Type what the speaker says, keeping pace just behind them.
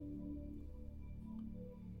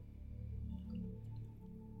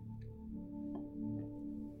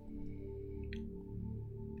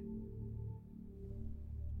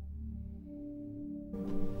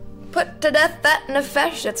put to death that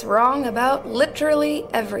nefesh that's wrong about literally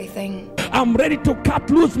everything. I'm ready to cut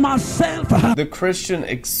loose myself. The Christian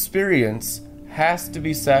experience has to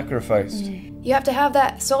be sacrificed. You have to have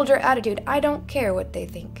that soldier attitude. I don't care what they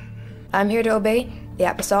think. I'm here to obey the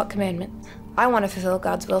apostolic commandment. I want to fulfill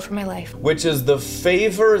God's will for my life. Which is the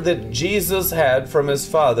favor that Jesus had from his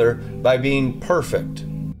Father by being perfect.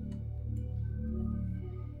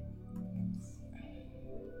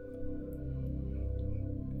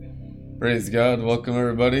 Praise God. Welcome,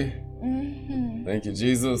 everybody. Thank you,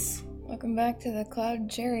 Jesus. Welcome back to the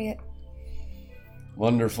cloud chariot.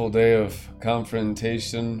 Wonderful day of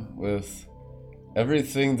confrontation with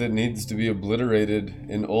everything that needs to be obliterated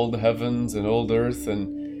in old heavens and old earth,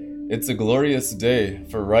 and it's a glorious day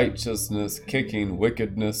for righteousness kicking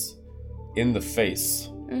wickedness in the face.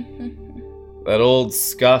 That old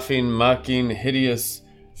scoffing, mocking, hideous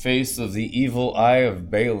face of the evil eye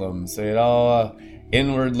of Balaam saying,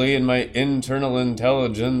 inwardly in my internal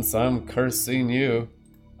intelligence I'm cursing you.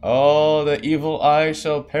 Oh, the evil eye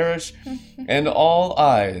shall perish, and all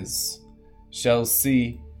eyes shall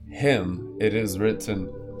see him, it is written.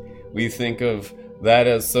 We think of that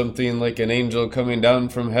as something like an angel coming down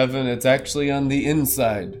from heaven. It's actually on the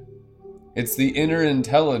inside. It's the inner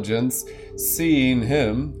intelligence seeing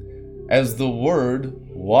him as the word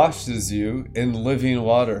washes you in living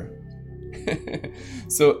water.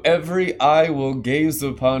 So every eye will gaze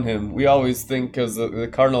upon him. We always think, because the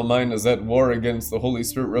carnal mind is at war against the Holy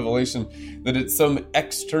Spirit revelation, that it's some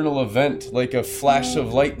external event like a flash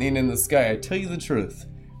of lightning in the sky. I tell you the truth.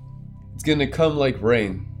 It's going to come like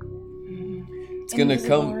rain. It's going to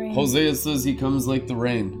come. Rain. Hosea says he comes like the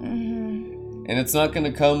rain. And it's not going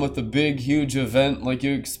to come with a big, huge event like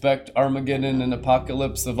you expect Armageddon and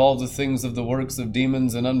apocalypse of all the things of the works of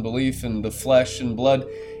demons and unbelief and the flesh and blood.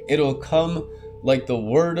 It'll come like the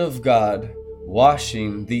word of God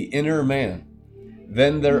washing the inner man.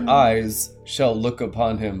 Then their eyes shall look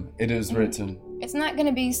upon him. It is written. It's not going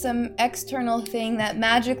to be some external thing that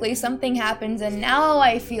magically something happens and now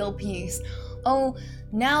I feel peace. Oh,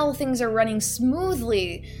 now things are running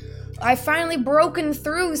smoothly. I've finally broken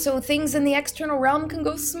through so things in the external realm can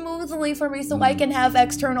go smoothly for me so I can have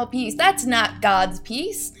external peace. That's not God's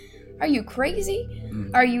peace. Are you crazy?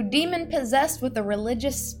 Are you demon-possessed with a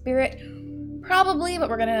religious spirit? Probably, but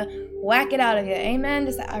we're going to whack it out of you. Amen?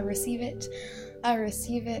 Just I receive it. I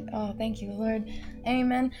receive it. Oh, thank you, Lord.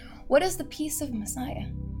 Amen. What is the peace of Messiah?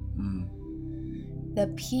 The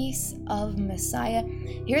peace of Messiah.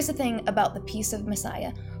 Here's the thing about the peace of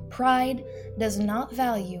Messiah. Pride does not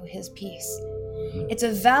value his peace. It's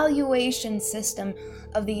a valuation system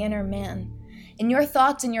of the inner man. In your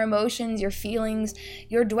thoughts and your emotions, your feelings,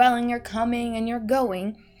 your dwelling, your coming, and your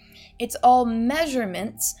going, it's all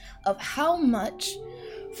measurements of how much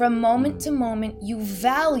from moment to moment you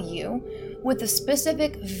value with a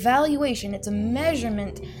specific valuation. It's a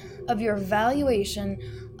measurement of your valuation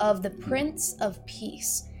of the Prince of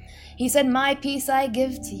Peace. He said, my peace I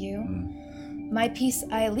give to you. My peace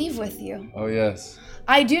I leave with you. Oh, yes.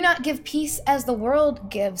 I do not give peace as the world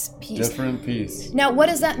gives peace. Different peace. Now, what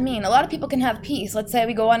does that mean? A lot of people can have peace. Let's say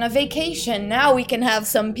we go on a vacation. Now we can have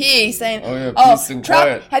some peace. And, peace and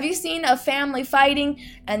quiet. Have you seen a family fighting?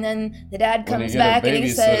 And then the dad comes back and he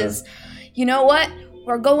says, you know what?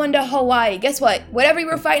 We're going to Hawaii. Guess what? Whatever you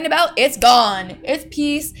were fighting about, it's gone. It's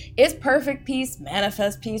peace. It's perfect peace.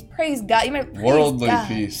 Manifest peace. Praise God. Worldly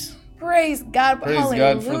peace. Praise God. Praise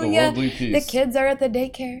Hallelujah. God for the worldly peace. The kids are at the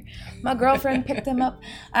daycare. My girlfriend picked them up.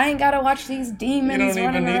 I ain't got to watch these demons running around. You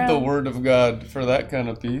don't even need the word of God for that kind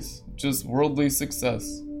of peace. Just worldly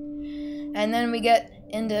success. And then we get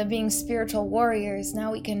into being spiritual warriors.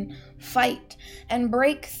 Now we can fight and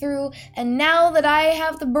break through. And now that I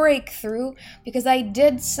have the breakthrough, because I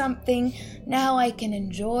did something, now I can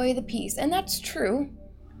enjoy the peace. And that's true.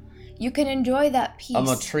 You can enjoy that peace. I'm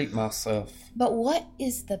going to treat myself. But what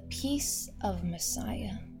is the peace of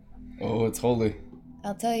Messiah? Oh, it's holy.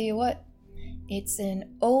 I'll tell you what. It's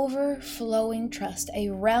an overflowing trust, a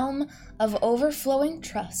realm of overflowing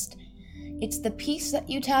trust. It's the peace that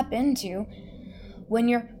you tap into when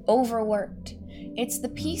you're overworked. It's the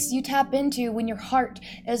peace you tap into when your heart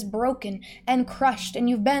is broken and crushed and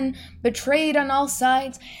you've been betrayed on all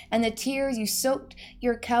sides, and the tears you soaked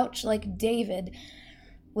your couch like David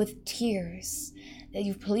with tears that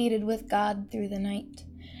you've pleaded with God through the night.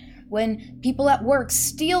 When people at work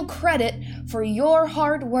steal credit for your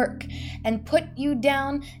hard work and put you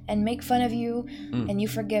down and make fun of you and you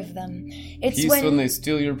forgive them. It's peace when they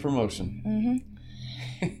steal your promotion.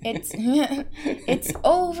 It's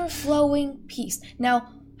overflowing peace.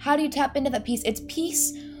 Now, how do you tap into that peace? It's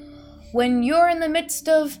peace when you're in the midst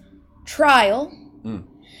of trial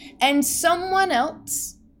and someone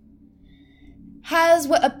else has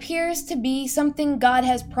what appears to be something God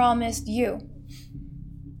has promised you.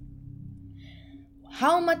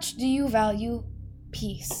 How much do you value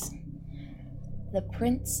peace? The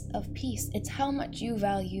Prince of Peace. It's how much you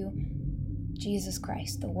value Jesus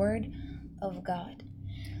Christ, the Word of God.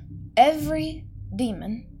 Every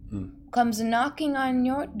demon comes knocking on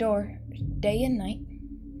your door day and night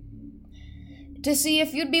to see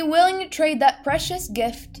if you'd be willing to trade that precious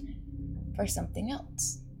gift for something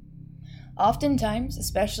else. Oftentimes,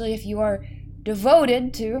 especially if you are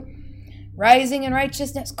devoted to rising in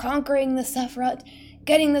righteousness, conquering the Sephiroth,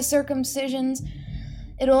 getting the circumcisions,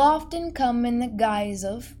 it'll often come in the guise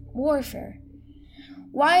of warfare.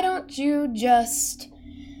 Why don't you just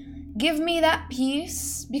give me that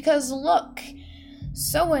peace? Because look,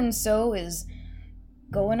 so-and-so is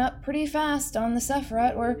going up pretty fast on the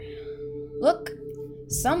Sephiroth, or look,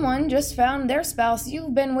 someone just found their spouse.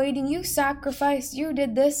 You've been waiting. You sacrificed. You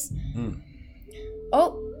did this.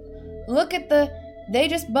 Oh, look at they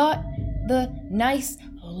just bought the nice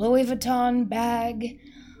Louis Vuitton bag.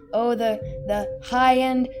 Oh, the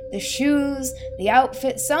high-end, the shoes, the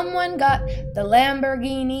outfit. Someone got the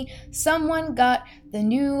Lamborghini. Someone got the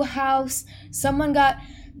new house. Someone got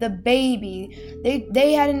the baby.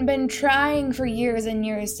 They hadn't been trying for years and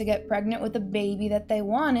years to get pregnant with the baby that they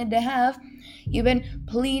wanted to have. You've been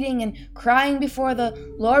pleading and crying before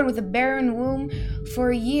the Lord with a barren womb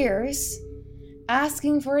for years,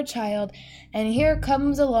 asking for a child, and here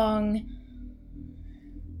comes along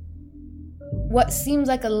what seems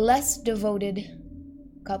like a less devoted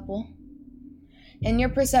couple. In your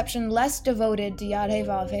perception, less devoted to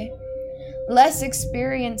Yahweh, less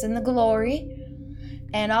experience in the glory,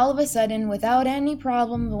 and all of a sudden, without any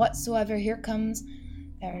problem whatsoever, here comes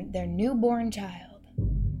their newborn child.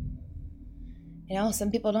 You know,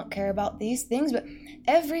 some people don't care about these things, but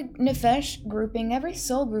every Nefesh grouping, every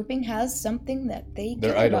soul grouping has something that they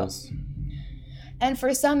care about. They're idols. And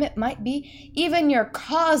for some, it might be even your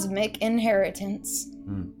cosmic inheritance.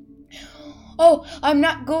 Oh,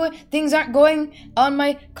 things aren't going on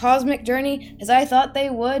my cosmic journey as I thought they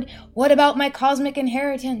would. What about my cosmic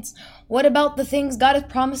inheritance? What about the things God has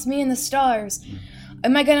promised me in the stars?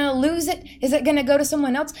 Am I going to lose it? Is it going to go to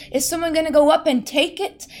someone else? Is someone going to go up and take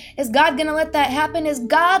it? Is God going to let that happen? Is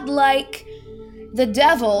God like the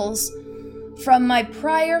devils from my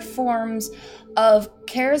prior forms of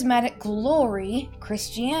charismatic glory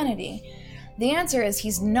Christianity? The answer is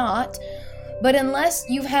he's not. But unless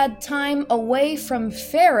you've had time away from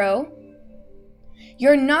Pharaoh,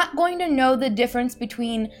 you're not going to know the difference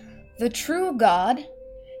between the true God,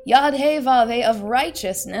 Yad-Heh-Vav-Heh of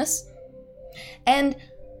righteousness, and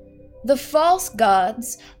the false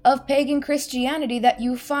gods of pagan Christianity that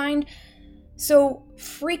you find so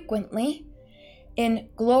frequently in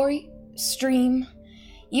glory stream,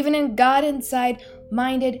 even in God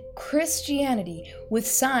inside-minded Christianity with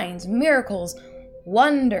signs, miracles,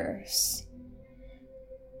 wonders.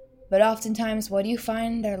 But oftentimes, what do you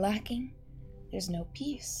find they're lacking? There's no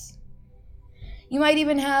peace. You might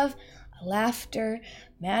even have laughter,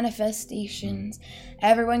 manifestations.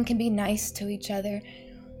 Everyone can be nice to each other.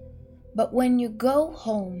 But when you go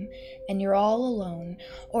home and you're all alone,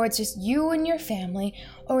 or it's just you and your family,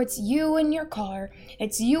 or it's you in your car,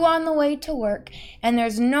 it's you on the way to work, and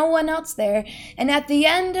there's no one else there, and at the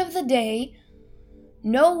end of the day,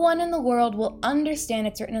 no one in the world will understand,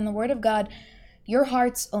 it's written in the Word of God, your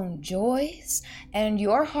heart's own joys and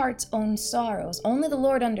your heart's own sorrows. Only the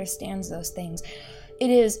Lord understands those things. It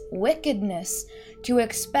is wickedness to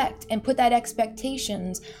expect and put that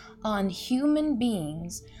expectations on human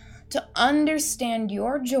beings to understand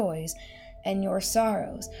your joys and your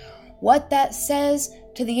sorrows. What that says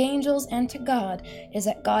to the angels and to God is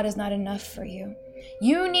that God is not enough for you.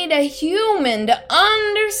 You need a human to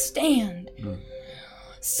understand.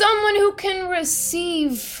 Someone who can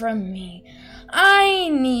receive from me. I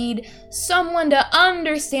need someone to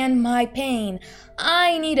understand my pain.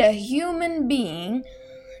 I need a human being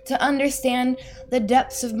to understand the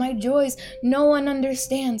depths of my joys. No one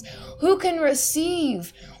understands. Who can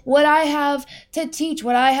receive what I have to teach,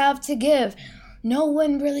 what I have to give? No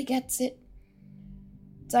one really gets it.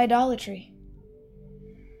 It's idolatry.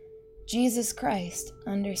 Jesus Christ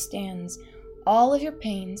understands all of your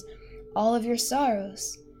pains, all of your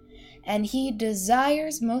sorrows. And he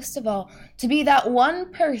desires most of all to be that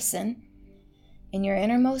one person in your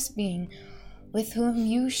innermost being with whom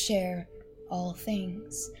you share all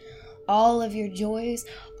things. All of your joys,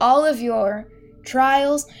 all of your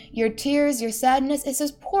trials, your tears, your sadness. It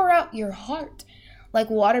says pour out your heart like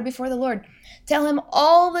water before the Lord. Tell him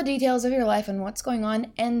all the details of your life and what's going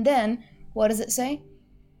on. And then, what does it say?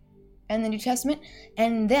 and the New Testament,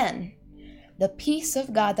 and then the peace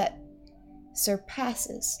of God that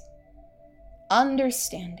surpasses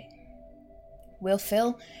understanding will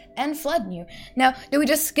fill and flood you. Now, do we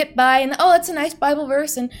just skip by and, oh, it's a nice Bible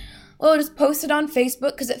verse, and just post it on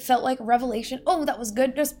Facebook because it felt like a revelation? Oh, that was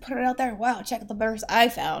good. Just put it out there. Wow, check out the verse I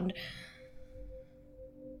found.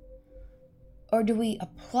 Or do we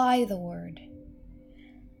apply the word?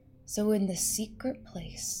 So in the secret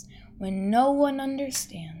place, when no one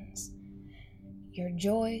understands, your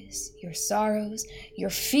joys, your sorrows, your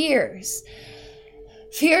fears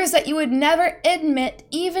that you would never admit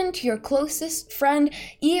even to your closest friend,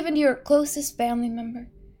 even to your closest family member,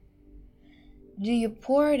 do you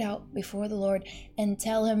pour it out before the Lord and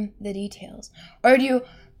tell him the details? Or do you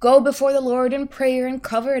go before the Lord in prayer and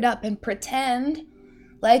cover it up and pretend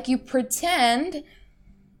like you pretend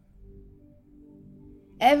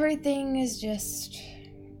everything is just,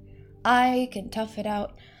 I can tough it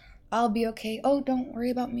out. I'll be okay. Oh, don't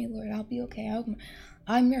worry about me, Lord. I'll be okay.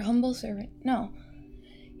 I'm your humble servant. No.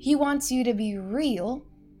 He wants you to be real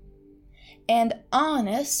and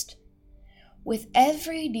honest with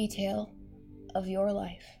every detail of your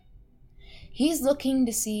life. He's looking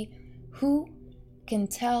to see who can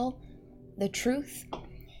tell the truth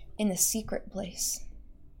in the secret place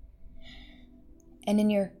and in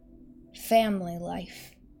your family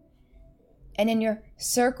life and in your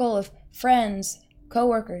circle of friends,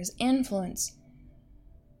 coworkers, influence.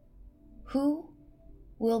 Who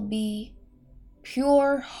will be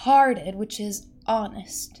pure-hearted, which is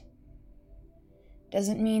honest.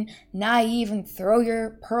 Doesn't mean naive and throw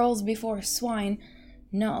your pearls before swine.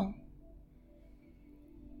 No.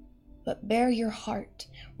 But bear your heart.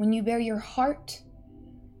 When you bear your heart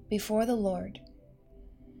before the Lord,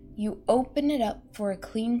 you open it up for a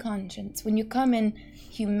clean conscience. When you come in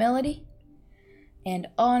humility and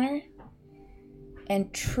honor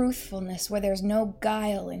and truthfulness where there's no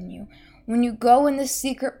guile in you. When you go in the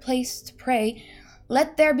secret place to pray,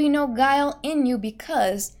 let there be no guile in you,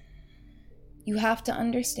 because you have to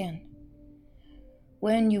understand,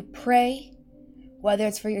 when you pray, whether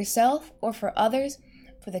it's for yourself or for others,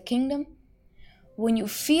 for the kingdom, when you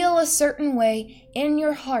feel a certain way in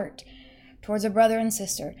your heart towards a brother and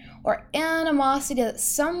sister, or animosity that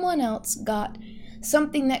someone else got,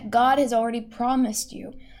 something that God has already promised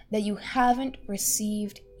you that you haven't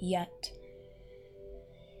received yet.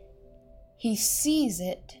 He sees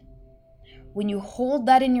it when you hold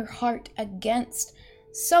that in your heart against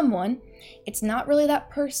someone. It's not really that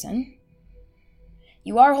person.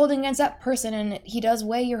 You are holding against that person, and he does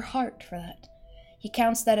weigh your heart for that. He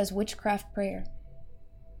counts that as witchcraft prayer.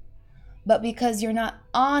 But because you're not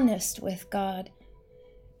honest with God,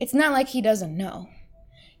 it's not like he doesn't know.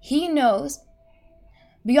 He knows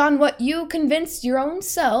beyond what you convinced your own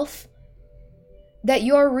self that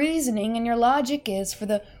your reasoning and your logic is for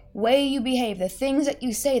the way you behave, the things that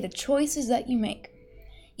you say, the choices that you make.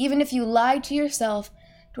 Even if you lie to yourself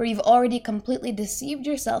to where you've already completely deceived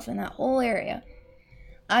yourself in that whole area.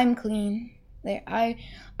 I'm clean. I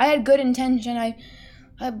had good intention.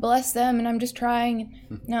 I bless them and I'm just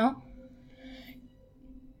trying. No.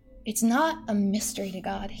 It's not a mystery to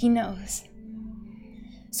God. He knows.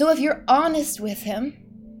 So if you're honest with him,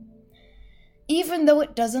 even though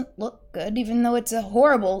it doesn't look good, even though it's a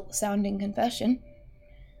horrible sounding confession,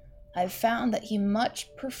 I've found that he much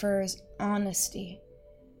prefers honesty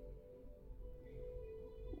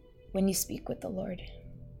when you speak with the Lord.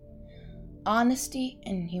 Honesty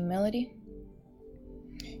and humility.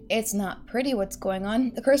 It's not pretty what's going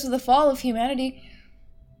on. The curse of the fall of humanity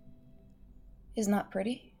is not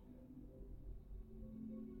pretty.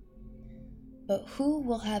 But who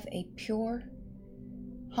will have a pure,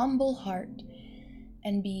 humble heart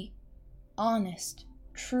and be honest,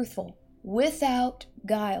 truthful, without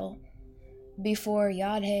guile before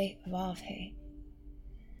Yad-Heh Vav-Heh?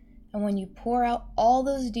 And when you pour out all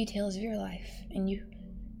those details of your life and you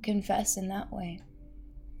confess in that way,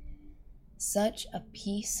 such a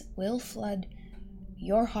peace will flood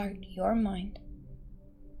your heart, your mind.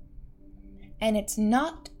 And it's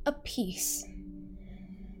not a peace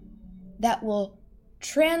that will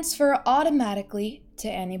transfer automatically to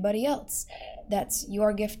anybody else. That's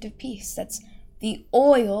your gift of peace. That's the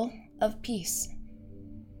oil of peace.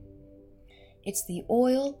 It's the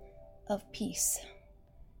oil of peace.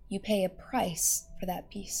 You pay a price for that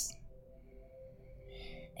peace.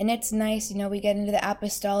 And it's nice, we get into the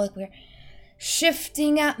apostolic, we're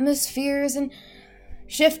shifting atmospheres and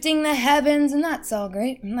shifting the heavens, and that's all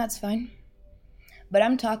great, and that's fine. But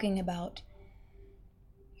I'm talking about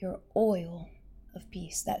your oil of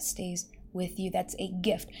peace that stays with you. That's a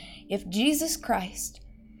gift. If Jesus Christ,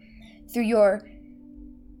 through your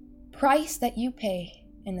price that you pay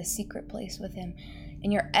in the secret place with him,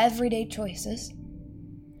 in your everyday choices,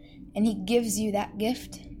 and he gives you that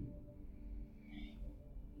gift,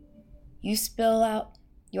 you spill out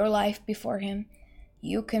your life before him,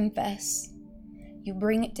 you confess, you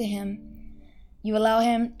bring it to him, you allow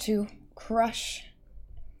him to crush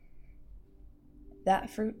that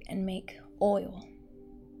fruit and make oil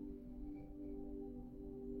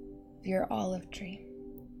of your olive tree.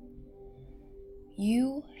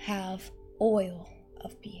 You have oil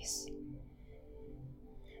of peace.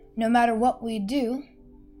 No matter what we do,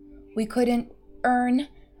 we couldn't earn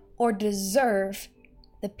or deserve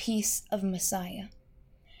the peace of Messiah.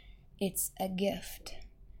 It's a gift.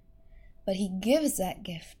 But he gives that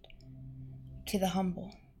gift to the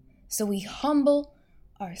humble. So we humble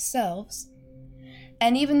ourselves.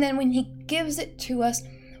 And even then, when he gives it to us,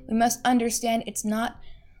 we must understand it's not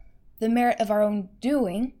the merit of our own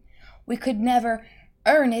doing. We could never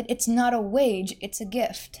earn it. It's not a wage. It's a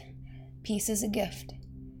gift. Peace is a gift.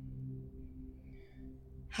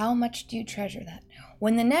 How much do you treasure that?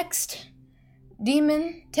 When the next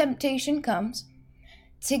demon temptation comes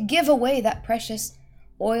to give away that precious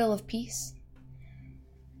oil of peace,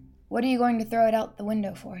 what are you going to throw it out the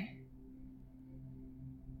window for?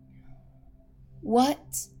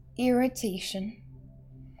 What irritation,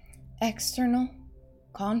 external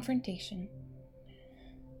confrontation,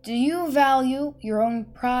 do you value your own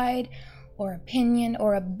pride or opinion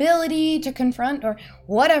or ability to confront or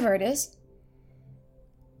whatever it is?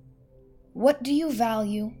 What do you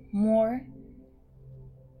value more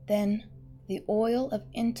than the oil of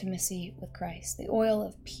intimacy with Christ, the oil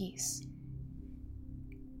of peace?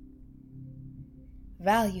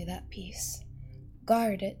 Value that peace.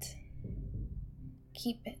 Guard it.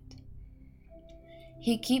 Keep it.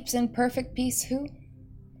 He keeps in perfect peace who?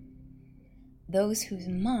 Those whose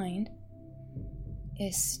mind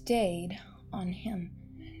is stayed on him.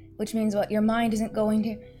 Which means what? Your mind isn't going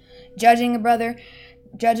to judging a brother,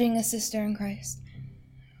 judging a sister in Christ.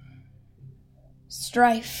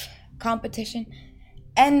 Strife, competition,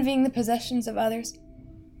 envying the possessions of others,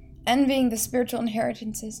 envying the spiritual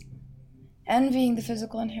inheritances, envying the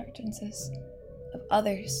physical inheritances of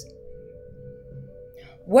others.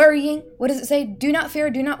 Worrying, what does it say? Do not fear,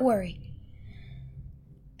 do not worry.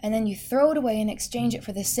 And then you throw it away and exchange it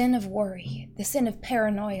for the sin of worry, the sin of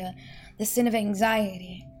paranoia, the sin of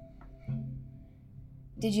anxiety.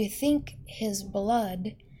 Did you think his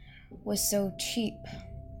blood was so cheap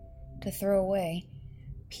to throw away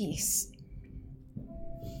peace?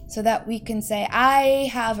 So that we can say, I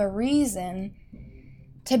have a reason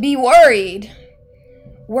to be worried.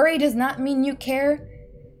 Worry does not mean you care.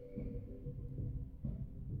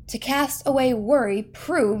 To cast away worry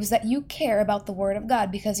proves that you care about the word of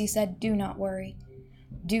God, because he said, do not worry.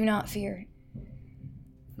 Do not fear.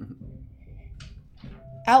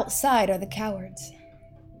 Outside are the cowards.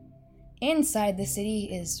 Inside the city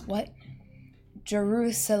is what?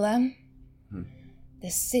 Jerusalem.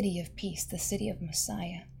 The city of peace, the city of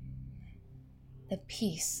Messiah. The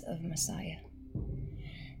peace of Messiah.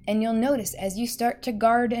 And you'll notice as you start to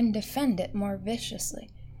guard and defend it more viciously,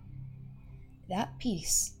 that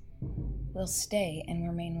peace will stay and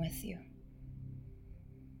remain with you.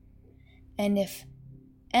 And if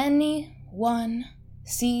anyone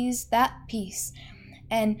sees that peace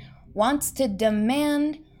and wants to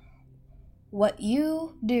demand what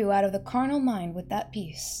you do out of the carnal mind with that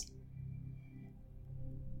peace,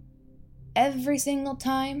 every single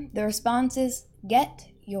time the response is, get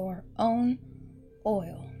your own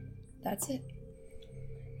oil. That's it.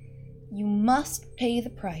 You must pay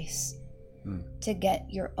the price to get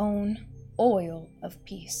your own oil of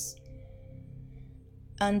peace.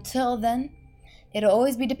 Until then, it'll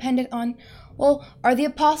always be dependent on, well, are the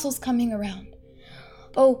apostles coming around?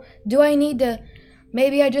 Oh, do I need to,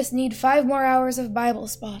 maybe I just need 5 more hours of Bible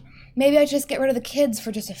spa. Maybe I just get rid of the kids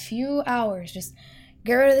for just a few hours. Just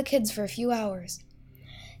get rid of the kids for a few hours.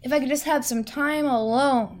 If I could just have some time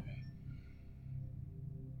alone.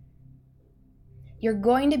 You're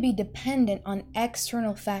going to be dependent on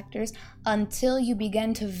external factors until you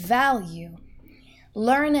begin to value,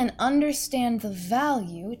 learn and understand the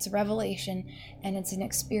value. It's a revelation and it's an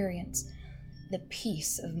experience. The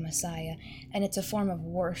peace of Messiah. And it's a form of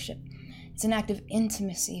worship. It's an act of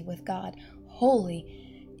intimacy with God.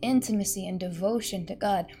 Holy intimacy and devotion to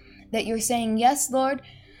God. That you're saying, yes, Lord,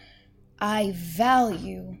 I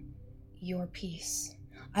value your peace.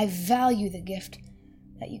 I value the gift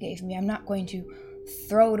that you gave me. I'm not going to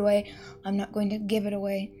throw it away. I'm not going to give it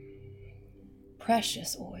away.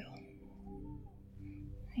 Precious oil.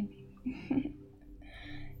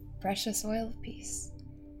 Precious oil of peace.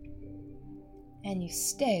 And you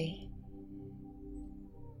stay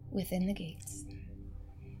within the gates.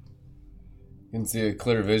 You can see a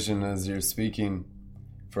clear vision as you're speaking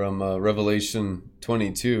from Revelation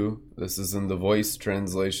 22. This is in the Voice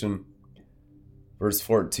translation. Verse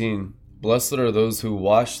 14. Blessed are those who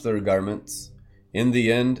wash their garments. In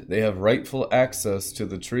the end, they have rightful access to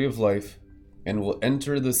the tree of life and will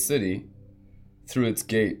enter the city through its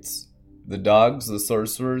gates. The dogs, the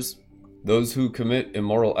sorcerers, those who commit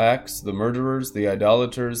immoral acts, the murderers, the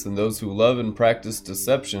idolaters, and those who love and practice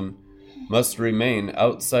deception must remain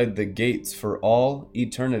outside the gates for all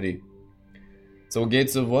eternity. So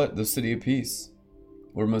gates of what? The city of peace,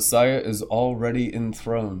 where Messiah is already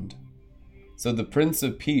enthroned. So the Prince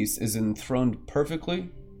of Peace is enthroned perfectly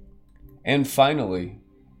and finally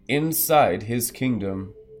inside his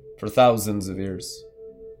kingdom for thousands of years.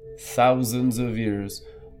 Thousands of years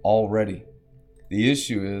already. The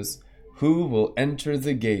issue is, who will enter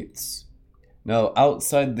the gates? Now,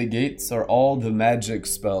 outside the gates are all the magic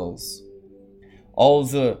spells, all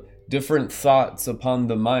the different thoughts upon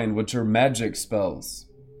the mind, which are magic spells.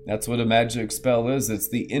 That's what a magic spell is. It's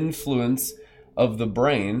the influence of the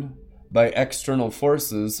brain by external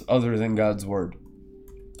forces other than God's word.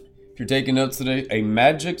 If you're taking notes today, a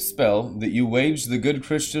magic spell that you wage the good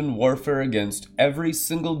Christian warfare against every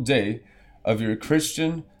single day of your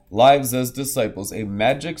Christian lives as disciples. A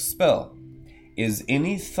magic spell is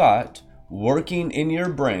any thought working in your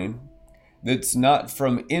brain that's not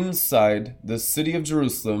from inside the city of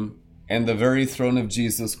Jerusalem and the very throne of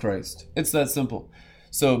Jesus Christ. It's that simple.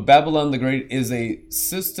 So Babylon the Great is a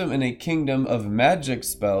system and a kingdom of magic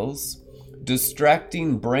spells,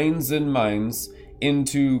 distracting brains and minds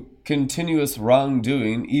into continuous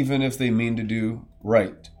wrongdoing, even if they mean to do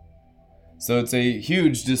right. So it's a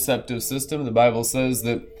huge deceptive system. The Bible says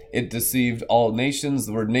that it deceived all nations.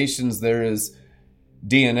 The word nations there is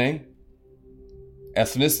DNA,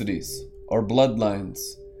 ethnicities, or bloodlines,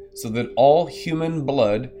 so that all human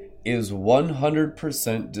blood is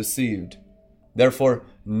 100% deceived. Therefore,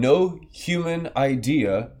 no human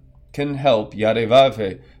idea can help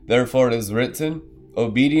Yarevave. Therefore, it is written,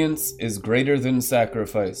 obedience is greater than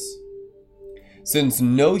sacrifice. Since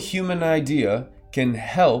no human idea can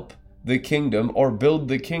help the kingdom or build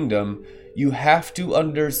the kingdom, you have to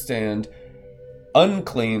understand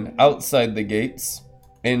unclean outside the gates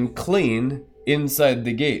and clean inside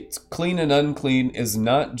the gates. Clean and unclean is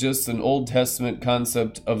not just an Old Testament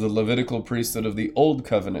concept of the Levitical priesthood of the Old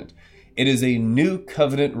Covenant. It is a new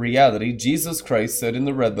covenant reality. Jesus Christ said in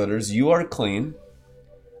the red letters, you are clean,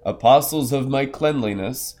 apostles of my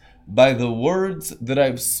cleanliness, by the words that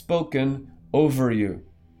I've spoken over you.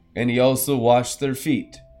 And he also washed their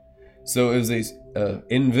feet. So it was a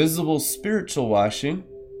invisible spiritual washing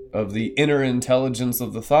of the inner intelligence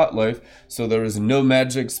of the thought life. So there is no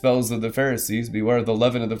magic spells of the Pharisees. Beware the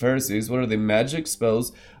leaven of the Pharisees. What are the magic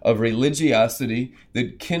spells of religiosity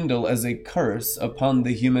that kindle as a curse upon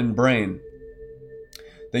the human brain?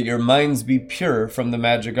 That your minds be pure from the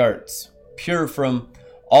magic arts, pure from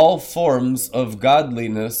all forms of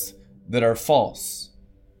godliness that are false,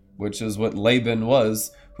 which is what Laban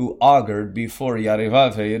was, who augured before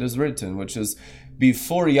Yarevave, it is written, which is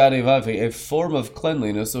before Yarevave, a form of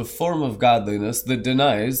cleanliness, a form of godliness that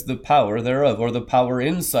denies the power thereof, or the power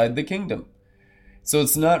inside the kingdom. So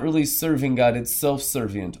it's not really serving God, it's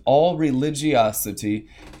self-servient. All religiosity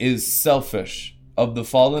is selfish of the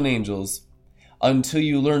fallen angels. Until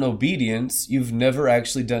you learn obedience, you've never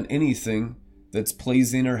actually done anything that's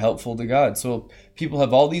pleasing or helpful to God. So people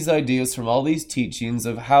have all these ideas from all these teachings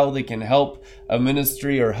of how they can help a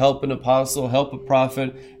ministry or help an apostle, help a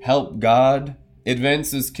prophet, help God,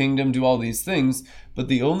 advance his kingdom, do all these things. But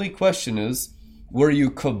the only question is, were you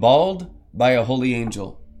caballed by a holy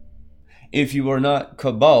angel? If you were not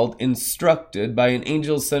caballed, instructed by an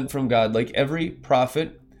angel sent from God, like every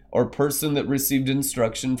prophet or person that received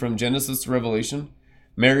instruction from Genesis to Revelation,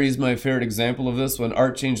 Mary is my favorite example of this. When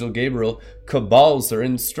Archangel Gabriel cabals her,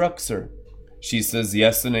 instructs her, she says,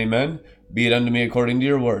 yes and amen, be it unto me according to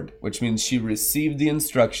your word, which means she received the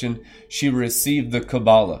instruction, she received the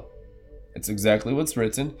Kabbalah. It's exactly what's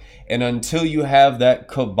written. And until you have that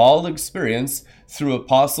Kabbalah experience through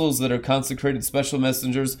apostles that are consecrated special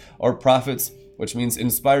messengers or prophets, which means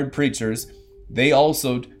inspired preachers, they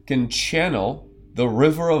also can channel the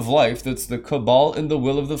river of life that's the Kabbalah and the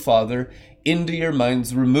will of the Father into your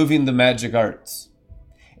minds, removing the magic arts.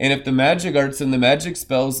 And if the magic arts and the magic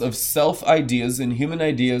spells of self-ideas and human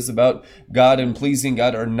ideas about God and pleasing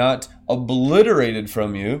God are not obliterated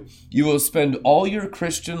from you, you will spend all your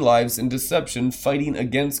Christian lives in deception, fighting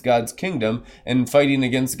against God's kingdom and fighting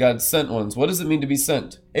against God's sent ones. What does it mean to be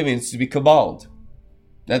sent? It means to be caballed.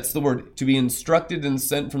 That's the word, to be instructed and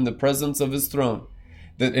sent from the presence of his throne.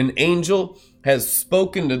 that an angel has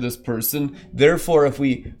spoken to this person. Therefore, if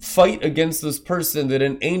we fight against this person that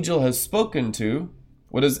an angel has spoken to,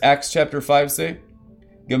 what does Acts chapter 5 say?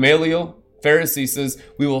 Gamaliel, Pharisee, says,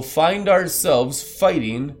 we will find ourselves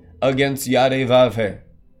fighting against Yarevave.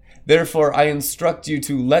 Therefore, I instruct you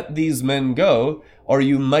to let these men go, or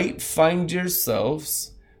you might find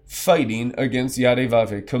yourselves fighting against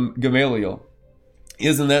Yarevave. Gamaliel.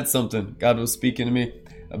 Isn't that something? God was speaking to me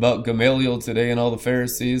about Gamaliel today and all the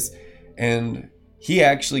Pharisees, and he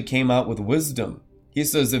actually came out with wisdom. He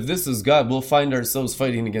says, if this is God, we'll find ourselves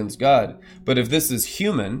fighting against God. But if this is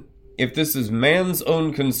human, if this is man's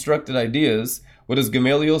own constructed ideas, what does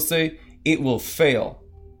Gamaliel say? It will fail.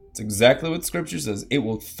 It's exactly what Scripture says. It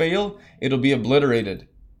will fail. It'll be obliterated.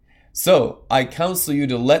 So I counsel you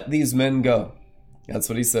to let these men go. That's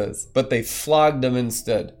what he says. But they flogged them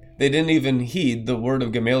instead. They didn't even heed the word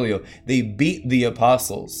of Gamaliel. They beat the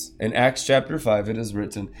apostles. In Acts chapter 5, it is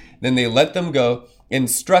written, then they let them go,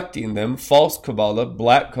 instructing them, false Kabbalah,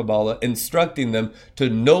 black Kabbalah, instructing them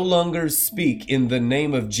to no longer speak in the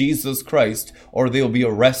name of Jesus Christ, or they'll be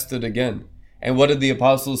arrested again. And what did the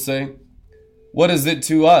apostles say? What is it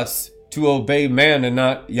to us to obey man and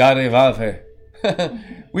not Yarevave?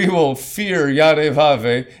 We will fear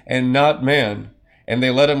Yarevave and not man. And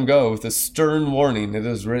they let him go with a stern warning, it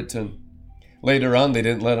is written. Later on, they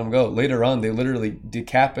didn't let him go. Later on, they literally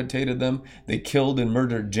decapitated them. They killed and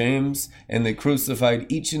murdered James, and they crucified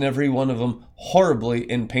each and every one of them horribly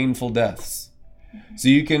in painful deaths. So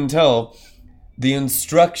you can tell the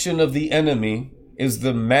instruction of the enemy is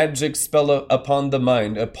the magic spell upon the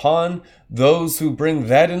mind. Upon those who bring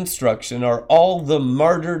that instruction are all the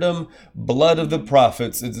martyrdom blood of the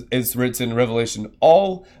prophets. It's written in Revelation.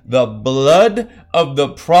 All the blood of the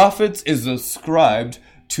prophets is ascribed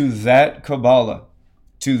to that Kabbalah,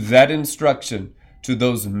 to that instruction, to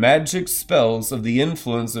those magic spells of the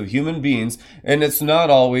influence of human beings. And it's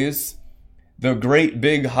not always the great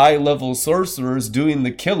big high level sorcerers doing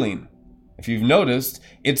the killing. If you've noticed,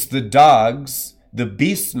 it's the dogs, the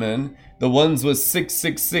beastmen, the ones with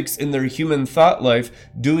 666 in their human thought life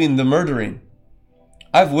doing the murdering.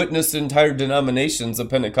 I've witnessed entire denominations of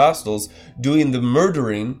Pentecostals doing the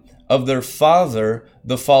murdering of their father,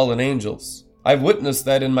 the fallen angels. I've witnessed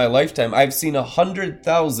that in my lifetime. I've seen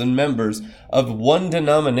 100,000 members of one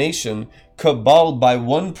denomination caballed by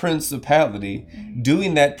one principality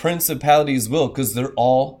doing that principality's will because they're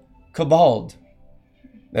all caballed.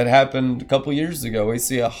 That happened a couple years ago. We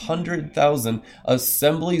see 100,000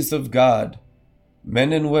 assemblies of God,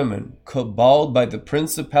 men and women, caballed by the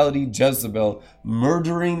principality Jezebel,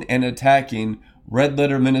 murdering and attacking Red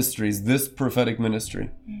Letter Ministries, this prophetic ministry.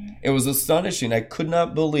 It was astonishing. I could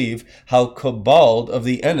not believe how caballed of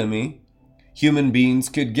the enemy human beings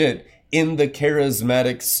could get in the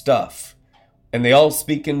charismatic stuff. And they all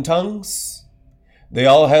speak in tongues. They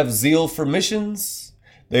all have zeal for missions.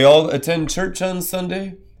 They all attend church on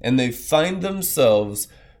Sunday, and they find themselves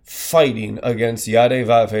fighting against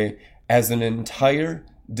Yarevave as an entire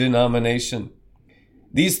denomination.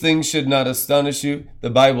 These things should not astonish you. The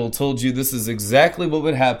Bible told you this is exactly what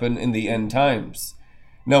would happen in the end times.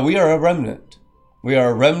 Now, we are a remnant. We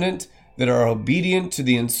are a remnant that are obedient to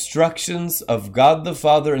the instructions of God the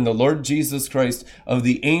Father and the Lord Jesus Christ, of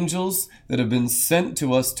the angels that have been sent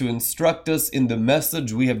to us to instruct us in the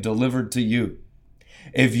message we have delivered to you.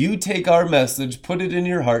 If you take our message, put it in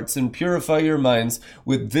your hearts, and purify your minds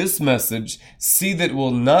with this message, see that it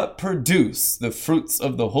will not produce the fruits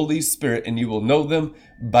of the Holy Spirit, and you will know them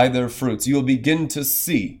by their fruits. You will begin to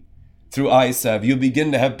see through eye salve. You'll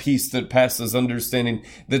begin to have peace that passes understanding,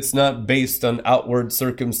 that's not based on outward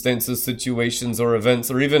circumstances, situations, or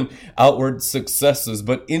events, or even outward successes,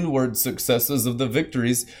 but inward successes of the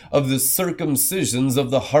victories of the circumcisions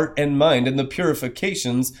of the heart and mind, and the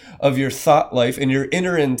purifications of your thought life and your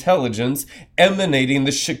inner intelligence, emanating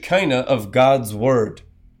the Shekinah of God's Word.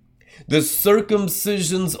 The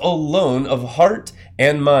circumcisions alone of heart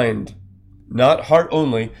and mind. Not heart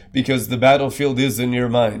only, because the battlefield is in your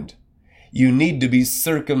mind. You need to be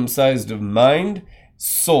circumcised of mind,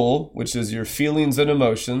 soul, which is your feelings and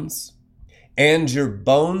emotions, and your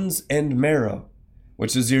bones and marrow,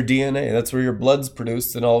 which is your DNA. That's where your blood's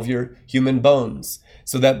produced in all of your human bones.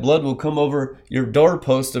 So that blood will come over your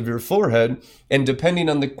doorpost of your forehead, and depending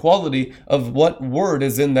on the quality of what word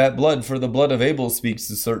is in that blood, for the blood of Abel speaks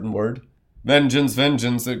a certain word. Vengeance,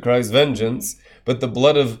 vengeance, it cries vengeance. But the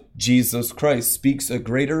blood of Jesus Christ speaks a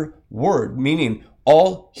greater word, meaning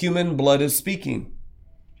all human blood is speaking.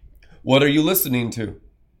 What are you listening to?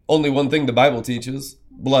 Only one thing the Bible teaches: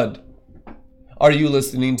 blood. Are you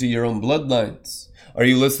listening to your own bloodlines? Are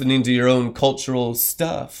you listening to your own cultural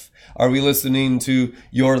stuff? Are we listening to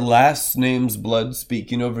your last name's blood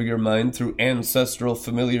speaking over your mind through ancestral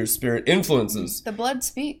familiar spirit influences? The blood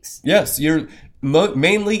speaks. Yes, you're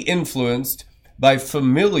mainly influenced by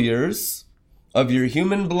familiars of your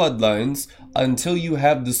human bloodlines until you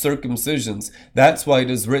have the circumcisions. That's why it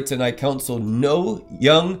is written, I counsel no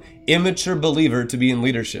young, immature believer to be in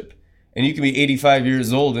leadership. And you can be 85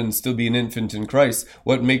 years old and still be an infant in Christ.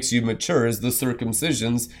 What makes you mature is the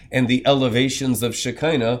circumcisions and the elevations of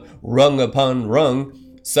Shekinah, rung upon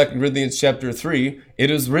rung. 2 Corinthians chapter 3,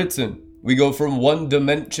 it is written, we go from one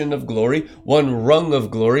dimension of glory, one rung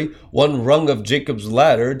of glory, one rung of Jacob's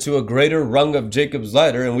ladder to a greater rung of Jacob's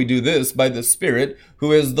ladder, and we do this by the Spirit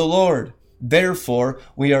who is the Lord. Therefore,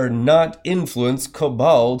 we are not influenced,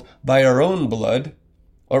 caballed by our own blood,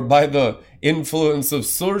 or by the influence of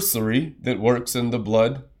sorcery that works in the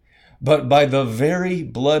blood, but by the very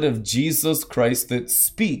blood of Jesus Christ that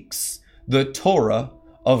speaks the Torah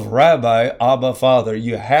of Rabbi Abba Father.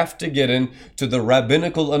 You have to get into the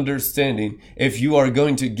rabbinical understanding if you are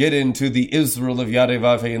going to get into the Israel of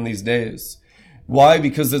Yarevave in these days. Why?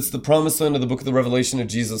 Because it's the promised land of the book of the Revelation of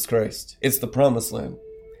Jesus Christ. It's the promised land.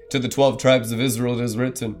 To the 12 tribes of Israel it is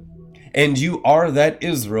written, and you are that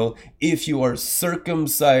Israel if you are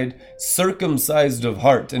circumcised of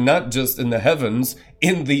heart, and not just in the heavens,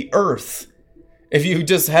 in the earth. If you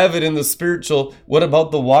just have it in the spiritual, what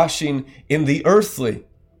about the washing in the earthly?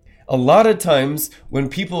 A lot of times when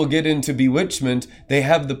people get into bewitchment, they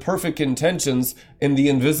have the perfect intentions in the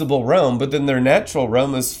invisible realm, but then their natural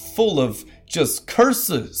realm is full of just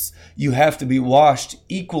curses. You have to be washed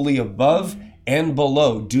equally above and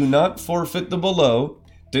below. Do not forfeit the below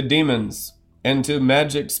to demons and to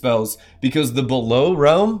magic spells, because the below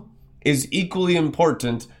realm is equally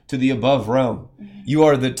important to the above realm. You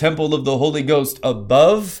are the temple of the Holy Ghost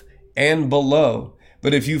above and below.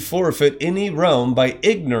 But if you forfeit any realm by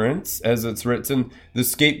ignorance, as it's written, the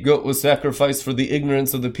scapegoat was sacrificed for the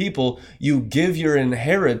ignorance of the people, you give your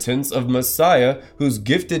inheritance of Messiah, who's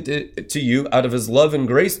gifted it to you out of his love and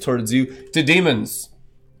grace towards you, to demons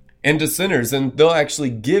and to sinners, and they'll actually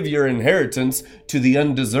give your inheritance to the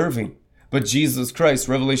undeserving. But Jesus Christ,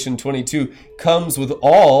 Revelation 22, comes with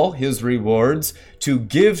all his rewards to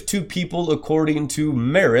give to people according to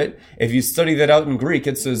merit. If you study that out in Greek,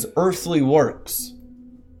 it says earthly works.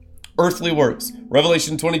 Earthly works.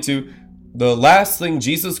 Revelation 22, the last thing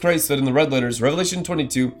Jesus Christ said in the red letters, Revelation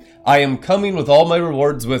 22, I am coming with all my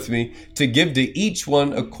rewards with me to give to each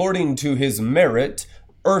one according to his merit,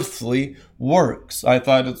 earthly works. I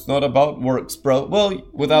thought it's not about works, bro. Well,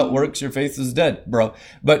 without works, your faith is dead, bro.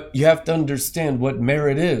 But you have to understand what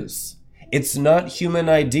merit is. It's not human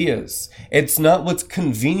ideas. It's not what's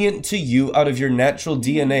convenient to you out of your natural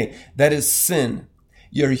DNA. That is sin.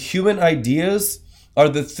 Your human ideas are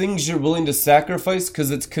the things you're willing to sacrifice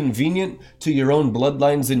because it's convenient to your own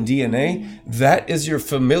bloodlines and DNA. That is your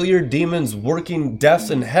familiar demons working death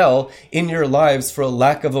and hell in your lives for a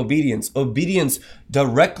lack of obedience. Obedience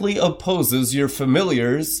directly opposes your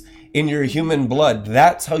familiars in your human blood.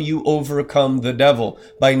 That's how you overcome the devil,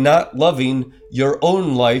 by not loving your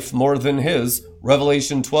own life more than his.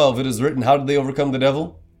 Revelation 12, it is written, how did they overcome the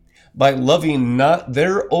devil? By loving not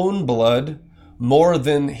their own blood more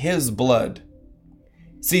than his blood.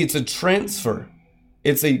 See, it's a transfer.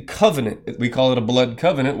 It's a covenant. We call it a blood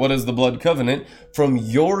covenant. What is the blood covenant? From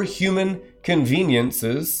your human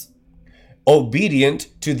conveniences, obedient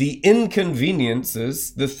to the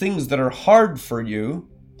inconveniences, the things that are hard for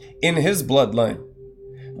you, in his bloodline.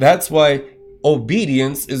 That's why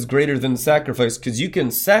obedience is greater than sacrifice, because you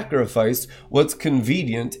can sacrifice what's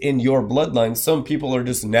convenient in your bloodline. Some people are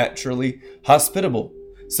just naturally hospitable.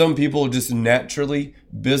 Some people are just naturally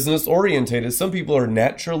business orientated. Some people are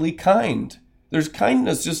naturally kind. There's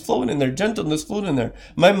kindness just flowing in there, gentleness flowing in there.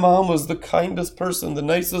 My mom was the kindest person, the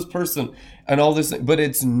nicest person, and all this. But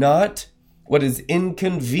it's not what is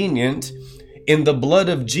inconvenient in the blood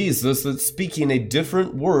of Jesus that's speaking a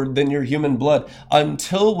different word than your human blood.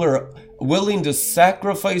 Until we're willing to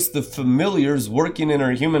sacrifice the familiars working in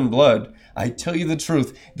our human blood, I tell you the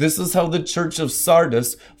truth, this is how the church of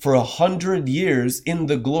Sardis for 100 years in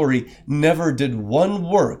the glory never did one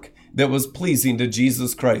work that was pleasing to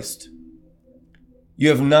Jesus Christ. You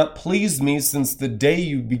have not pleased me since the day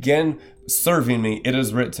you began serving me, it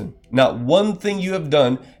is written. Not one thing you have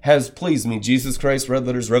done has pleased me. Jesus Christ, red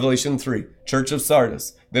letters, Revelation 3, church of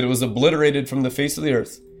Sardis, that it was obliterated from the face of the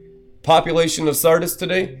earth. Population of Sardis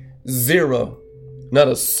today, 0. Not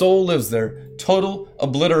a soul lives there. Total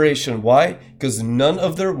obliteration. Why? Because none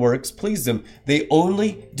of their works pleased him. They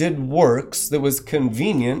only did works that was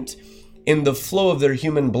convenient in the flow of their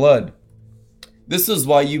human blood. This is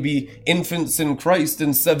why you be infants in Christ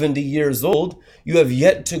and 70 years old. You have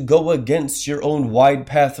yet to go against your own wide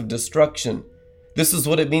path of destruction. This is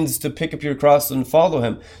what it means to pick up your cross and follow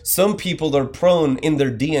him. Some people are prone in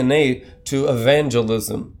their DNA to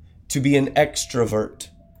evangelism, to be an extrovert,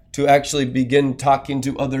 to actually begin talking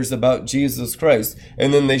to others about Jesus Christ.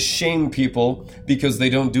 And then they shame people because they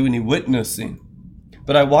don't do any witnessing.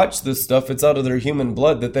 But I watch this stuff. It's out of their human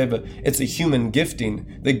blood that it's a human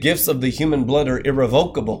gifting. The gifts of the human blood are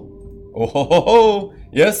irrevocable. Oh, ho, ho, ho.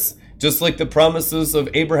 Yes, just like the promises of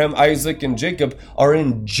Abraham, Isaac, and Jacob are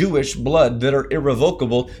in Jewish blood that are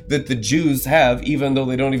irrevocable, that the Jews have, even though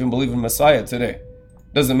they don't even believe in Messiah today.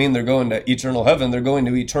 Doesn't mean they're going to eternal heaven. They're going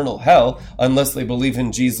to eternal hell unless they believe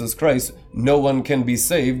in Jesus Christ. No one can be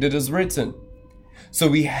saved, it is written. So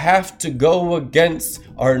we have to go against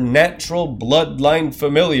our natural bloodline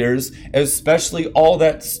familiars, especially all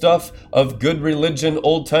that stuff of good religion,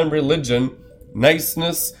 old-time religion,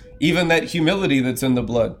 niceness, even that humility that's in the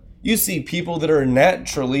blood. You see people that are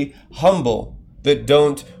naturally humble, that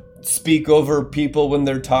don't speak over people when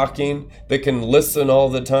they're talking, that can listen all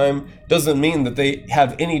the time. Doesn't mean that they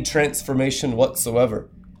have any transformation whatsoever.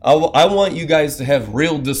 I want you guys to have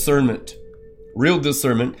real discernment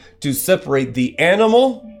to separate the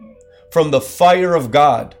animal from the fire of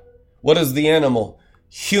God. What is the animal?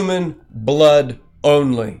 Human blood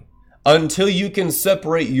only. Until you can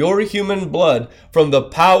separate your human blood from the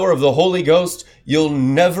power of the Holy Ghost, you'll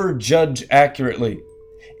never judge accurately.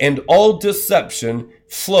 And all deception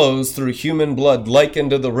flows through human blood, like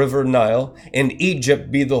into the river Nile, and Egypt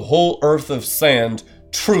be the whole earth of sand.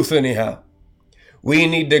 Truth anyhow. We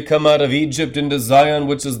need to come out of Egypt into Zion,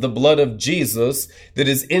 which is the blood of Jesus, that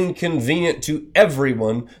is inconvenient to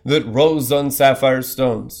everyone that rose on sapphire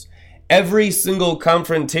stones. Every single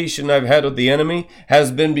confrontation I've had with the enemy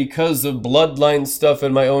has been because of bloodline stuff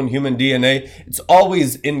in my own human DNA. It's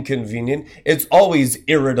always inconvenient. It's always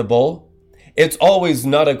irritable. It's always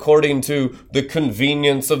not according to the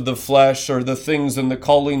convenience of the flesh or the things and the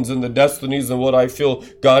callings and the destinies and what I feel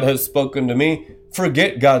God has spoken to me.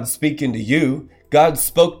 Forget God speaking to you. God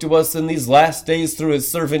spoke to us in these last days through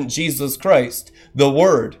his servant Jesus Christ, the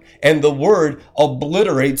Word, and the Word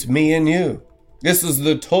obliterates me and you. This is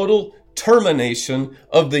the total termination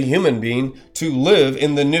of the human being to live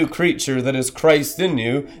in the new creature that is Christ in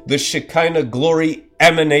you, the Shekinah glory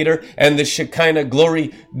emanator and the Shekinah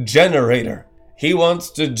glory generator. He wants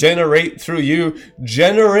to generate through you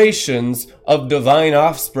generations of divine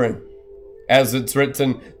offspring. As it's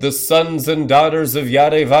written, the sons and daughters of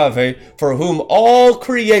Yadevave, for whom all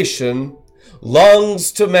creation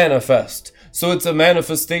longs to manifest. So it's a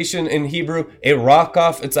manifestation in Hebrew, a rock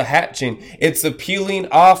off, it's a hatching. It's a peeling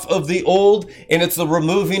off of the old, and it's the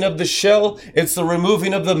removing of the shell. It's the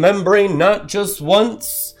removing of the membrane, not just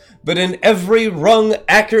once, but in every rung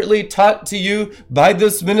accurately taught to you by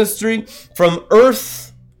this ministry, from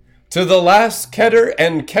earth to the last Keter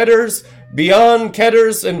and Keters, beyond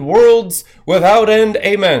Keters and worlds without end.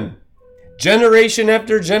 Amen. Generation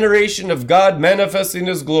after generation of God manifesting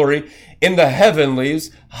his glory in the heavenlies,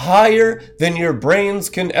 higher than your brains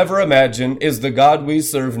can ever imagine, is the God we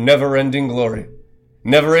serve, never-ending glory.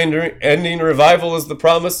 Never-ending revival is the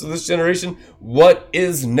promise of this generation. What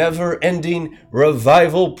is never-ending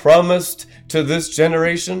revival promised to this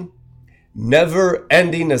generation?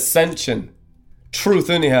 Never-ending ascension. Truth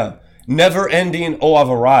anyhow. Never-ending, oh, I've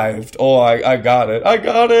arrived. Oh, I got it. I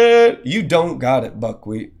got it. You don't got it,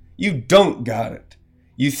 buckwheat. You don't got it.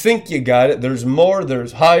 You think you got it. There's more.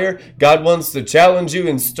 There's higher. God wants to challenge you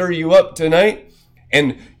and stir you up tonight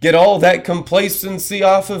and get all that complacency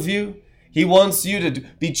off of you. He wants you to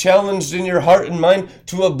be challenged in your heart and mind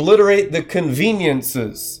to obliterate the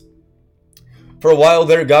conveniences. For a while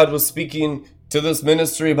there, God was speaking to this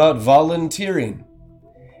ministry about volunteering.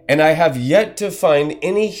 And I have yet to find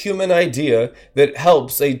any human idea that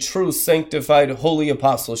helps a true sanctified holy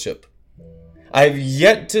apostleship. I've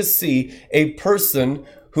yet to see a person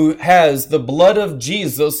who has the blood of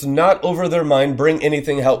Jesus not over their mind bring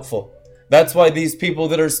anything helpful. That's why these people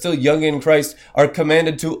that are still young in Christ are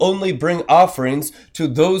commanded to only bring offerings to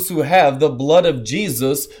those who have the blood of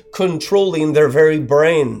Jesus controlling their very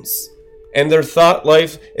brains. And their thought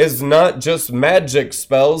life is not just magic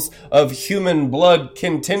spells of human blood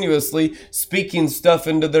continuously speaking stuff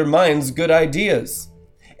into their minds, good ideas.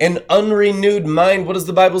 An unrenewed mind, what does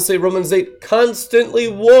the Bible say? Romans 8, constantly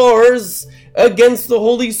wars against the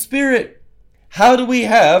Holy Spirit. How do we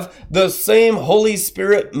have the same Holy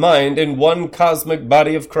Spirit mind in one cosmic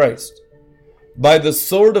body of Christ? By the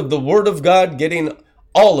sword of the Word of God, getting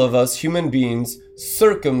all of us human beings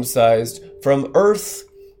circumcised from earth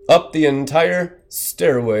up the entire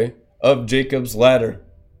stairway of Jacob's ladder.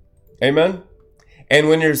 Amen? And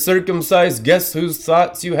when you're circumcised, guess whose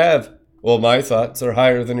thoughts you have? Well, my thoughts are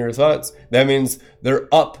higher than your thoughts. That means they're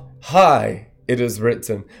up high, it is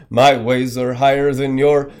written. My ways are higher than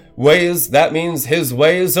your ways. That means his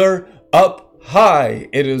ways are up high,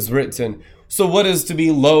 it is written. So what is to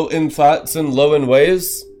be low in thoughts and low in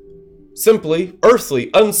ways? Simply earthly,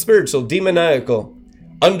 unspiritual, demoniacal,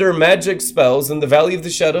 under magic spells in the valley of the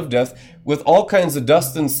shadow of death, with all kinds of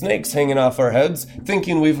dust and snakes hanging off our heads,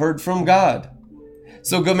 thinking we've heard from God.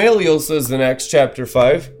 So Gamaliel says in Acts chapter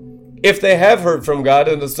 5, if they have heard from God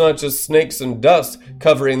and it's not just snakes and dust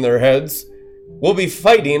covering their heads, we'll be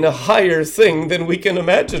fighting a higher thing than we can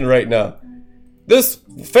imagine right now. This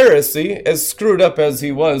Pharisee, as screwed up as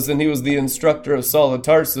he was, and he was the instructor of Saul of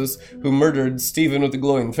Tarsus, who murdered Stephen with the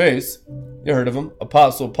glowing face. You heard of him,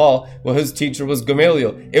 Apostle Paul. Well, his teacher was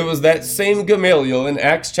Gamaliel. It was that same Gamaliel in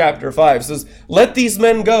Acts chapter 5 says, let these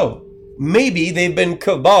men go. Maybe they've been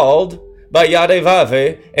caballed by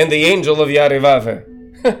Yadevave and the angel of Yadevave.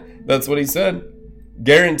 That's what he said.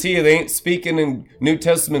 Guarantee you they ain't speaking in New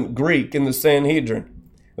Testament Greek in the Sanhedrin.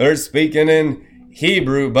 They're speaking in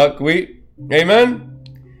Hebrew, buckwheat. Amen?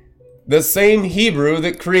 The same Hebrew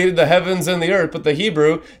that created the heavens and the earth, but the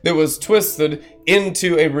Hebrew that was twisted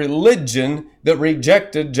into a religion that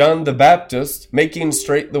rejected John the Baptist, making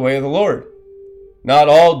straight the way of the Lord. Not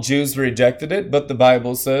all Jews rejected it, but the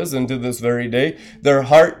Bible says, and to this very day, their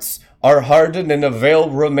hearts are hardened and a veil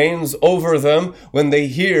remains over them when they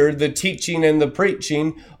hear the teaching and the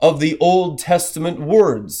preaching of the Old Testament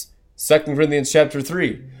words. 2 Corinthians chapter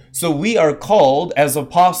 3. So we are called as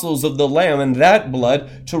apostles of the Lamb and that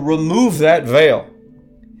blood to remove that veil,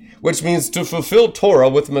 which means to fulfill Torah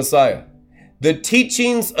with Messiah. The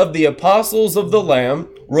teachings of the apostles of the Lamb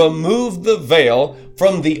remove the veil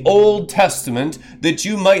from the Old Testament that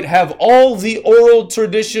you might have all the oral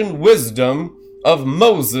tradition wisdom of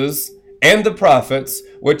Moses and the prophets,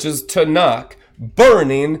 which is Tanakh,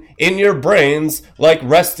 burning in your brains like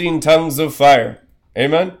resting tongues of fire.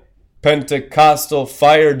 Amen? Pentecostal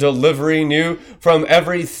fire delivering you from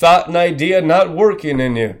every thought and idea not working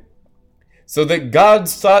in you, so that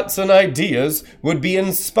God's thoughts and ideas would be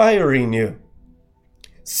inspiring you.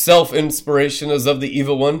 Self-inspiration is of the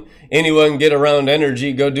evil one. Anyone get around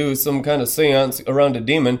energy, go do some kind of seance around a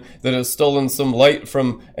demon that has stolen some light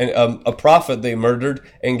from a prophet they murdered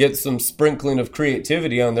and get some sprinkling of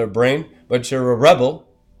creativity on their brain, but you're a rebel.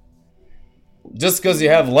 Just because you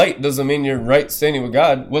have light doesn't mean you're right standing with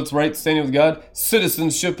God. What's right standing with God?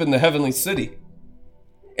 Citizenship in the heavenly city.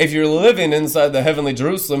 If you're living inside the heavenly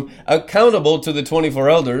Jerusalem, accountable to the 24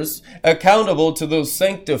 elders, accountable to those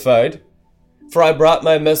sanctified, for I brought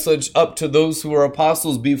my message up to those who were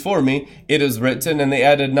apostles before me, it is written, and they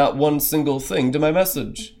added not one single thing to my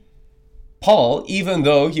message. Paul, even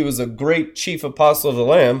though he was a great chief apostle of the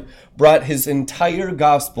Lamb, brought his entire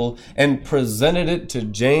gospel and presented it to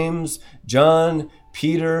James, John,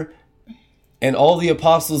 Peter, and all the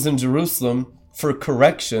apostles in Jerusalem for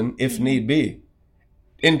correction if need be.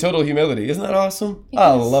 In total humility. Isn't that awesome?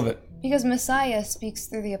 I love it. Because Messiah speaks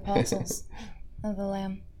through the apostles of the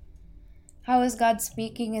Lamb. How is God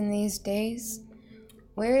speaking in these days?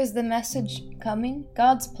 Where is the message coming?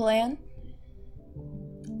 God's plan.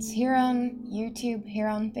 It's here on YouTube, here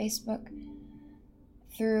on Facebook,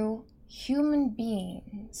 through human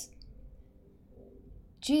beings.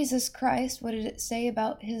 Jesus Christ, what did it say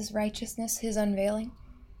about his righteousness, his unveiling?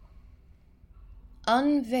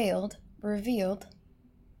 Unveiled, revealed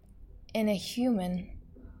in a human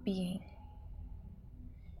being.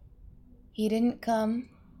 He didn't come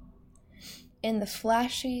in the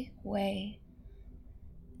flashy way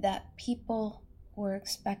that people were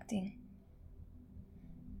expecting.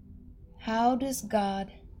 How does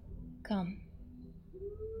God come?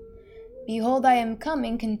 Behold, I am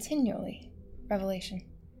coming continually. Revelation.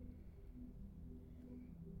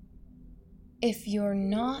 If you're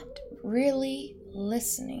not really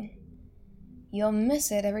listening, you'll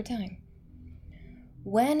miss it every time.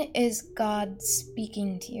 When is God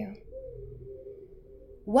speaking to you?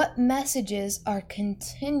 What messages are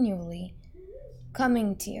continually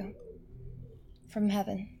coming to you from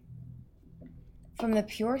heaven? From the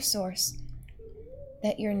pure source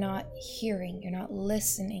that you're not hearing, you're not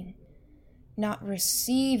listening, not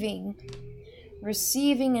receiving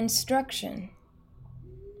instruction.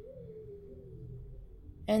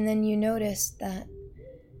 And then you notice that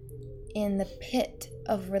in the pit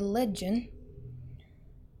of religion,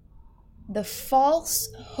 the false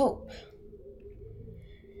hope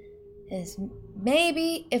is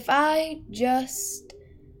maybe if I just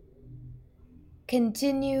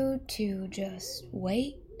continue to just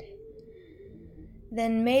wait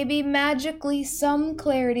then maybe magically some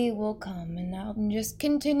clarity will come, and I'll just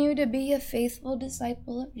continue to be a faithful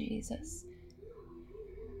disciple of Jesus.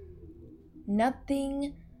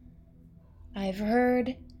 Nothing I've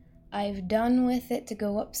heard, I've done with it to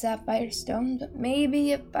go up Sapphire Stone, but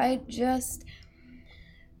maybe if I just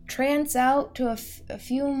trance out to a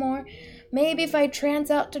few more, maybe if I trance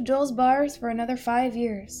out to Joel's bars for another 5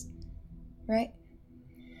 years, right?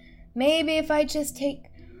 Maybe if I just take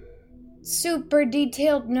super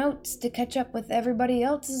detailed notes to catch up with everybody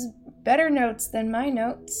else's better notes than my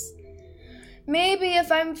notes. Maybe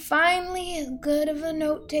if I'm finally as good of a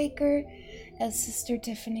note taker as Sister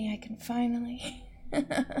Tiffany, I can finally,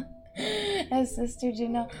 as Sister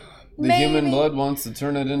Janelle. The human blood wants to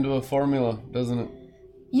turn it into a formula, doesn't it?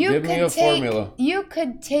 Give me a formula. You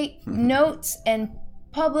could take notes and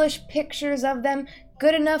publish pictures of them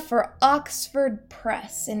good enough for Oxford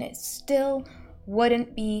Press, and it still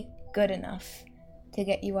wouldn't be good enough to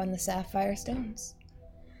get you on the Sapphire Stones.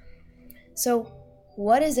 So,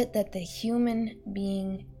 what is it that the human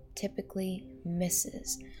being typically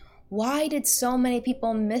misses? Why did so many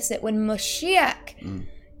people miss it when Mashiach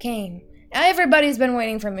came? Everybody's been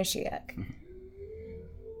waiting for Mashiach.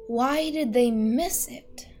 Why did they miss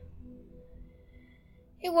it?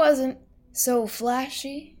 It wasn't so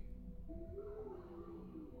flashy.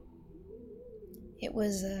 It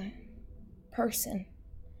was a person.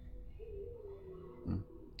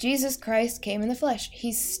 Jesus Christ came in the flesh.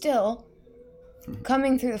 He's still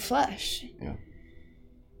coming through the flesh. Yeah.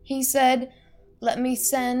 He said, let me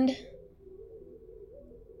send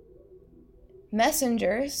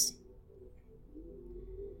messengers.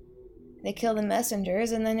 They kill the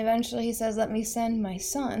messengers, and then eventually he says, let me send my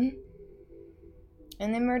son.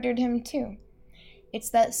 And they murdered him too. It's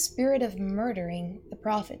that spirit of murdering the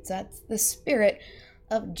prophets. That's the spirit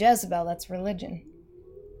of Jezebel. That's religion.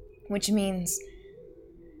 Which means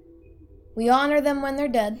we honor them when they're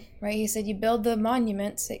dead, right? He said you build the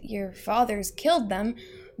monuments that your fathers killed them,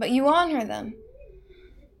 but you honor them.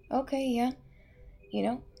 Okay, yeah. You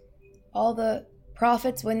know, all the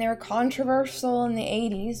prophets, when they were controversial in the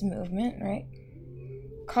 80s movement, right?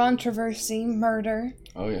 Controversy, murder.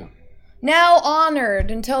 Oh, yeah. Now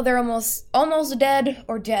honored until they're almost dead.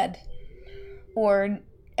 Or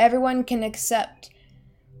everyone can accept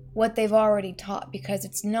what they've already taught because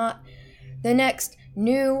it's not the next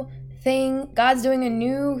new thing. God's doing a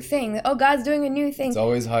new thing. Oh, God's doing a new thing. It's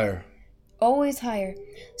always higher. Always higher.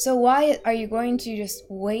 So why are you going to just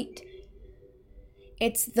wait?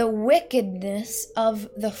 It's the wickedness of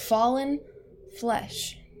the fallen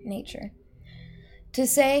flesh nature. To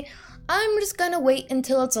say, I'm just going to wait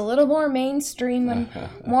until it's a little more mainstream and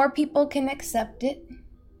more people can accept it.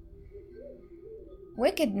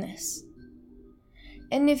 Wickedness.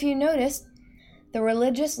 And if you notice, the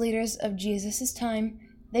religious leaders of Jesus' time,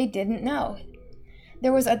 they didn't know.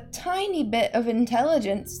 There was a tiny bit of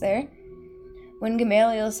intelligence there when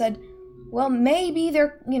Gamaliel said, well, maybe they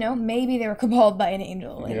were caballed by an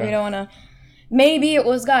angel. We don't want to, maybe it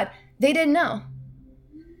was God. They didn't know.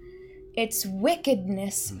 It's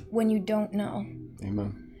wickedness when you don't know.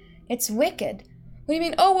 Amen. It's wicked. What do you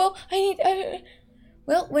mean? Oh, well,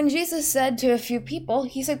 well, when Jesus said to a few people,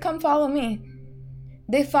 he said, come follow me.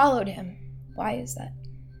 They followed him. Why is that?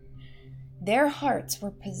 Their hearts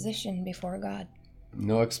were positioned before God.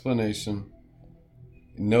 No explanation.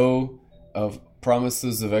 No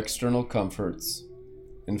promises of external comforts.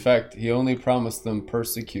 In fact, he only promised them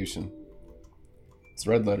persecution. It's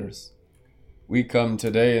red letters. We come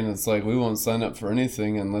today and it's like we won't sign up for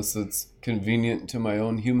anything unless it's convenient to my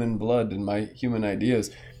own human blood and my human ideas.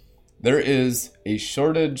 There is a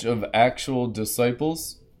shortage of actual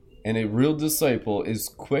disciples, and a real disciple is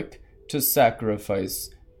quick to sacrifice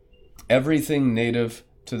everything native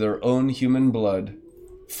to their own human blood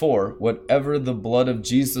for whatever the blood of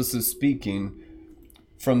Jesus is speaking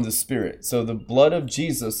from the Spirit. So the blood of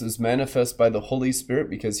Jesus is manifest by the Holy Spirit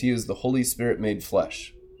because he is the Holy Spirit made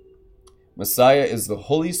flesh. Messiah is the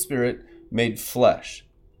Holy Spirit made flesh.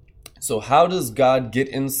 So how does God get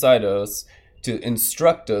inside us to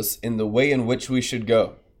instruct us in the way in which we should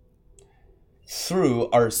go? Through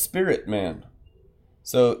our spirit man.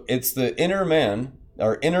 So it's the inner man,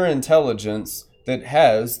 our inner intelligence, that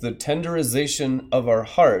has the tenderization of our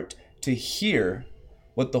heart to hear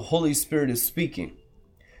what the Holy Spirit is speaking.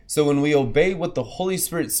 So when we obey what the Holy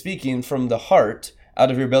Spirit is speaking from the heart, out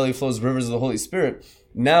of your belly flows rivers of the Holy Spirit,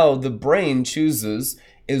 now the brain chooses,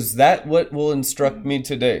 is that what will instruct me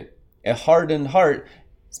today? A hardened heart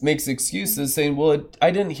makes excuses saying, well,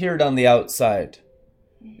 I didn't hear it on the outside.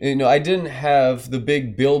 I didn't have the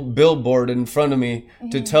big billboard in front of me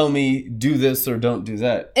to tell me do this or don't do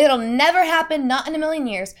that. It'll never happen, not in a million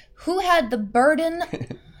years. Who had the burden?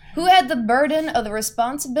 Who had the burden of the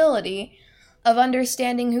responsibility of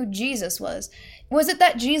understanding who Jesus was? Was it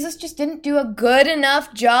that Jesus just didn't do a good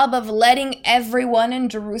enough job of letting everyone in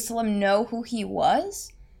Jerusalem know who he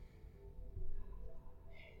was?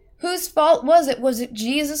 Whose fault was it? Was it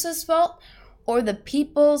Jesus' fault or the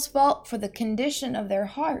people's fault for the condition of their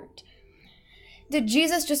heart? Did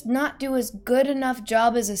Jesus just not do as good enough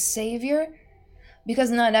job as a savior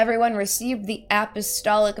because not everyone received the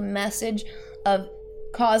apostolic message of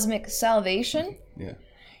cosmic salvation? Yeah.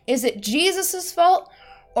 Is it Jesus' fault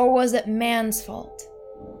or was it man's fault?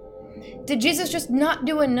 Did Jesus just not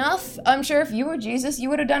do enough? I'm sure if you were Jesus, you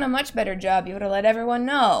would have done a much better job. You would have let everyone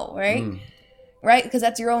know, right? Right? Because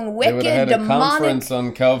that's your own wicked, They would have had demonic... a conference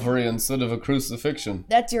on Calvary instead of a crucifixion.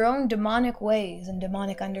 That's your own demonic ways and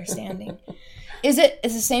demonic understanding. It's the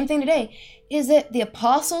same thing today. Is it the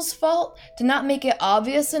apostles' fault to not make it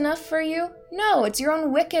obvious enough for you? No, it's your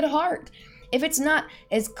own wicked heart. If it's not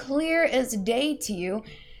as clear as day to you,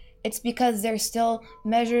 it's because there's still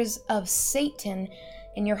measures of Satan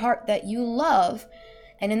in your heart that you love.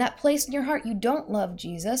 And in that place in your heart, you don't love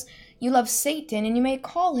Jesus. You love Satan, and you may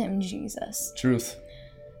call him Jesus. Truth.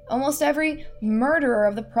 Almost every murderer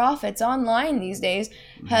of the prophets online these days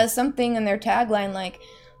has something in their tagline like,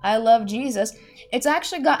 I love Jesus. It's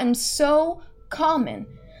actually gotten so common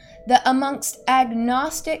that amongst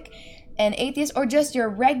agnostic and atheists, or just your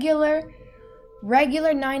regular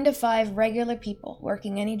 9-to-5 regular people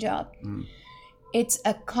working any job, it's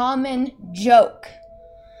a common joke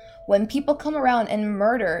when people come around and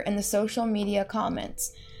murder in the social media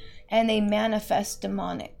comments and they manifest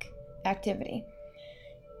demonic activity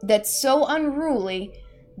that's so unruly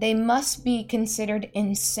they must be considered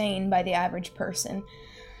insane by the average person.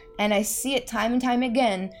 And I see it time and time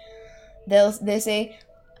again. They say,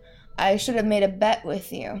 I should have made a bet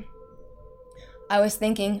with you. I was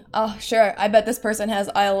thinking, oh sure, I bet this person has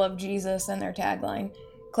I love Jesus in their tagline.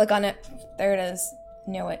 Click on it, there it is,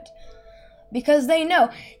 knew it. Because they know,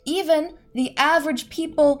 even the average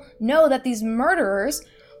people know that these murderers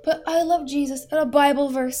put I love Jesus in a Bible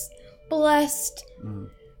verse. Blessed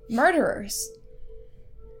murderers.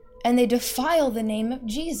 And they defile the name of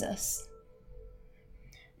Jesus.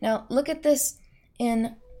 Now, look at this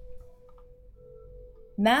in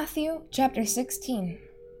Matthew chapter 16,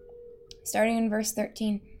 starting in verse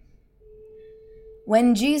 13.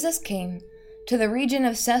 When Jesus came to the region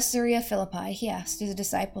of Caesarea Philippi, he asked his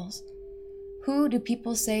disciples, who do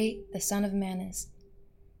people say the Son of Man is?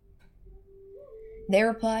 They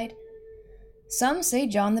replied, some say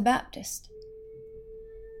John the Baptist.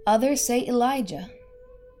 Others say Elijah.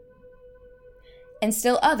 And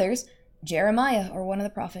still others, Jeremiah or one of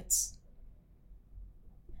the prophets.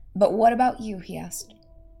 But what about you, he asked.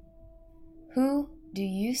 Who do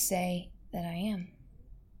you say that I am?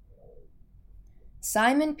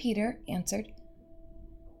 Simon Peter answered,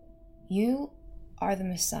 you are the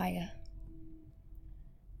Messiah,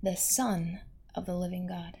 the Son of the living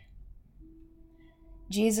God.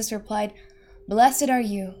 Jesus replied, blessed are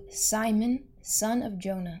you, Simon, son of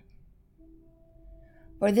Jonah.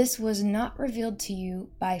 For this was not revealed to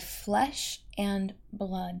you by flesh and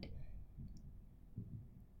blood,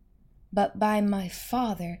 but by my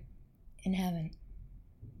Father in heaven.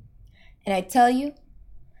 And I tell you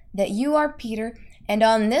that you are Peter, and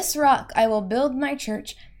on this rock I will build my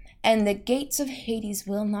church, and the gates of Hades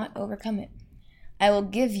will not overcome it. I will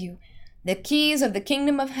give you the keys of the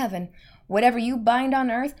kingdom of heaven. Whatever you bind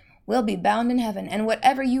on earth will be bound in heaven, and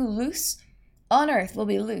whatever you loose on earth will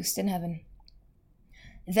be loosed in heaven.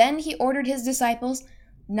 Then he ordered his disciples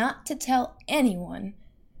not to tell anyone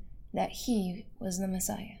that he was the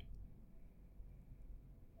Messiah.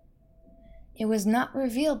 It was not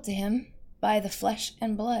revealed to him by the flesh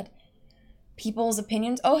and blood. People's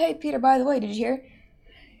opinions. Oh, hey, Peter, by the way, did you hear?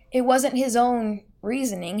 It wasn't his own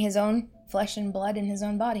reasoning, his own flesh and blood in his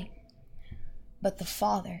own body, but the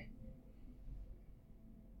Father.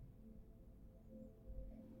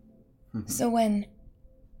 So when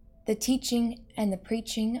the teaching and the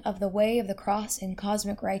preaching of the way of the cross and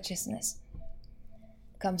cosmic righteousness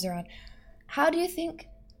comes around, how do you think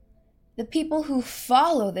the people who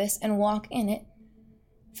follow this and walk in it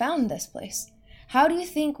found this place? How do you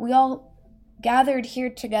think we all gathered here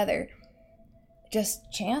together?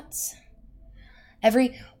 Just chance?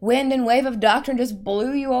 Every wind and wave of doctrine just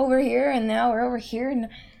blew you over here and now we're over here?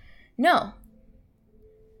 No.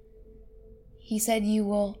 He said, you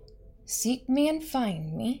will seek me and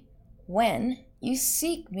find me when you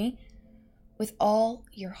seek me with all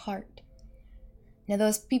your heart. Now,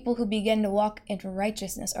 those people who begin to walk into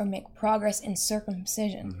righteousness or make progress in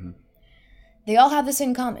circumcision, they all have this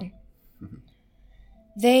in common.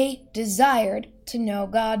 They desired to know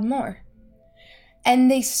God more. And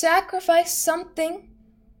they sacrificed something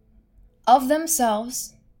of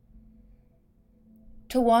themselves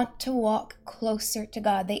to want to walk closer to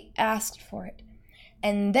God. They asked for it.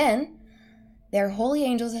 And then their holy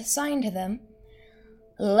angels assigned to them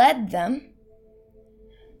led them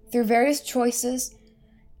through various choices,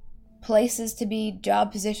 places to be,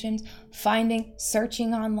 job positions, finding,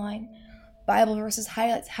 searching online, Bible verses,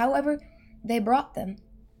 highlights, however they brought them.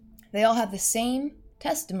 They all have the same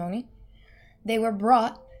testimony. They were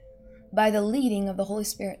brought by the leading of the Holy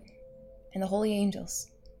Spirit and the holy angels.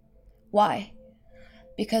 Why?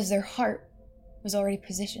 Because their heart was already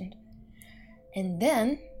positioned. And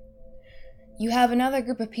then you have another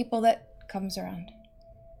group of people that comes around.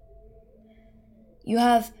 You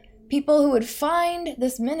have people who would find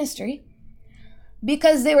this ministry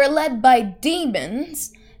because they were led by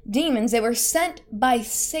demons. Demons, they were sent by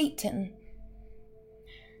Satan.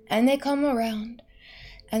 And they come around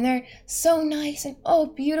and they're so nice and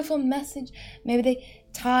beautiful message. Maybe they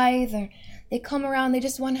tithe or they come around, they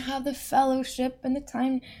just want to have the fellowship and the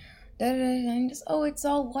time. And just, it's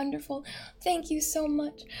all wonderful. Thank you so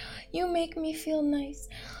much. You make me feel nice.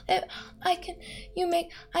 I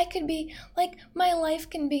could be like, my life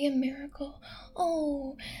can be a miracle.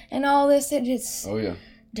 And all this, it is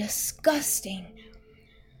disgusting.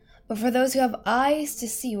 But for those who have eyes to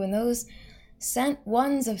see, when those sent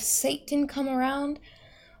ones of Satan come around,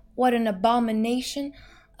 what an abomination,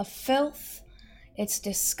 a filth. It's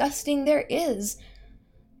disgusting. There is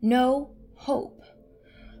no hope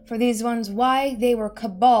for these ones. Why? They were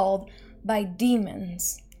caballed by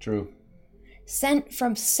demons. True. Sent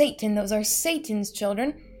from Satan. Those are Satan's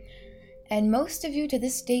children. And most of you to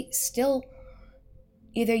this date still,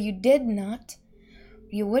 either you did not,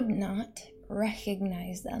 you would not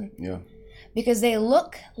recognize them. Yeah. Because they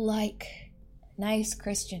look like nice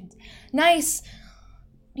Christians. Nice,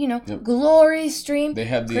 glory stream. They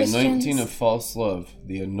have the Christians. anointing of false love,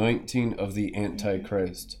 the anointing of the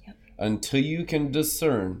Antichrist. Yep. Until you can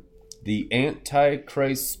discern the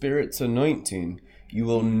Antichrist spirit's anointing, you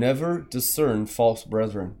will never discern false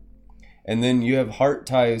brethren. And then you have heart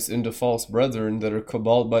ties into false brethren that are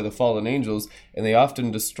caballed by the fallen angels, and they often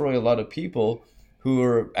destroy a lot of people who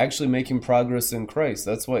are actually making progress in Christ.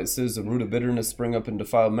 That's why it says the root of bitterness spring up and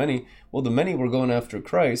defile many. Well, the many were going after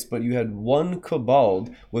Christ, but you had one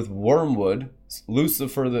caballed with wormwood,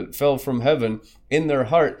 Lucifer that fell from heaven, in their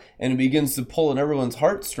heart, and it begins to pull in everyone's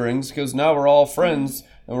heartstrings because now we're all friends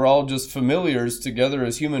and we're all just familiars together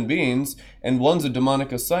as human beings, and one's a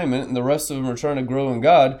demonic assignment and the rest of them are trying to grow in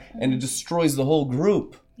God, and it destroys the whole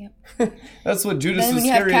group. Yep. That's what Judas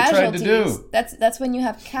Iscariot tried to do. That's when you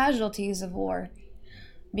have casualties of war.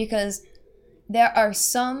 Because there are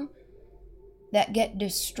some that get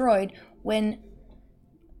destroyed when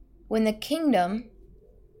the kingdom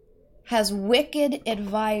has wicked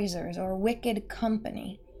advisors or wicked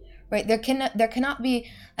company, right? There cannot be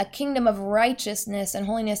a kingdom of righteousness and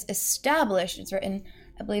holiness established. It's written,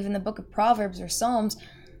 I believe, in the book of Proverbs or Psalms,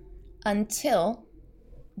 until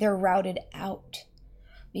they're routed out,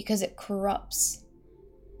 because it corrupts,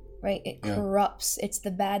 right? It corrupts. It's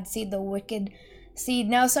the bad seed, the wicked seed.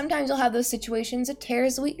 Now, sometimes you'll have those situations, it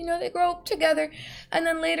tears wheat, they grow up together, and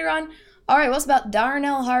then later on, all right, well, it's about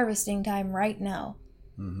darnell harvesting time right now.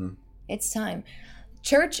 Mm-hmm. It's time.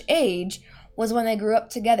 Church age was when they grew up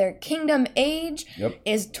together. Kingdom age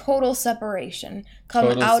is total separation.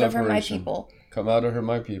 Come out of her, my people. Come out of her,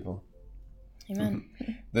 my people. Amen.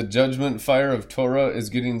 The judgment fire of Torah is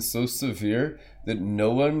getting so severe that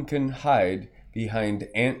no one can hide behind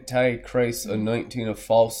Antichrist's anointing of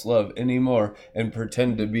false love anymore and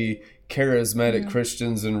pretend to be charismatic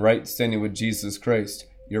Christians and right standing with Jesus Christ.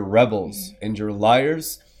 You're rebels and you're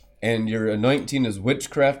liars, and your anointing is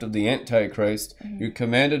witchcraft of the Antichrist. You're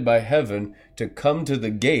commanded by heaven to come to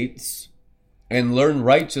the gates and learn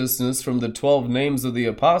righteousness from the 12 names of the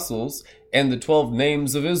apostles and the 12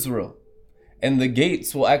 names of Israel. And the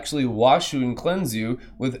gates will actually wash you and cleanse you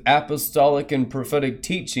with apostolic and prophetic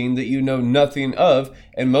teaching that you know nothing of.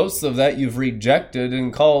 And most of that you've rejected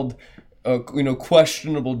and called,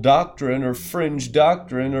 questionable doctrine or fringe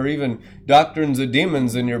doctrine or even doctrines of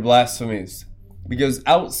demons in your blasphemies. Because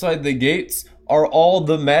outside the gates are all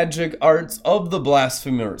the magic arts of the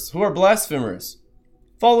blasphemers. Who are blasphemers?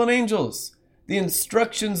 Fallen angels. The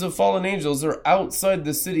instructions of fallen angels are outside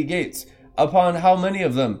the city gates. Upon how many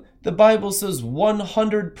of them? The Bible says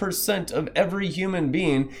 100% of every human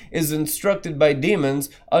being is instructed by demons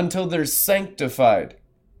until they're sanctified.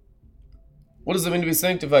 What does it mean to be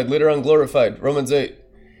sanctified? Later on, glorified. Romans 8.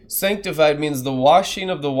 Sanctified means the washing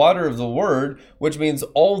of the water of the word, which means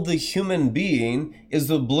all the human being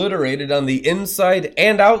is obliterated on the inside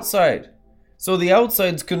and outside. So the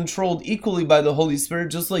outside's controlled equally by the Holy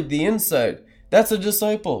Spirit, just like the inside. That's a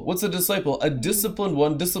disciple. What's a disciple? A disciplined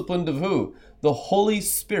one, disciplined of who? The Holy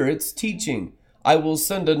Spirit's teaching. I will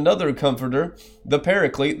send another comforter, the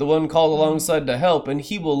Paraclete, the one called alongside to help, and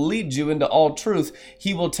he will lead you into all truth.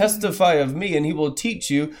 He will testify of me, and he will teach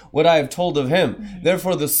you what I have told of him.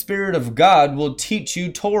 Therefore, the Spirit of God will teach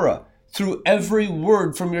you Torah. Through every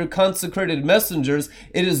word from your consecrated messengers,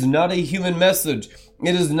 it is not a human message.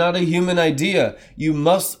 It is not a human idea. You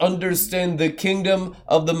must understand the kingdom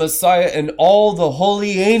of the Messiah and all the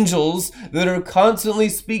holy angels that are constantly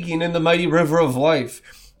speaking in the mighty river of life.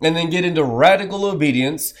 And then get into radical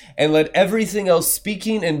obedience and let everything else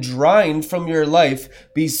speaking and drawing from your life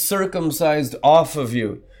be circumcised off of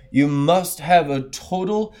you. You must have a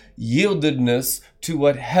total yieldedness to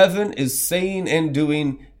what heaven is saying and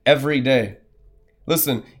doing every day.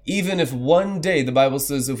 Listen, even if one day the Bible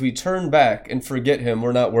says if we turn back and forget him,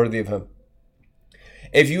 we're not worthy of him.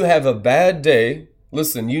 If you have a bad day,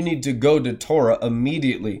 listen, you need to go to Torah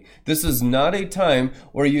immediately. This is not a time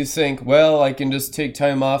where you think, well, I can just take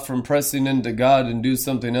time off from pressing into God and do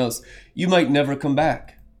something else. You might never come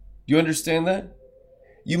back. Do you understand that?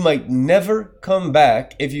 You might never come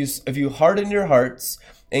back if you harden your hearts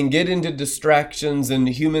and get into distractions and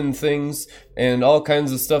human things and all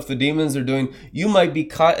kinds of stuff the demons are doing. You might be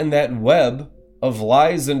caught in that web of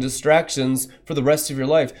lies and distractions for the rest of your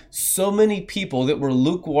life. So many people that were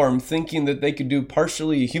lukewarm, thinking that they could do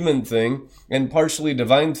partially a human thing and partially a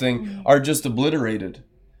divine thing, are just obliterated.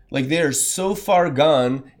 Like they are so far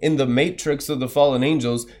gone in the matrix of the fallen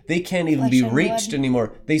angels, they can't even be reached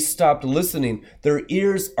anymore. They stopped listening. Their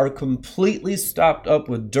ears are completely stopped up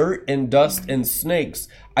with dirt and dust and snakes.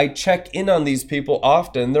 I check in on these people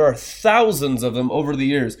often. There are thousands of them over the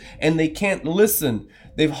years, and they can't listen.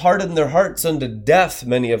 They've hardened their hearts unto death,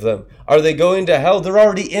 many of them. Are they going to hell? They're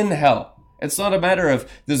already in hell. It's not a matter of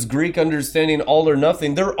this Greek understanding all or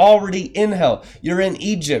nothing. They're already in hell. You're in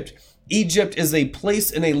Egypt. Egypt is a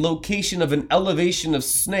place and a location of an elevation of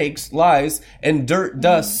snakes, lies, and dirt,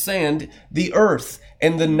 dust, sand, the earth.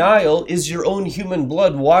 And the Nile is your own human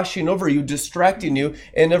blood washing over you, distracting you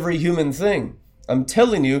in every human thing. I'm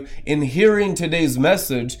telling you, in hearing today's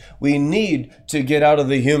message, we need to get out of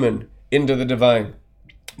the human into the divine.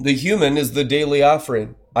 The human is the daily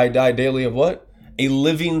offering. I die daily of what? A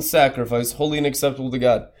living sacrifice, holy and acceptable to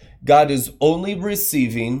God. God is only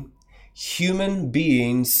receiving human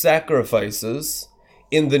being sacrifices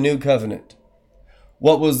in the new covenant.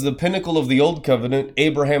 What was the pinnacle of the old covenant,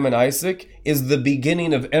 Abraham and Isaac, is the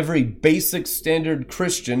beginning of every basic standard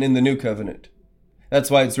Christian in the new covenant.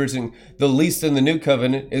 That's why it's written, the least in the new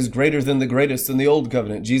covenant is greater than the greatest in the old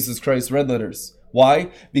covenant. Jesus Christ's red letters.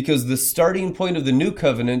 Why? Because the starting point of the new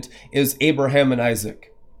covenant is Abraham and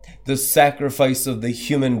Isaac. The sacrifice of the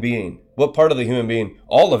human being. What part of the human being?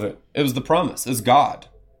 All of it. It was the promise. It's God.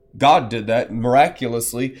 God did that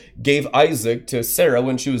miraculously, gave Isaac to Sarah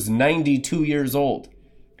when she was 92 years old.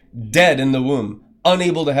 Dead in the womb,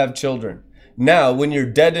 unable to have children. Now, when you're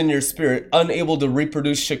dead in your spirit, unable to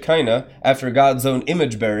reproduce Shekinah after God's own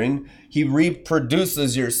image bearing, he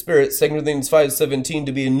reproduces your spirit, 2 Corinthians 5:17,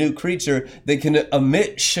 to be a new creature that can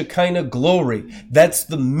emit Shekinah glory. That's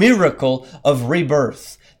the miracle of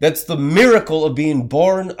rebirth. That's the miracle of being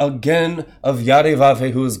born again of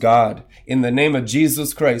Yadevave, who is God. In the name of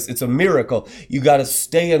Jesus Christ, it's a miracle. You got to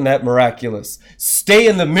stay in that miraculous. Stay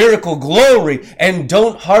in the miracle glory and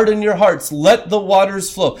don't harden your hearts. Let the waters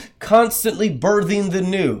flow. Constantly birthing the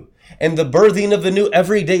new. And the birthing of the new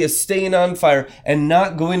every day is staying on fire and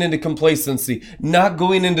not going into complacency, not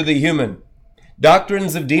going into the human.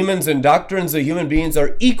 Doctrines of demons and doctrines of human beings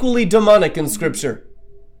are equally demonic in Scripture.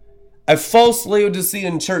 A false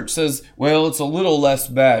Laodicean church says, well, it's a little less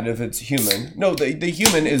bad if it's human. No, the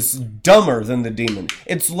human is dumber than the demon.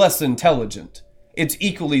 It's less intelligent. It's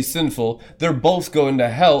equally sinful. They're both going to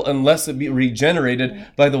hell unless it be regenerated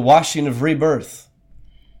by the washing of rebirth.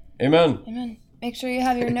 Amen. Amen. Make sure you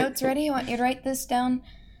have your notes ready. I want you to write this down.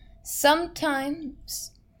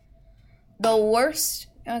 Sometimes the worst...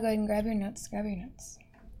 Oh, go ahead and grab your notes.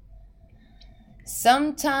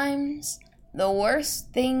 Sometimes the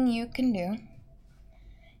worst thing you can do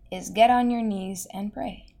is get on your knees and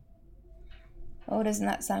pray. Oh, doesn't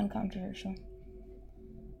that sound controversial?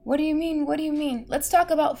 What do you mean? Let's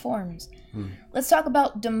talk about forms. Let's talk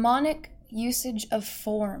about demonic usage of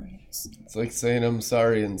forms. It's like saying I'm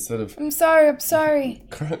sorry instead of I'm sorry.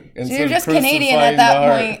 So you're just Canadian crucifying at that the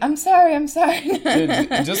heart. point. I'm sorry.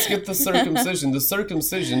 Dude, just get the circumcision. The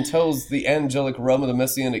circumcision tells the angelic realm of the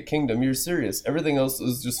Messianic kingdom you're serious. Everything else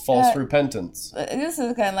is just false repentance. This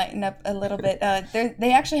is kind of lighten up a little bit.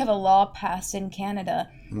 They actually have a law passed in Canada.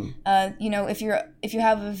 If you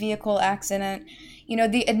have a vehicle accident,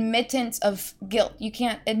 the admittance of guilt. You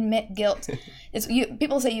can't admit guilt.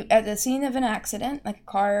 People say at the scene of an accident, like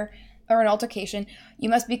a car or an altercation, you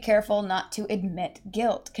must be careful not to admit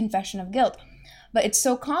guilt, confession of guilt. But it's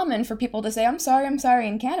so common for people to say, I'm sorry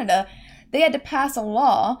in Canada. They had to pass a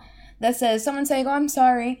law that says someone saying, oh, I'm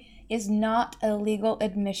sorry, is not a legal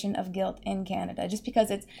admission of guilt in Canada, just because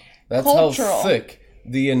it's cultural. That's how thick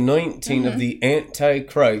the anointing of the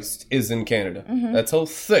Antichrist is in Canada. That's how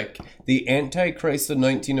thick the Antichrist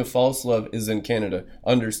anointing of false love is in Canada.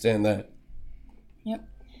 Understand that. Yep.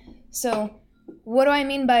 So, what do I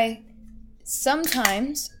mean by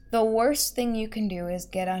sometimes the worst thing you can do is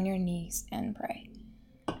get on your knees and pray?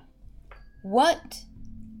 What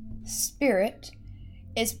spirit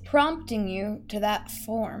is prompting you to that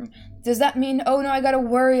form? Does that mean, oh no, I gotta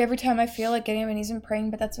worry every time I feel like getting on my knees and praying,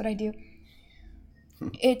 but that's what I do?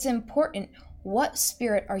 It's important. What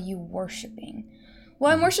spirit are you worshiping?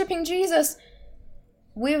 Well, I'm worshiping Jesus.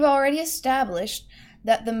 We've already established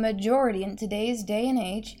that the majority in today's day and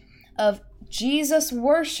age of Jesus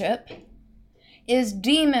worship is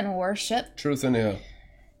demon worship. Truth in here.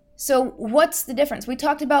 So what's the difference? We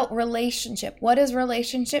talked about relationship. What is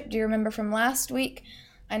relationship? Do you remember from last week?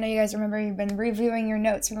 I know you guys remember. You've been reviewing your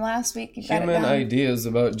notes from last week. Human ideas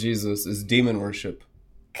about Jesus is demon worship.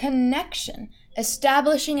 Connection.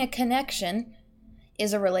 Establishing a connection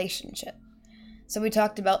is a relationship. So we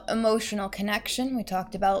talked about emotional connection. We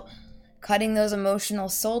talked about cutting those emotional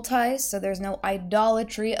soul ties so there's no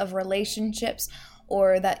idolatry of relationships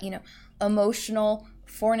or that, emotional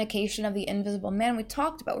fornication of the invisible man. We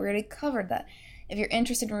already covered that. If you're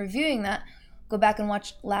interested in reviewing that, go back and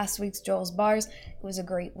watch last week's Joel's Bars. It was a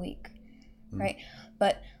great week, right?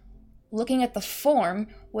 But looking at the form,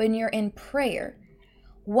 when you're in prayer,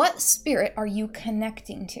 what spirit are you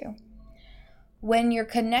connecting to? When you're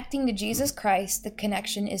connecting to Jesus Christ, the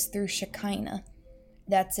connection is through Shekinah.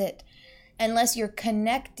 That's it. Unless you're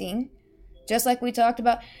connecting, just like we talked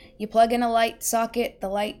about, you plug in a light socket, the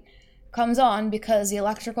light comes on because the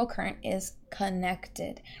electrical current is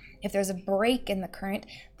connected. If there's a break in the current,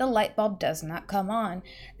 the light bulb does not come on.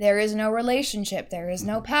 There is no relationship. There is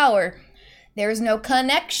no power. There is no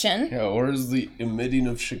connection. Yeah, or is the emitting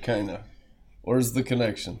of Shekinah? Or is the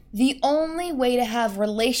connection? The only way to have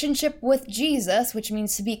relationship with Jesus, which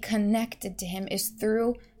means to be connected to him, is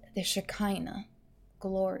through the Shekinah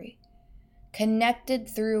glory. Connected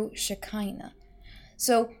through Shekinah.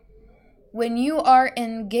 So when you are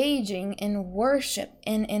engaging in worship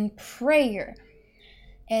and in prayer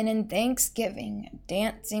and in thanksgiving,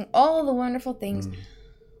 dancing, all the wonderful things,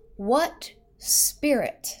 what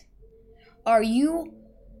spirit are you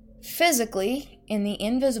physically in the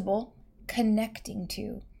invisible connecting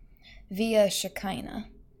to via Shekinah?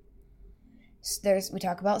 We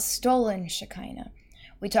talk about stolen Shekinah.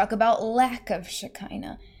 We talk about lack of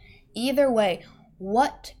Shekinah. Either way,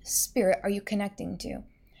 what spirit are you connecting to?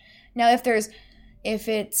 Now, if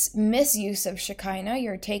it's misuse of Shekinah,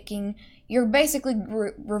 you're basically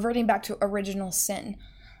reverting back to original sin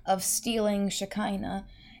of stealing Shekinah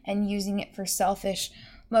and using it for selfish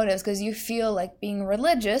motives because you feel like being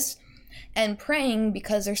religious and praying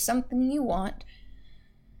because there's something you want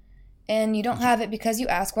and you don't have it because you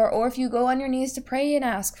ask for it, or if you go on your knees to pray and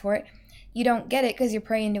ask for it, you don't get it because you're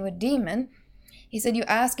praying to a demon. He said you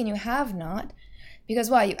ask and you have not because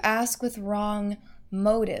why? You ask with wrong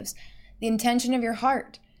motives, the intention of your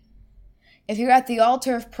heart. If you're at the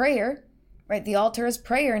altar of prayer, right, the altar is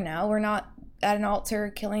prayer now. We're not at an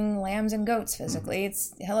altar killing lambs and goats physically. It's,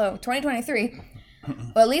 2023.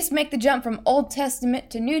 Well, at least make the jump from Old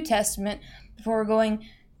Testament to New Testament before we're going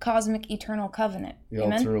cosmic eternal covenant. The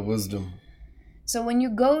Amen? altar of wisdom. So when you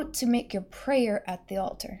go to make your prayer at the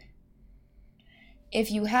altar,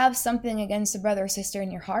 if you have something against a brother or sister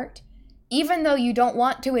in your heart, even though you don't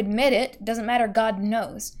want to admit it, doesn't matter, God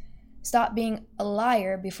knows. Stop being a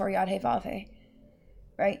liar before Yad-Heh-Vav-Heh,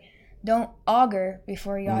 right? Don't augur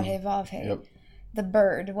before Yad-Heh-Vav-Heh. Yep. The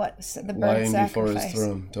bird, the bird lying sacrifice. before his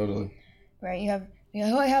throne, totally. Right,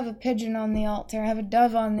 I have a pigeon on the altar, I have a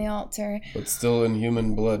dove on the altar. But still in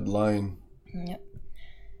human blood, lying. Yep.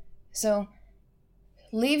 So,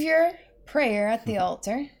 leave your prayer at the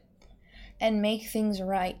altar and make things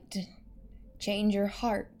right. Change your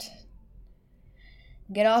heart.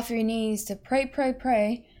 Get off your knees to pray,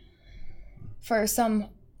 for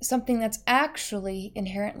something that's actually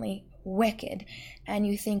inherently wicked, and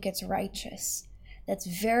you think it's righteous. That's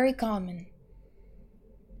very common.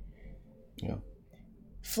 Yeah.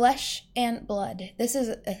 Flesh and blood. This is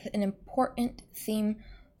an important theme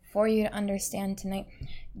for you to understand tonight.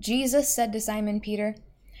 Jesus said to Simon Peter,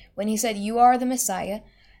 when he said, "You are the Messiah,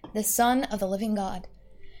 the Son of the living God,"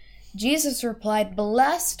 Jesus replied,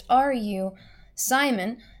 "Blessed are you,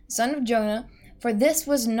 Simon, son of Jonah, for this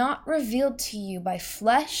was not revealed to you by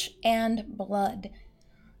flesh and blood,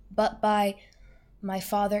 but by my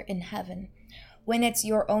Father in heaven." When it's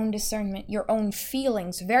your own discernment, your own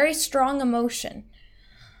feelings, very strong emotion.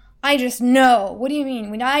 I just know. What do you mean?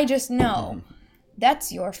 When I just know.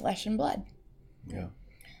 That's your flesh and blood. Yeah.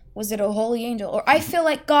 Was it a holy angel? Or I feel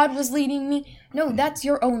like God was leading me. No, that's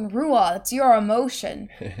your own ruah. That's your emotion.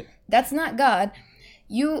 That's not God.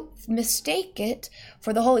 You mistake it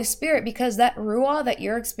for the Holy Spirit because that ruah that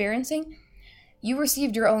you're experiencing, you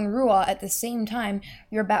received your own ruah at the same time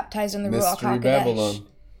you're baptized in the Ruach Mystery HaKodesh. Babylon.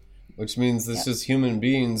 Which means this is human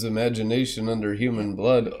beings' imagination under human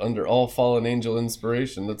blood, under all fallen angel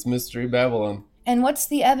inspiration. That's Mystery Babylon. And what's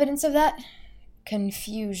the evidence of that?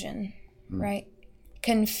 Confusion, right?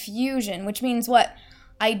 Confusion, which means what?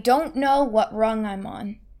 I don't know what rung I'm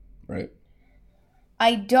on. Right.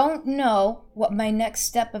 I don't know what my next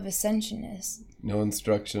step of ascension is. No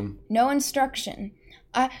instruction. No instruction.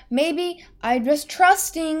 Maybe I'm just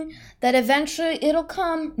trusting that eventually it'll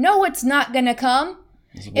come. No, it's not going to come.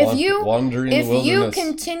 If you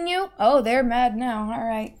continue, they're mad now. All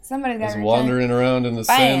right, somebody got wandering around in the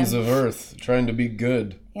sands of earth, trying to be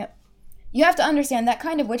good. Yep. You have to understand that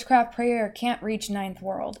kind of witchcraft prayer can't reach ninth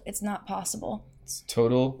world. It's not possible. It's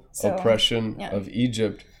total oppression of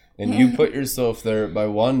Egypt, and you put yourself there by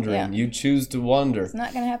wandering. Yeah. You choose to wander. It's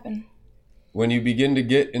not going to happen. When you begin to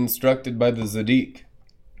get instructed by the Zaddik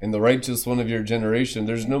and the righteous one of your generation,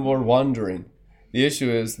 there's no more wandering. The issue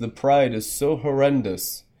is the pride is so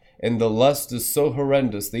horrendous and the lust is so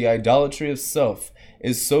horrendous. The idolatry of self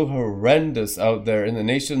is so horrendous out there in the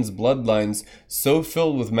nation's bloodlines, so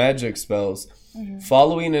filled with magic spells.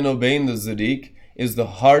 Following and obeying the Zaddik is the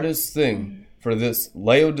hardest thing for this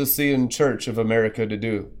Laodicean church of America to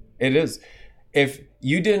do. It is. If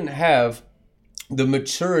you didn't have the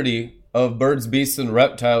maturity of birds, beasts, and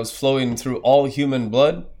reptiles flowing through all human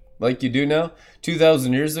blood like you do now,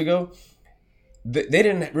 2,000 years ago, they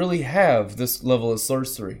didn't really have this level of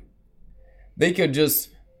sorcery. They could just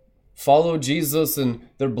follow Jesus and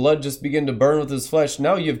their blood just began to burn with his flesh.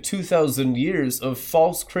 Now you have 2,000 years of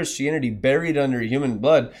false Christianity buried under human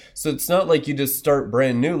blood. So it's not like you just start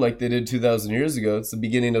brand new like they did 2,000 years ago. It's the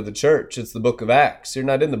beginning of the church. It's the book of Acts. You're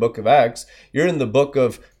not in the book of Acts. You're in the book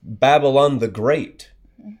of Babylon the Great.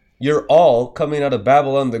 You're all coming out of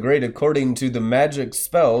Babylon the Great according to the magic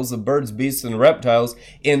spells of birds, beasts, and reptiles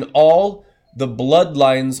in all the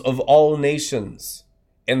bloodlines of all nations.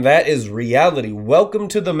 And that is reality. Welcome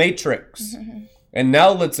to the Matrix. And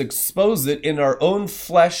now let's expose it in our own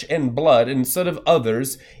flesh and blood instead of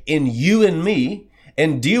others, in you and me,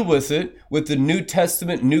 and deal with it with the New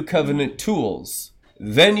Testament, New Covenant tools.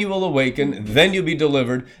 Then you will awaken, then you'll be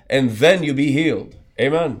delivered, and then you'll be healed.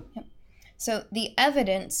 Amen. Yep. So the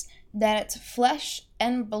evidence that it's flesh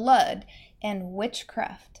and blood and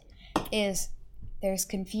witchcraft is there's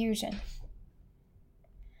confusion.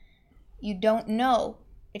 You don't know.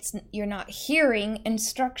 You're not hearing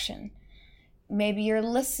instruction. Maybe you're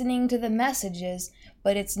listening to the messages,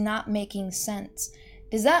 but it's not making sense.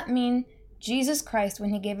 Does that mean Jesus Christ,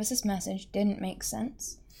 when he gave us this message, didn't make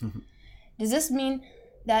sense? Does this mean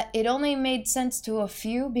that it only made sense to a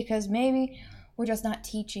few because maybe we're just not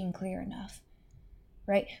teaching clear enough?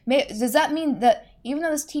 Right? Does that mean that even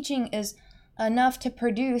though this teaching is enough to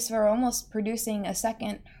produce, or almost producing a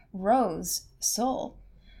second Rose soul,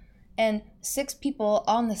 and 6 people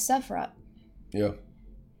on the Sephiroth. Yeah.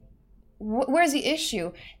 Where's the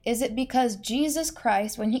issue? Is it because Jesus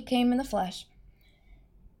Christ, when he came in the flesh,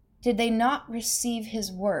 did they not receive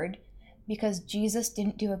his word because Jesus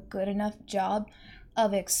didn't do a good enough job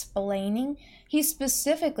of explaining? He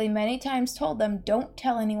specifically many times told them, don't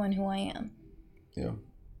tell anyone who I am. Yeah.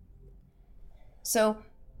 So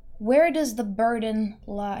where does the burden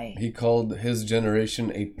lie? He called his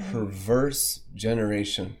generation a perverse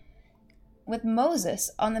generation. With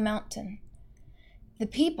Moses on the mountain, the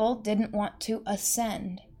people didn't want to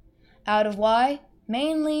ascend. Out of why?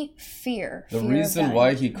 Mainly fear. The reason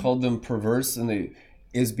why he called them perverse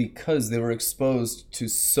is because they were exposed to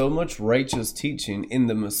so much righteous teaching in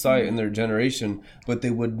the Messiah in their generation, but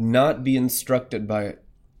they would not be instructed by it.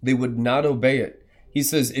 They would not obey it. He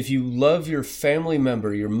says, if you love your family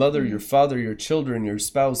member, your mother, your father, your children, your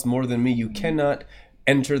spouse more than me, you cannot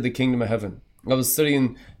enter the kingdom of heaven. I was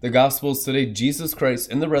studying the Gospels today. Jesus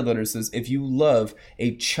Christ in the red letter says, if you love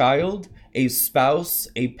a child, a spouse,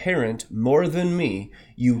 a parent more than me,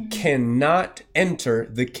 you cannot enter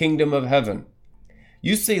the kingdom of heaven.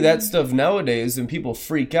 You say that stuff nowadays and people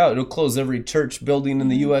freak out. It'll close every church building in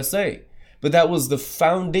the USA. But that was the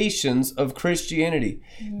foundations of Christianity.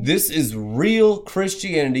 This is real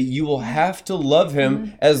Christianity. You will have to love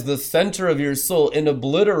him as the center of your soul and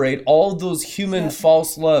obliterate all those human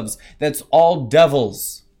false loves. That's all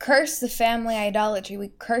devils. Curse the family idolatry.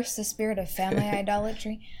 We curse the spirit of family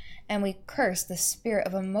idolatry. And we curse the spirit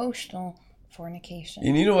of emotional fornication.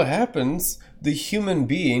 And you know what happens? The human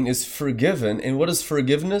being is forgiven. And what is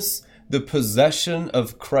forgiveness? The possession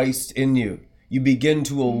of Christ in you. You begin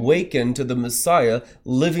to awaken to the Messiah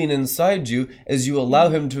living inside you as you allow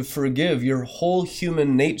him to forgive your whole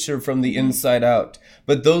human nature from the inside out.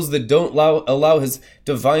 But those that don't allow his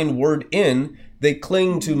divine word in, they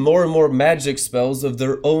cling to more and more magic spells of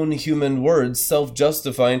their own human words,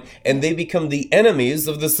 self-justifying, and they become the enemies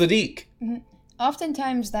of the Siddiq.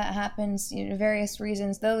 Oftentimes that happens, various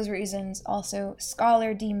reasons. Those reasons also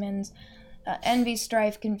scholar demons, envy,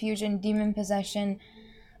 strife, confusion, demon possession.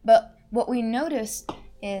 But what we notice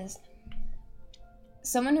is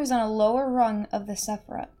someone who's on a lower rung of the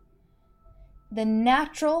Sephirah, the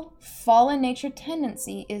natural fallen nature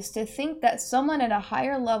tendency is to think that someone at a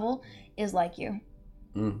higher level is like you.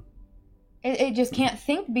 It just can't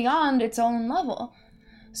think beyond its own level.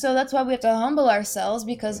 So that's why we have to humble ourselves,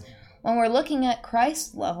 because when we're looking at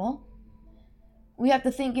Christ's level, we have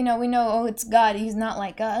to think, we know, oh, it's God, he's not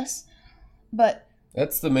like us. But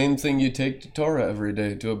that's the main thing you take to Torah every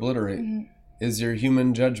day to obliterate, is your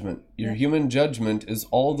human judgment. Your human judgment is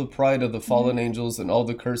all the pride of the fallen angels and all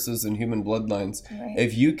the curses and human bloodlines. Right.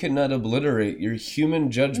 If you cannot obliterate your human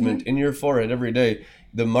judgment in your forehead every day,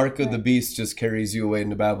 the mark of the beast just carries you away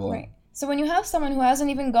into Babylon. Right. So when you have someone who hasn't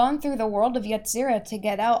even gone through the world of Yetzirah to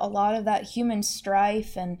get out a lot of that human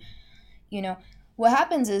strife and, what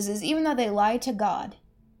happens is even though they lie to God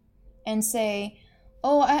and say,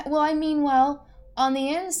 I mean well, on the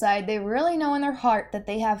inside, they really know in their heart that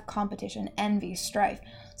they have competition, envy, strife.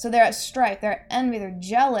 So they're at strife, they're at envy, they're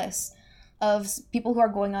jealous of people who are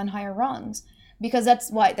going on higher rungs. Because that's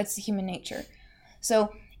the human nature.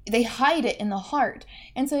 So they hide it in the heart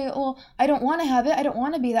and say, I don't want to have it, I don't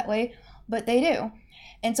want to be that way, but they do.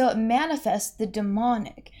 And so it manifests the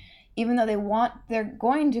demonic. Even though they're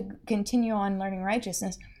going to continue on learning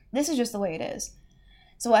righteousness, this is just the way it is.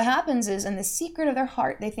 So what happens is, in the secret of their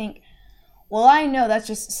heart, they think, I know that's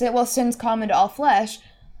just, sin's common to all flesh,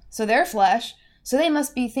 so they're flesh, so they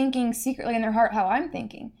must be thinking secretly in their heart how I'm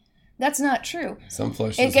thinking. That's not true. Some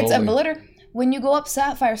flesh it is gets holy. obliterated. When you go up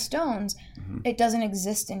sapphire stones, it doesn't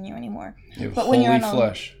exist in you anymore. You have but holy when you're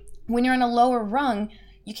flesh. When you're on a lower rung,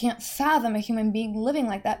 you can't fathom a human being living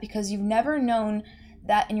like that because you've never known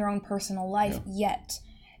that in your own personal life yet.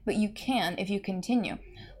 But you can if you continue.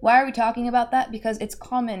 Why are we talking about that? Because it's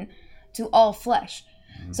common to all flesh.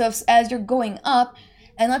 So as you're going up,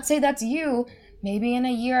 and let's say that's you, maybe in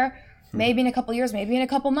a year, maybe in a couple years, maybe in a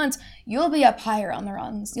couple months, you'll be up higher on the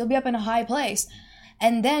rungs. You'll be up in a high place.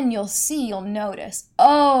 And then you'll notice,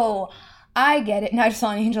 I get it. Now I just saw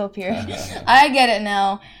an angel appear. I get it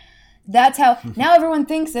now. That's how, now everyone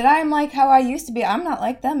thinks that I'm like how I used to be. I'm not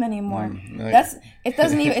like them anymore.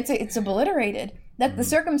 It's obliterated. That the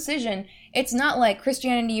circumcision, it's not like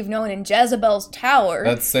Christianity you've known in Jezebel's tower.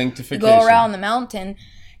 That's sanctification. You go around the mountain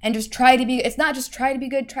and just try to be, it's not just try to be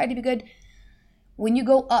good. When you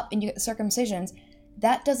go up and you get circumcisions,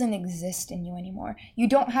 that doesn't exist in you anymore. You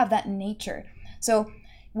don't have that nature. So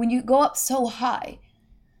when you go up so high,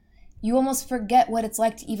 you almost forget what it's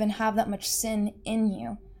like to even have that much sin in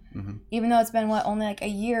you. Even though it's been, only like a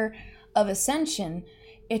year of ascension,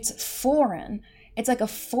 it's foreign. It's like a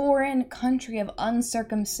foreign country of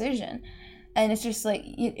uncircumcision. And it's just like,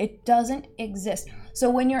 it doesn't exist. So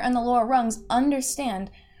when you're in the lower rungs,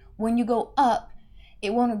 understand, when you go up,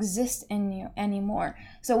 it won't exist in you anymore.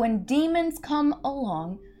 So when demons come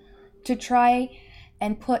along to try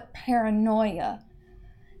and put paranoia,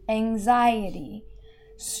 anxiety,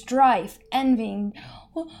 strife, envying,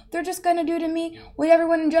 they're just going to do to me what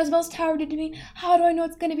everyone in Jezebel's tower did to me. How do I know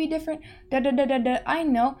it's going to be different? I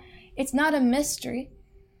know. It's not a mystery.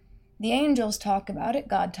 The angels talk about it.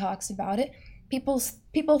 God talks about it.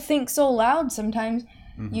 People think so loud sometimes.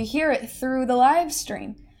 You hear it through the live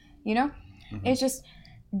stream. It's just,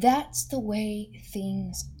 that's the way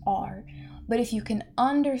things are. But if you can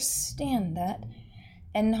understand that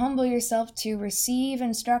and humble yourself to receive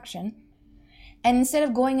instruction And instead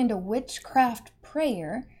of going into witchcraft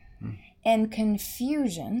prayer and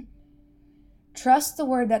confusion, trust the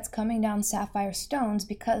word that's coming down sapphire stones,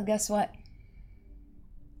 because guess what?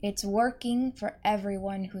 It's working for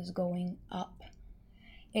everyone who's going up.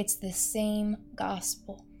 It's the same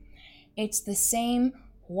gospel. It's the same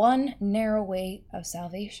one narrow way of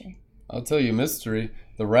salvation. I'll tell you a mystery.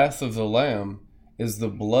 The wrath of the Lamb is the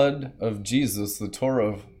blood of Jesus, the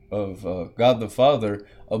Torah of God the Father,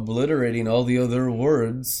 obliterating all the other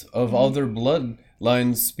words of other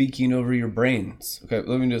bloodlines speaking over your brains. Okay,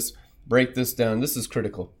 let me just break this down. This is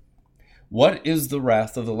critical. What is the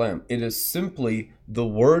wrath of the Lamb? It is simply the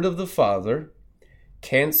word of the Father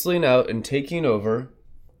canceling out and taking over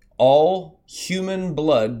all human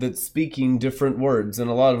blood that's speaking different words. And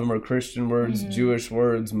a lot of them are Christian words, Jewish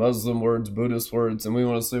words, Muslim words, Buddhist words. And we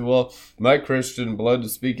want to say, well, my Christian blood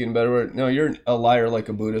is speaking better word. No, you're a liar like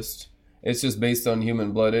a Buddhist. It's just based on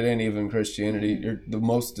human blood. It ain't even Christianity. You're the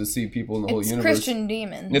most deceived people in the whole universe. It's Christian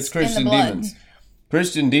demons. It's Christian demons.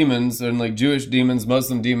 Christian demons and like Jewish demons,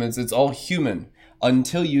 Muslim demons, it's all human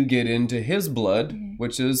until you get into his blood,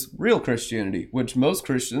 which is real Christianity, which most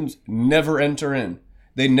Christians never enter in.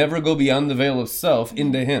 They never go beyond the veil of self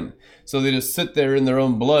into him. So they just sit there in their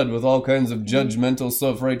own blood with all kinds of judgmental,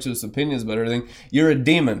 self-righteous opinions about everything. You're a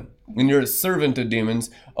demon, and you're a servant of demons.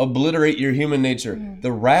 Obliterate your human nature.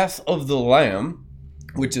 The wrath of the Lamb,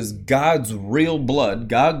 which is God's real blood,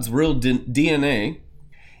 God's real DNA,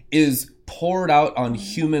 is poured out on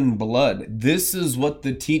human blood. This is what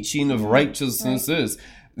the teaching of righteousness is.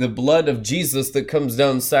 The blood of Jesus that comes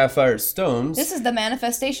down sapphire stones. This is the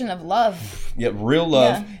manifestation of love. Yeah, real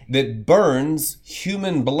love that burns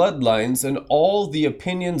human bloodlines and all the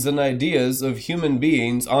opinions and ideas of human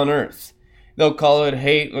beings on earth. They'll call it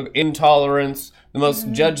hate, intolerance, the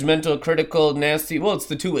most judgmental, critical, nasty. Well, it's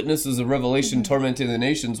the two witnesses of Revelation tormenting the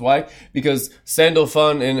nations. Why? Because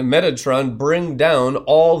Sandalphon and Metatron bring down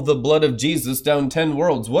all the blood of Jesus down 10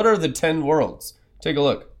 worlds. What are the 10 worlds? Take a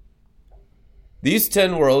look. These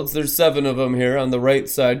 10 worlds, there's 7 of them here on the right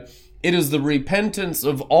side. It is the repentance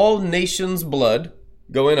of all nations' blood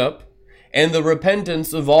going up and the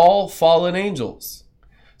repentance of all fallen angels.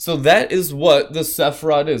 So that is what the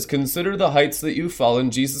Sephiroth is. Consider the heights that you've fallen.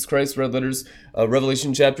 Jesus Christ, red letters,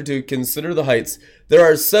 Revelation chapter 2, consider the heights. There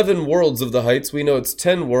are 7 worlds of the heights. We know it's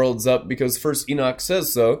 10 worlds up because first Enoch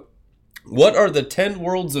says so. What are the 10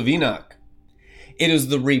 worlds of Enoch? It is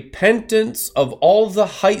the repentance of all the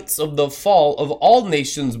heights of the fall of all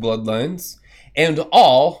nations' bloodlines and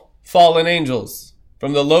all fallen angels.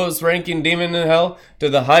 From the lowest ranking demon in hell to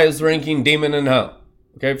the highest ranking demon in hell.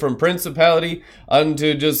 Okay, from principality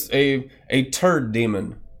unto just a turd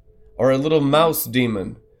demon, or a little mouse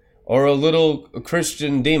demon, or a little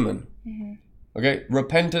Christian demon. Okay,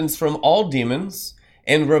 repentance from all demons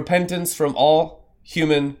and repentance from all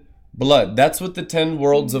human blood. That's what the 10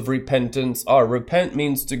 worlds of repentance are. Repent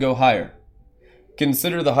means to go higher.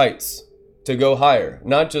 Consider the heights. To go higher,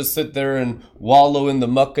 not just sit there and wallow in the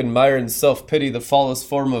muck and mire and self-pity, the fallest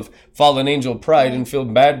form of fallen angel pride, and feel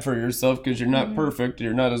bad for yourself because you're not perfect,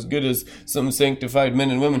 you're not as good as some sanctified men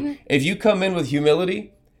and women. If you come in with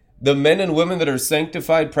humility, the men and women that are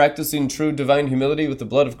sanctified, practicing true divine humility with the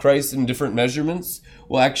blood of Christ in different measurements,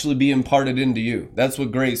 will actually be imparted into you. That's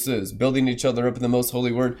what grace is, building each other up in the most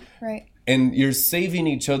holy word. Right. And you're saving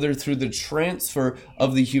each other through the transfer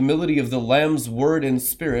of the humility of the Lamb's word and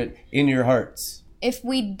spirit in your hearts. If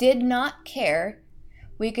we did not care,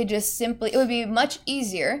 we could just simply, it would be much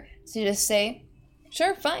easier to just say,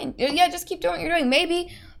 sure, fine. Yeah, just keep doing what you're doing.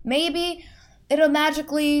 Maybe it'll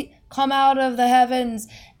magically come out of the heavens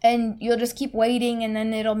and you'll just keep waiting and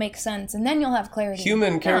then it'll make sense and then you'll have clarity.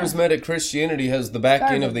 Human charismatic Christianity has the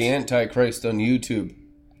backing of the Antichrist on YouTube.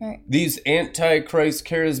 Right. These Antichrist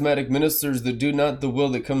charismatic ministers that do not the will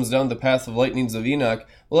that comes down the path of lightnings of Enoch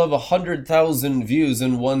will have 100,000 views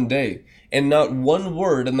in one day. And not one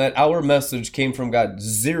word in that hour message came from God.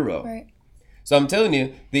 0. Right. So I'm telling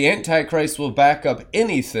you, the Antichrist will back up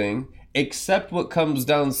anything except what comes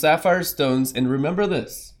down sapphire stones. And remember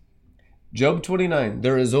this, Job 29,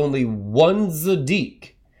 there is only one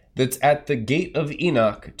Zadik that's at the gate of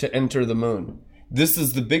Enoch to enter the moon. This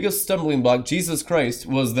is the biggest stumbling block. Jesus Christ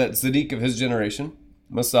was that Zadik of his generation,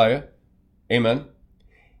 Messiah. Amen.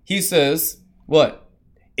 He says, what?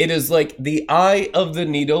 It is like the eye of the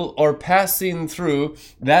needle or passing through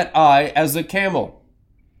that eye as a camel.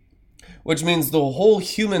 Which means the whole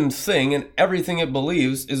human thing and everything it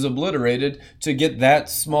believes is obliterated to get that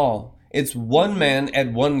small. It's one man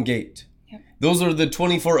at one gate. Those are the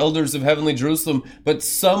 24 elders of heavenly Jerusalem, but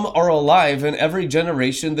some are alive in every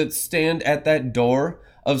generation that stand at that door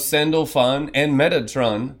of Sandalphon and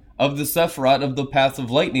Metatron of the Sephiroth of the path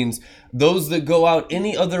of lightnings. Those that go out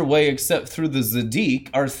any other way except through the Zaddik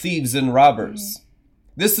are thieves and robbers.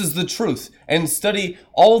 This is the truth. And study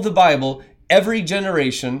all the Bible. Every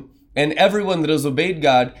generation and everyone that has obeyed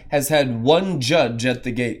God has had one judge at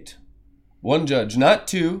the gate. One judge, not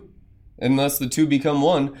two, unless the two become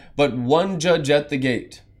one, but one judge at the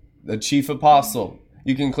gate. The chief apostle.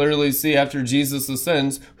 You can clearly see after Jesus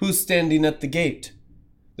ascends who's standing at the gate.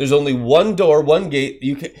 There's only one door, one gate.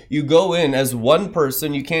 You go in as one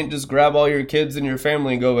person. You can't just grab all your kids and your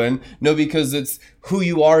family and go in. No, because it's who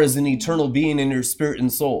you are as an eternal being in your spirit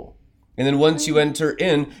and soul. And then once you enter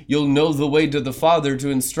in, you'll know the way to the Father to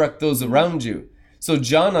instruct those around you. So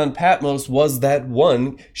John on Patmos was that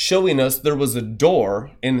one showing us there was a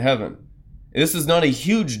door in heaven. This is not a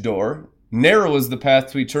huge door. Narrow is the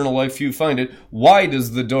path to eternal life, few find it. Wide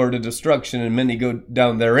is the door to destruction, and many go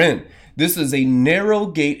down therein. This is a narrow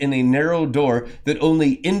gate and a narrow door that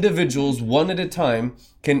only individuals, one at a time,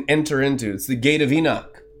 can enter into. It's the gate of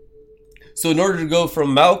Enoch. So in order to go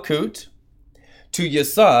from Malkut to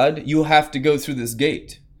Yesod, you have to go through this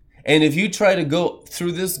gate. And if you try to go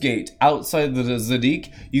through this gate outside the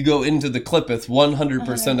Zaddik, you go into the Klippeth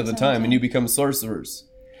 100% of the time, and you become sorcerers.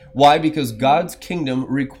 Why? Because God's kingdom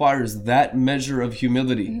requires that measure of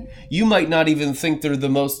humility. You might not even think they're the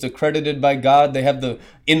most accredited by God. They have the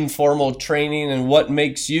informal training, and what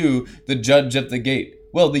makes you the judge at the gate?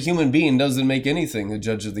 Well, the human being doesn't make anything the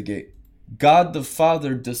judge of the gate. God the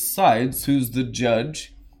Father decides who's the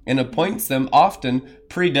judge and appoints them, often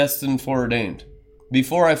predestined, foreordained.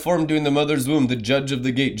 Before I formed you in the mother's womb, the judge of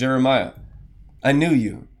the gate, Jeremiah, I knew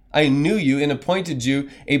you. I knew you and appointed you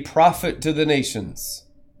a prophet to the nations.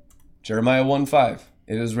 Jeremiah 1:5,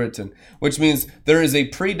 it is written, which means there is a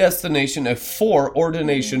predestination, a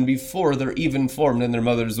foreordination before they're even formed in their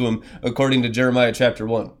mother's womb, according to Jeremiah chapter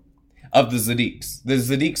 1, of the Zaddiks. The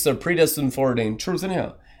Zaddiks are predestined, foreordained, truth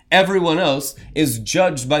anyhow. Everyone else is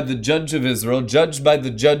judged by the judge of Israel, judged by the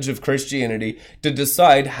judge of Christianity, to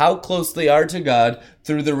decide how close they are to God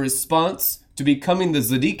through the response to becoming the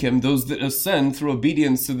Zaddikim, those that ascend through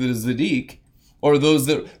obedience to the Zaddik, or those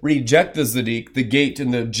that reject the Zaddik, the gate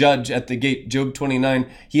and the judge at the gate. Job 29,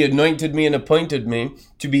 he anointed me and appointed me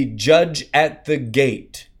to be judge at the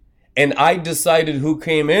gate. And I decided who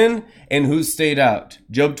came in and who stayed out.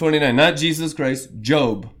 Job 29, not Jesus Christ,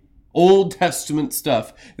 Job. Old Testament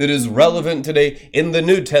stuff that is relevant today in the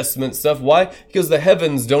New Testament stuff. Why? Because the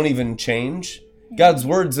heavens don't even change. God's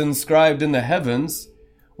word's inscribed in the heavens.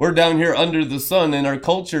 We're down here under the sun and our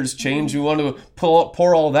cultures change. We want to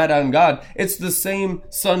pour all that on God. It's the same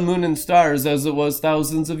sun, moon, and stars as it was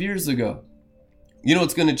thousands of years ago. You know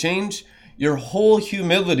what's going to change? Your whole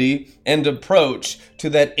humility and approach to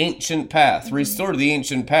that ancient path. Restore the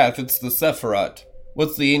ancient path. It's the Sephiroth.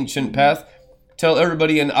 What's the ancient path? Tell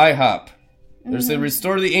everybody in IHOP. They say,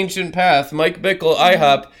 restore the ancient path. Mike Bickle,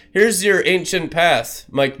 IHOP. Here's your ancient path,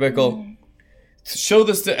 Mike Bickle. Show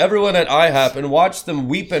this to everyone at IHOP and watch them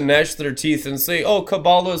weep and gnash their teeth and say, oh,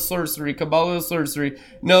 Kabbalah is sorcery, Kabbalah is sorcery.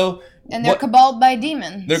 No. And they're caballed by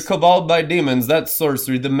demons. They're caballed by demons. That's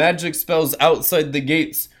sorcery. The magic spells outside the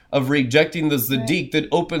gates of rejecting the Zaddik that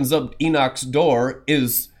opens up Enoch's door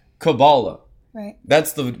is Kabbalah. Right.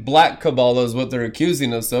 That's the black Kabbalah is what they're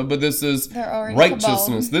accusing us of, but this is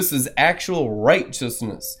righteousness. This is actual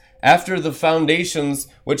righteousness. After the foundations,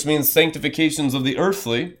 which means sanctifications of the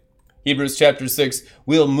earthly, Hebrews chapter 6,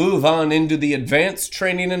 we'll move on into the advanced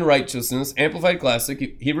training in righteousness, Amplified Classic,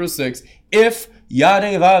 Hebrews 6, if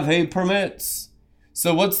Yadevavhe permits.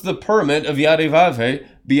 So what's the permit of Yadevavhe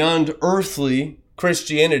beyond earthly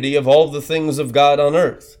Christianity of all the things of God on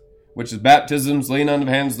earth? Which is baptisms, laying on of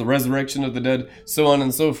hands, the resurrection of the dead, so on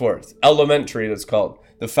and so forth. Elementary, that's called.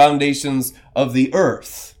 The foundations of the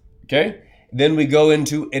earth. Okay? Then we go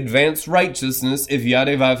into advanced righteousness if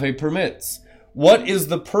Yadevavhe permits. What is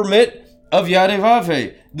the permit of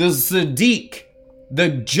Yadevavhe? The Zaddik, the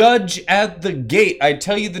judge at the gate. I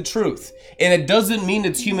tell you the truth. And it doesn't mean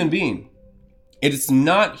it's human being. It's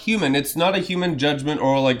not human. It's not a human judgment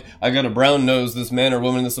or like, I got a brown nose, this man or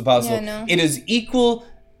woman, this apostle. Yeah, no. It is equal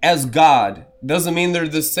as God. Doesn't mean they're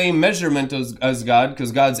the same measurement as God,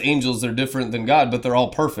 because God's angels are different than God, but they're all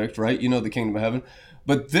perfect, right? You know the kingdom of heaven.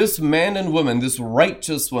 But this man and woman, this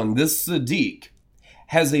righteous one, this Zaddik,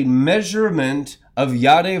 has a measurement of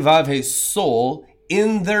Yadevavhe's soul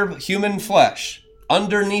in their human flesh,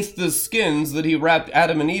 underneath the skins that he wrapped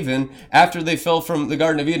Adam and Eve in after they fell from the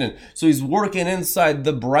Garden of Eden. So he's working inside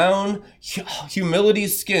the brown humility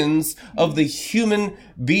skins of the human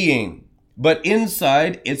being. But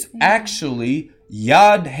inside, it's actually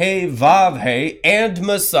Yadevavhe and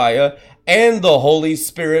Messiah and the Holy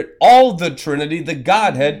Spirit, all the Trinity, the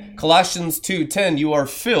Godhead. Colossians 2:10, you are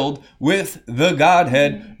filled with the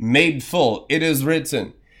Godhead, made full. It is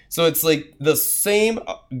written. So it's like the same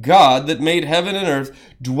God that made heaven and earth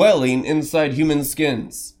dwelling inside human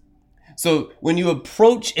skins. So when you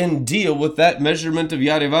approach and deal with that measurement of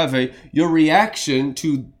Yarevave, your reaction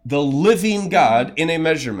to the living God in a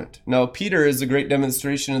measurement. Now, Peter is a great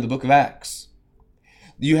demonstration in the book of Acts.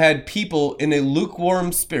 You had people in a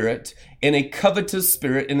lukewarm spirit, in a covetous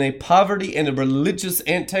spirit, in a poverty and a religious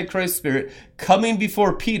antichrist spirit coming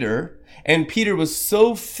before Peter, and Peter was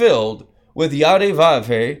so filled with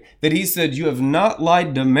Yarevave that he said, you have not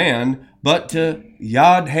lied to man, but to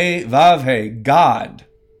Yad-He-Vav-He, God.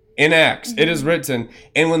 In Acts, it is written.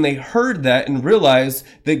 And when they heard that and realized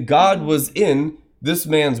that God was in this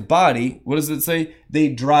man's body, what does it say? They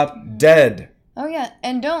dropped dead. Oh, yeah.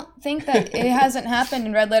 And don't think that it hasn't happened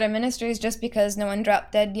in Red Letter Ministries just because no one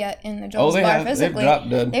dropped dead yet in the Joel's bar have. physically. They've dropped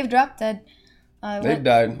dead. They've dropped dead. They've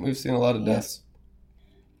died. We've seen a lot of deaths.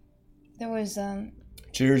 There was...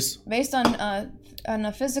 Cheers. Based on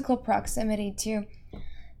a physical proximity, too,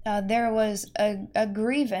 there was a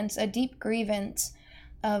grievance, a deep grievance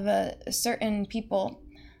of certain people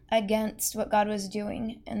against what God was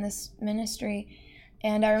doing in this ministry.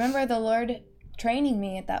 And I remember the Lord training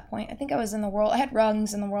me at that point. I think I was in the world, I had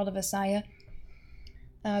rungs in the world of Isaiah.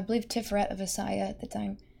 I believe Tiferet of Isaiah at the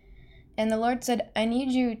time. And the Lord said, I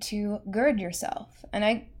need you to gird yourself. And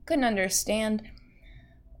I couldn't understand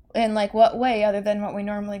in like what way other than what we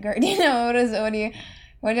normally gird. You know,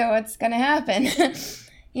 what's going to happen?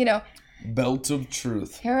 You know, belt of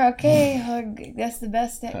truth. You're okay. That's the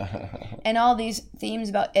best thing. And all these themes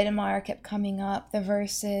about Itamar kept coming up, the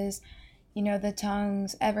verses, you know, the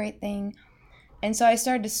tongues, everything. And so I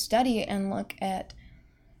started to study and look at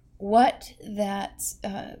what that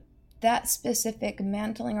specific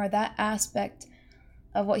mantling or that aspect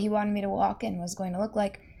of what he wanted me to walk in was going to look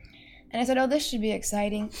like. And I said, oh, this should be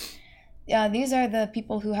exciting. These are the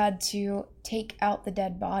people who had to take out the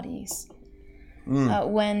dead bodies.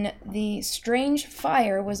 When the strange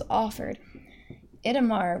fire was offered,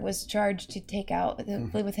 Itamar was charged to take out,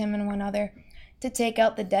 with him and one other, to take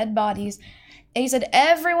out the dead bodies. And he said,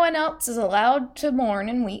 everyone else is allowed to mourn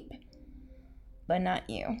and weep, but not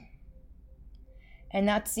you. And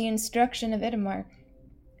that's the instruction of Itamar.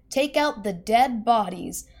 Take out the dead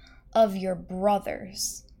bodies of your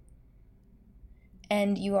brothers,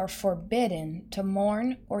 and you are forbidden to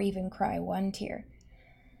mourn or even cry one tear.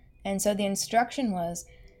 And so the instruction was,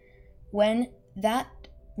 when that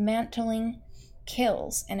mantling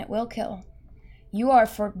kills, and it will kill, you are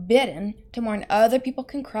forbidden to mourn. Other people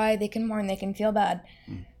can cry, they can mourn, they can feel bad.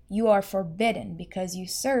 You are forbidden because you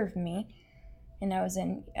served me, and I was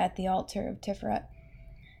at the altar of Tiferet.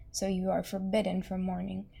 So you are forbidden from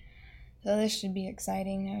mourning. So this should be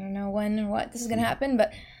exciting. I don't know when or what this is going to happen,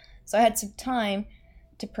 but so I had some time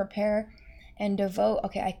to prepare and devote.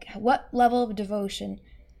 Okay, what level of devotion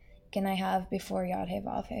can I have before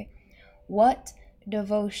Yad-He-Vav-He? What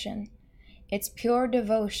devotion? It's pure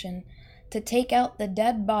devotion to take out the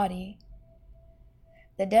dead bodies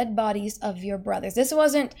of your brothers. This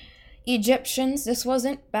wasn't Egyptians. This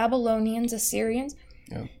wasn't Babylonians, Assyrians.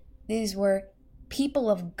 Yeah. These were people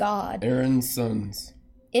of God. Aaron's sons.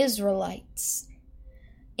 Israelites.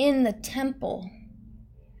 In the temple.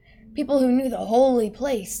 People who knew the holy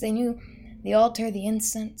place. They knew the altar, the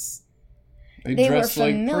incense. They were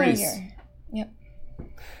familiar. Like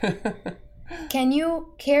yep. Can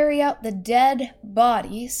you carry out the dead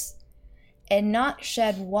bodies and not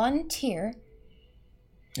shed one tear?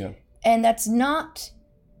 Yeah. And that's not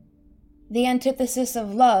the antithesis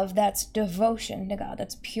of love. That's devotion to God.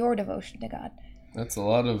 That's pure devotion to God. That's a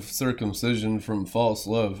lot of circumcision from false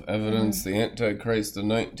love. Evidence the Antichrist of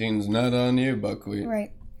 19's not on you, buckwheat.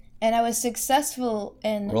 Right. And I was successful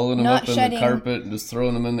in rolling them not up in shedding the carpet and just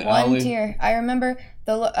throwing them in the one alley. tear. I remember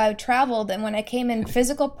I traveled, and when I came in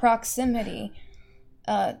physical proximity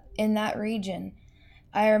in that region,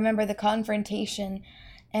 I remember the confrontation,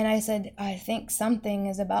 and I said, I think something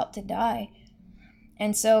is about to die.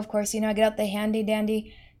 And so, of course, I get out the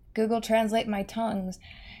handy-dandy Google Translate my tongues,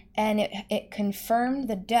 and it confirmed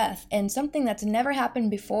the death, and something that's never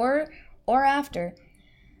happened before or after.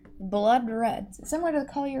 Blood red, similar to the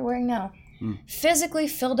color you're wearing now, physically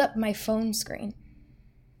filled up my phone screen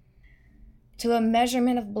to a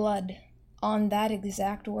measurement of blood on that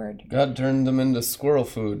exact word. God turned them into squirrel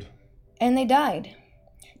food. And they died.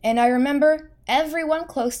 And I remember everyone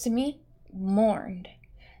close to me mourned.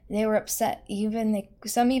 They were upset.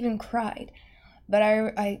 Some even cried. But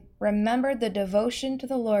I remembered the devotion to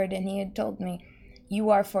the Lord, and he had told me,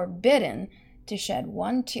 you are forbidden to shed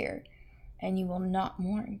one tear and you will not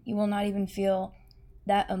mourn. You will not even feel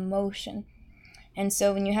that emotion. And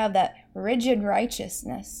so when you have that rigid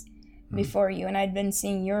righteousness before you, and I'd been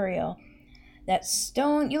seeing Uriel, that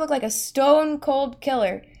stone, you look like a stone cold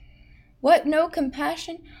killer. What? No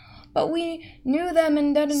compassion? But we knew them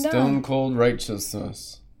and da-da-da. Stone cold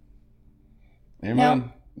righteousness. Amen.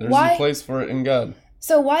 Now, there's a place for it in God.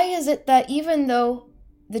 So why is it that even though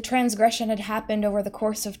the transgression had happened over the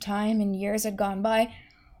course of time and years had gone by,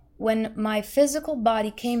 when my physical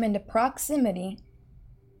body came into proximity,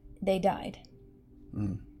 they died?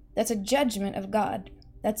 That's a judgment of God.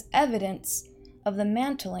 That's evidence of the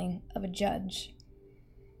mantling of a judge.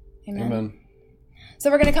 Amen. So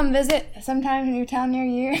we're going to come visit sometime in your town near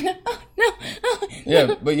you.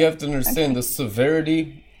 Yeah, but you have to understand the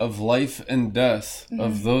severity of life and death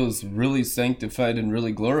of those really sanctified and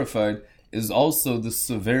really glorified is also the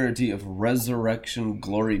severity of resurrection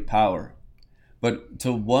glory power. But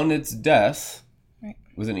to one it's death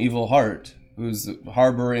with an evil heart, who's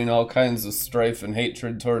harboring all kinds of strife and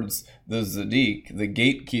hatred towards the Zaddik, the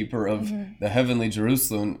gatekeeper of the heavenly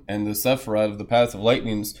Jerusalem, and the Sephiroth of the path of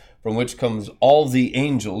lightnings, from which comes all the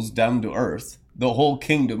angels down to earth, the whole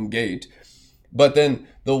kingdom gate. But then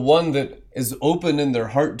the one that is open in their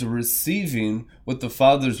heart to receiving what the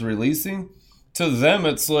Father's releasing, to them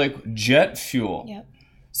it's like jet fuel. Yep.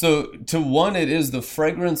 So to one it is the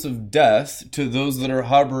fragrance of death, to those that are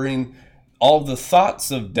harboring all the thoughts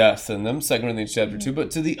of death in them, 2 Corinthians chapter 2. But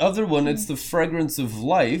to the other one, it's the fragrance of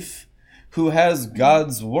life, who has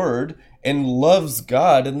God's word and loves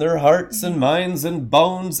God in their hearts and minds and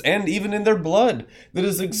bones and even in their blood, that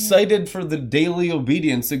is excited for the daily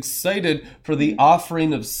obedience, excited for the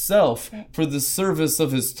offering of self, for the service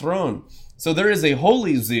of his throne. So there is a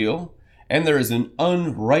holy zeal, and there is an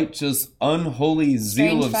unrighteous, unholy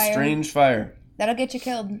zeal of strange fire. That'll get you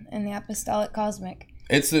killed in the apostolic cosmic.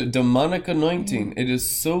 It's a demonic anointing. It is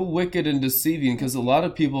so wicked and deceiving because a lot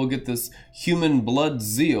of people get this human blood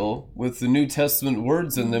zeal with the New Testament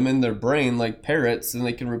words in them in their brain like parrots, and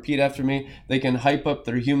they can repeat after me. They can hype up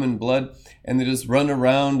their human blood, and they just run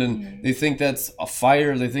around, and they think that's a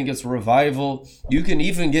fire. They think it's revival. You can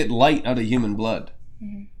even get light out of human blood.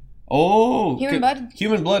 Oh,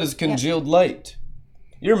 human blood is congealed light.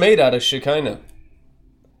 You're made out of Shekinah.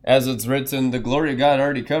 As it's written, the glory of God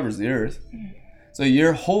already covers the earth. So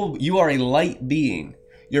you are a light being.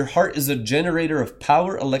 Your heart is a generator of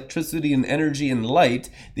power, electricity, and energy and light.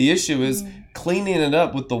 The issue is cleaning it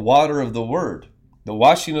up with the water of the word. The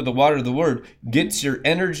washing of the water of the word gets your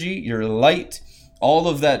energy, your light, all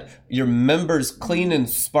of that, your members clean and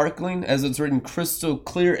sparkling, as it's written, crystal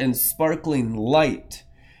clear and sparkling light.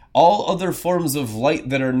 All other forms of light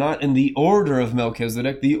that are not in the order of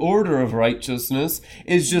Melchizedek, the order of righteousness,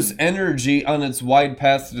 is just energy on its wide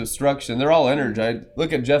path to destruction. They're all energized.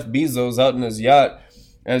 Look at Jeff Bezos out in his yacht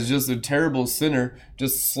as just a terrible sinner,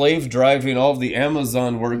 just slave driving all of the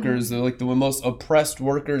Amazon workers. They're like the most oppressed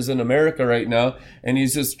workers in America right now. And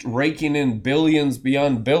he's just raking in billions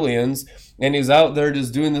beyond billions. And he's out there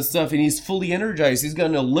just doing this stuff, and he's fully energized. He's got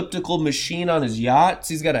an elliptical machine on his yachts.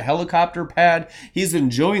 He's got a helicopter pad. He's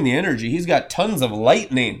enjoying the energy. He's got tons of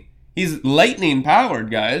lightning. He's lightning powered,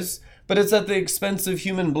 guys. But it's at the expense of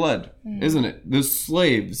human blood, isn't it? The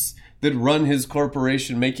slaves that run his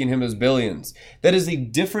corporation, making him his billions. That is a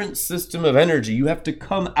different system of energy. You have to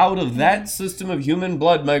come out of that system of human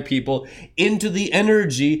blood, my people, into the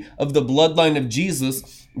energy of the bloodline of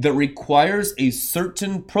Jesus, that requires a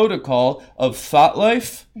certain protocol of thought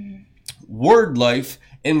life, word life,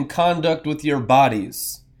 and conduct with your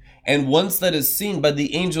bodies. And once that is seen by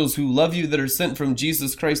the angels who love you, that are sent from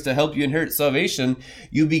Jesus Christ to help you inherit salvation,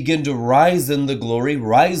 you begin to rise in the glory,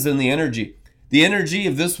 rise in the energy. The energy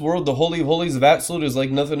of this world, the Holy of Holies of Absolute, is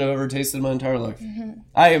like nothing I've ever tasted in my entire life.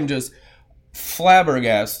 I am just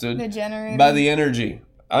flabbergasted by the energy.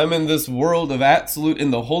 I'm in this world of Absolute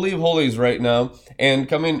in the Holy of Holies right now. And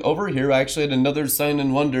coming over here, I actually had another sign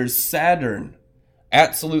and wonder, Saturn.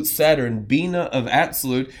 Absolute Saturn, Bina of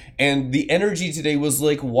Absolute. And the energy today was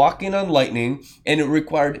like walking on lightning. And it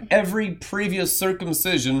required every previous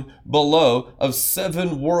circumcision below of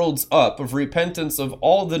 7 worlds up of repentance of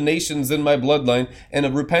all the nations in my bloodline. And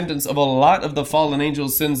of repentance of a lot of the fallen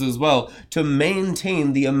angels' sins as well. To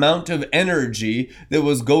maintain the amount of energy that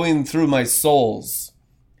was going through my souls.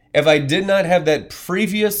 If I did not have that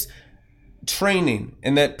previous training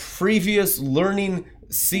and that previous learning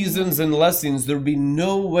seasons and lessons, there'd be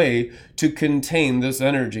no way to contain this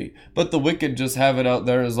energy. But the wicked just have it out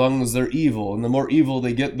there as long as they're evil. And the more evil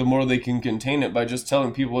they get, the more they can contain it by just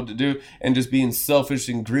telling people what to do and just being selfish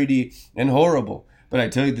and greedy and horrible. But I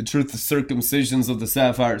tell you the truth, the circumcisions of the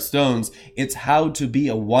sapphire stones, it's how to be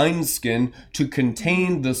a wineskin to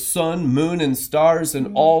contain the sun, moon, and stars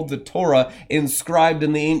and all the Torah inscribed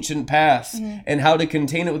in the ancient past, and how to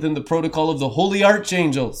contain it within the protocol of the holy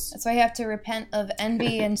archangels. That's why you have to repent of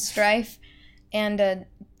envy and strife and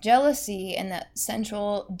jealousy and that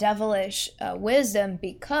sensual, devilish wisdom,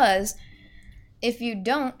 because if you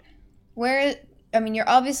don't, you're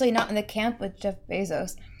obviously not in the camp with Jeff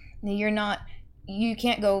Bezos. You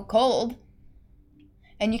can't go cold,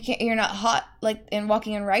 and you're not hot and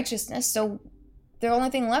walking in righteousness. So the only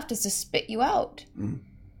thing left is to spit you out.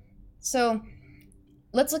 So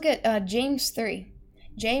let's look at James 3.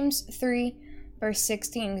 James 3, verse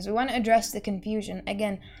 16, because we want to address the confusion.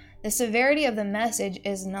 Again, the severity of the message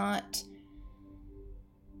is not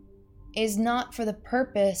for the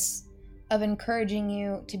purpose of encouraging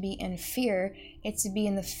you to be in fear. It's to be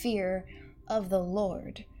in the fear of the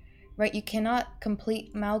Lord. Right? You cannot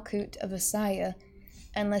complete Malkut of Messiah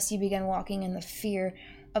unless you begin walking in the fear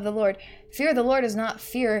of the Lord. Fear of the Lord is not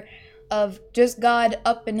fear of just God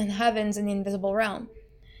up in the heavens in the invisible realm.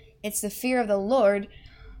 It's the fear of the Lord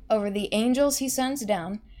over the angels he sends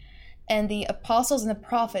down and the apostles and the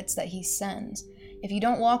prophets that he sends. If you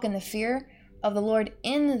don't walk in the fear of the Lord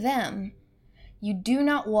in them, you do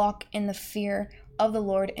not walk in the fear of the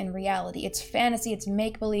Lord in reality. It's fantasy, it's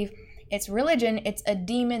make-believe, it's religion, it's a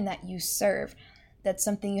demon that you serve. That's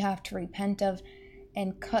something you have to repent of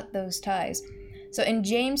and cut those ties. So in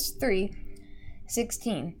James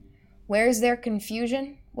 3:16, where is there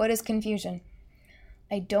confusion? What is confusion?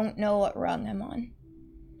 I don't know what rung I'm on.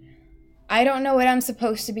 I don't know what I'm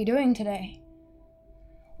supposed to be doing today.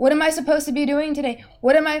 What am I supposed to be doing today?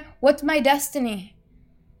 What's my destiny?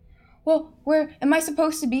 Well, where am I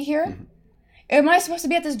supposed to be here? Am I supposed to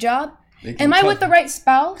be at this job? Am I with the right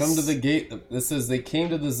spouse? Come to the gate. This says they came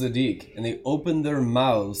to the Zadik, and they opened their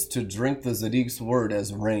mouths to drink the Zadik's word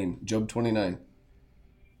as rain. Job 29.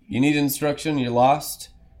 You need instruction, you're lost.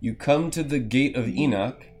 You come to the gate of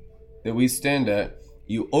Enoch that we stand at.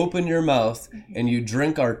 You open your mouth, and you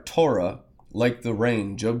drink our Torah like the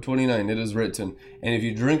rain. Job 29, it is written. And if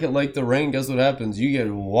you drink it like the rain, guess what happens? You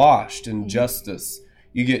get washed in justice.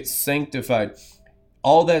 You get sanctified.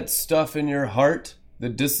 All that stuff in your heart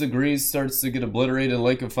that disagrees starts to get obliterated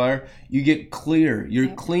like a fire. You get clear.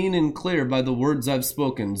 You're clean and clear by the words I've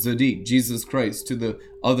spoken. Zadik, Jesus Christ, to the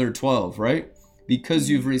other 12, right? Because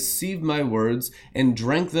you've received my words and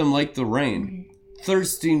drank them like the rain.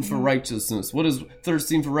 Thirsting for righteousness. What is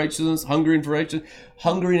thirsting for righteousness? Hungering for righteousness?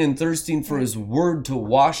 Hungering and thirsting for his word to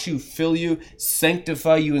wash you, fill you,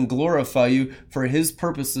 sanctify you, and glorify you for his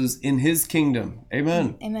purposes in his kingdom.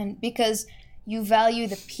 Amen. Amen. Because you value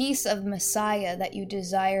the peace of Messiah that you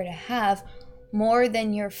desire to have more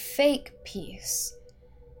than your fake peace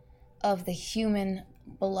of the human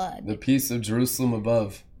blood. The peace of Jerusalem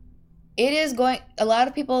above. A lot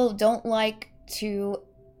of people don't like to,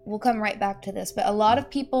 we'll come right back to this, but a lot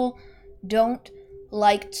of people don't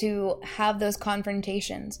like to have those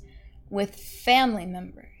confrontations with family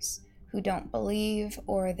members who don't believe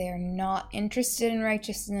or they're not interested in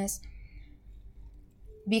righteousness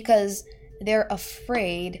because they're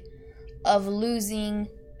afraid of losing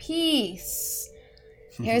peace.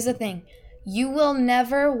 Here's the thing. You will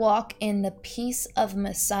never walk in the peace of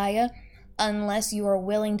Messiah unless you are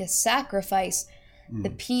willing to sacrifice the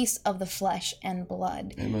peace of the flesh and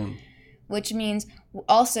blood. Amen. Which means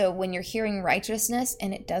also when you're hearing righteousness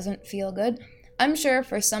and it doesn't feel good, I'm sure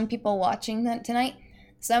for some people watching that tonight,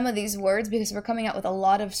 some of these words, because we're coming out with a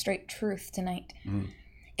lot of straight truth tonight,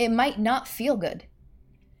 it might not feel good.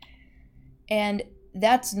 And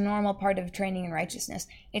that's a normal part of training in righteousness.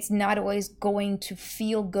 It's not always going to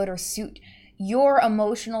feel good or suit your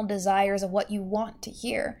emotional desires of what you want to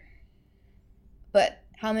hear. But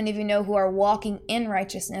how many of you know who are walking in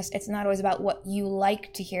righteousness, it's not always about what you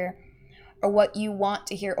like to hear or what you want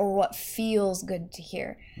to hear or what feels good to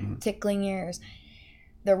hear, tickling ears.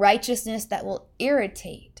 The righteousness that will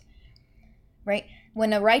irritate, right?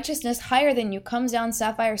 When a righteousness higher than you comes down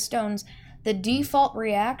sapphire stones, the default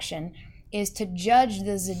reaction is to judge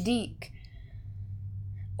the Zadik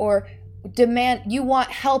or demand, you want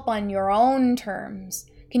help on your own terms.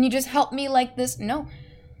 Can you just help me like this? No,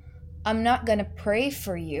 I'm not going to pray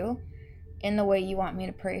for you in the way you want me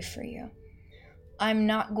to pray for you. I'm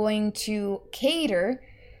not going to cater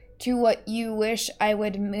to what you wish I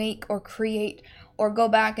would make or create or go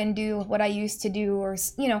back and do what I used to do or,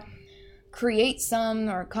 create some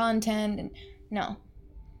or content. And no,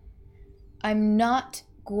 I'm not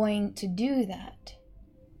going to do that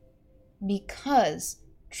because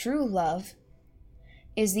true love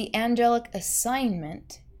is the angelic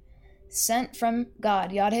assignment sent from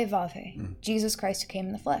God, Yad-Heh-Vav-Heh, Jesus Christ who came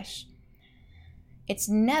in the flesh.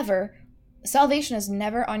 Salvation is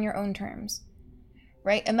never on your own terms,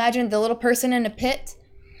 right? Imagine the little person in a pit.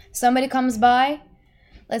 Somebody comes by.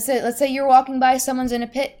 Let's say you're walking by, someone's in a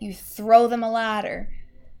pit. You throw them a ladder.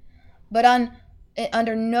 But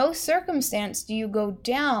under no circumstance do you go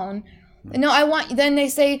down. Then they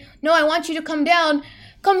say, no, I want you to come down.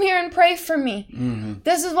 Come here and pray for me. Mm-hmm.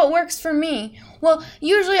 This is what works for me. Well,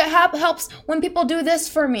 usually it helps when people do this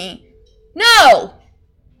for me. No,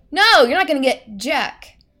 you're not going to get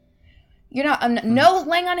jack. You're not, no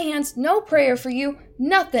laying on of hands, no prayer for you,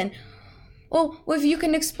 nothing. Well, if you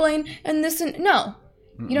can explain and this and, no,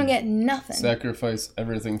 you don't get nothing. Sacrifice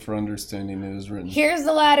everything for understanding, it is written. Here's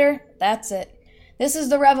the ladder, that's it. This is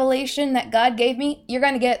the revelation that God gave me. You're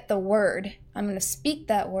going to get the word. I'm going to speak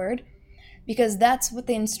that word because that's what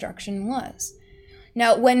the instruction was.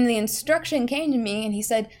 Now, when the instruction came to me and he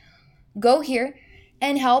said, go here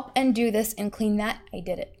and help and do this and clean that, I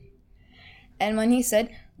did it. And when he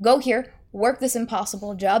said, go here, work this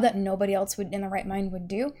impossible job that nobody else in the right mind would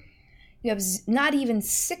do, you have not even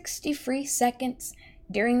 60 free seconds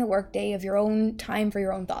during the workday of your own time for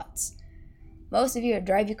your own thoughts. Most of you, it'd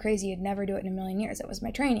drive you crazy. You'd never do it in a million years. That was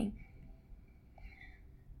my training.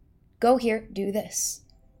 Go here, do this,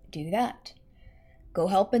 do that. Go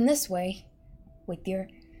help in this way with your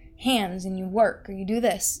hands and you work or you do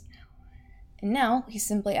this. And now he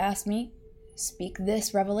simply asked me, speak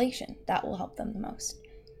this revelation. That will help them the most.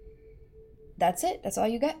 That's it. That's all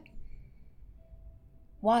you get.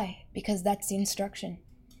 Why? Because that's the instruction.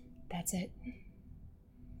 That's it.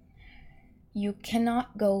 You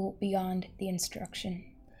cannot go beyond the instruction.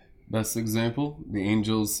 Best example, the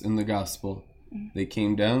angels in the gospel. They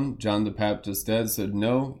came down. John the Baptist's dad said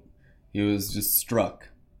no. He was just struck.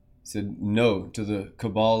 He said no to the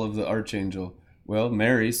cabal of the archangel. Well,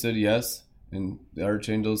 Mary said yes. And the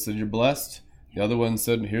archangel said, you're blessed. The other one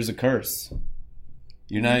said, here's a curse.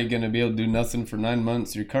 You're not going to be able to do nothing for 9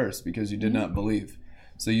 months. You're cursed because you did not believe.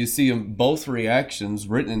 So you see both reactions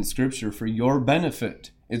written in Scripture for your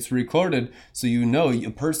benefit. It's recorded so you know a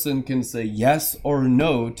person can say yes or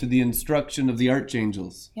no to the instruction of the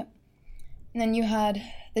archangels. Yep. And then you had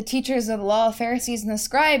the teachers of the law, Pharisees and the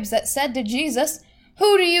scribes that said to Jesus,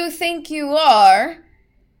 who do you think you are?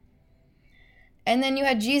 And then you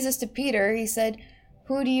had Jesus to Peter. He said,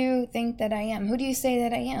 who do you think that I am? Who do you say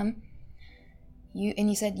that I am? And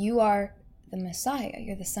he said, you are the Messiah.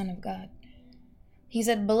 You're the Son of God. He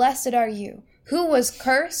said, blessed are you. Who was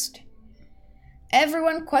cursed?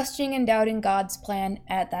 Everyone questioning and doubting God's plan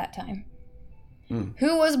at that time.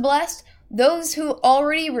 Who was blessed? Those who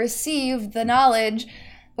already received the knowledge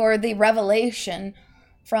or the revelation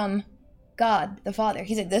from God, the Father.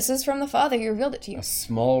 He said, this is from the Father. He revealed it to you. A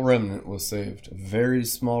small remnant was saved. A very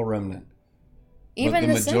small remnant. Even but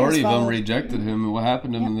the majority of them rejected him. And what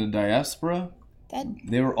happened to them in the diaspora? Dead.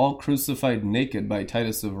 They were all crucified naked by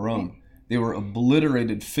Titus of Rome. They were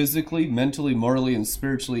obliterated physically, mentally, morally, and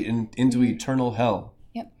spiritually into eternal hell.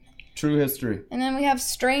 Yep. True history. And then we have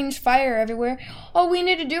strange fire everywhere. Oh, we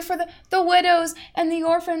need to do for the widows and the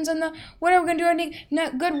orphans and the what are we going to do? I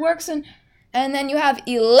need good works. And then you have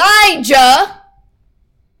Elijah.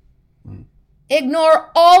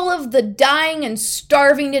 Ignore all of the dying and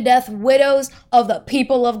starving to death widows of the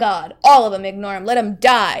people of God. All of them, ignore them. Let them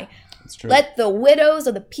die. That's true. Let the widows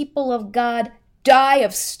of the people of God die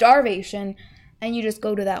of starvation, and you just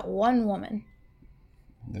go to that one woman.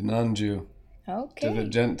 The non-Jew. Okay. To the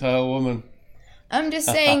Gentile woman. I'm just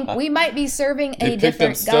saying, we might be serving a different God. They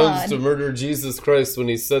picked up stones to murder Jesus Christ when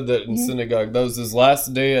he said that in synagogue. That was his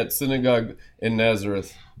last day at synagogue in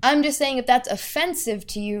Nazareth. I'm just saying, if that's offensive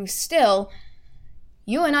to you still,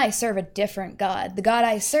 you and I serve a different God. The God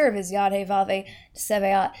I serve is Yad-Heh-Vav-Heh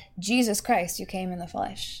Tsevaot, Jesus Christ who came in the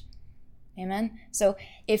flesh. Amen? So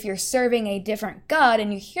if you're serving a different God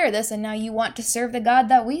and you hear this and now you want to serve the God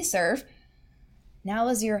that we serve, now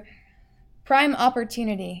is your prime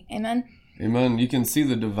opportunity. Amen? Amen. You can see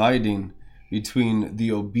the dividing between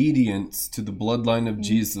the obedience to the bloodline of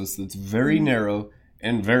Jesus that's very narrow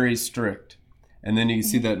and very strict. And then you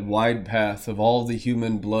see that wide path of all the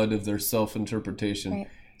human blood of their self-interpretation. Right.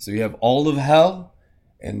 So you have all of hell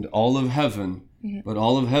and all of heaven. But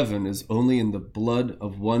all of heaven is only in the blood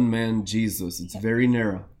of one man, Jesus. It's very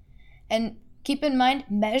narrow. And keep in mind,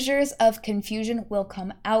 measures of confusion will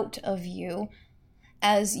come out of you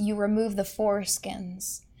as you remove the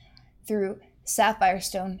foreskins through sapphire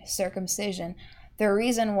stone circumcision. The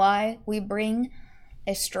reason why we bring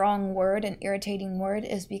a strong word, an irritating word,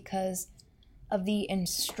 is because of the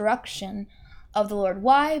instruction of the Lord.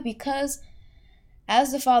 Why? Because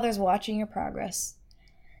as the Father's watching your progress,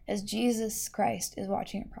 as Jesus Christ is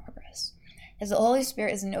watching your progress, as the Holy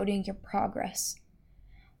Spirit is noting your progress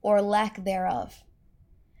or lack thereof.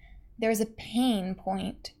 There's a pain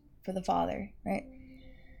point for the Father, right?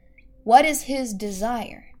 What is his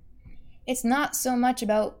desire? It's not so much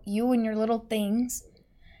about you and your little things.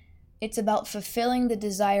 It's about fulfilling the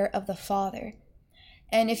desire of the Father.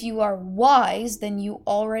 And if you are wise, then you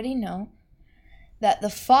already know that the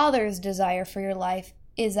Father's desire for your life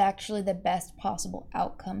is actually the best possible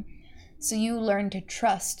outcome. So you learn to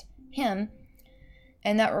trust him,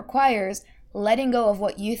 and that requires letting go of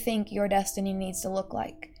what you think your destiny needs to look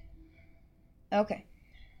like. Okay.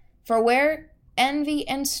 For where envy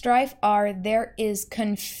and strife are, there is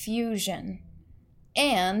confusion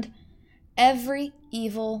and every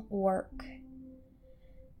evil work.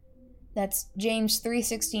 That's James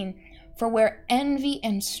 3:16. For where envy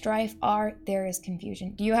and strife are, there is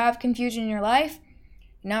confusion. Do you have confusion in your life?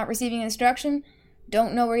 Not receiving instruction?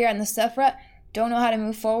 Don't know where you're at in the stuff rut? Don't know how to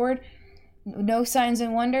move forward? No signs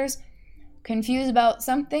and wonders? Confused about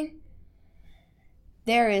something?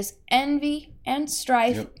 There is envy and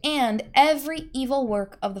strife and every evil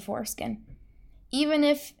work of the foreskin. Even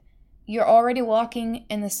if you're already walking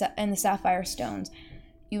in the sapphire stones.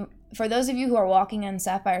 For those of you who are walking in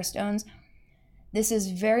sapphire stones, this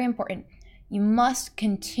is very important. You must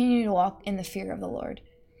continue to walk in the fear of the Lord.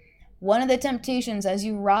 One of the temptations as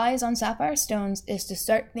you rise on sapphire stones is to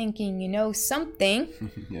start thinking you know something.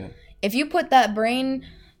 Yeah. If you put that brain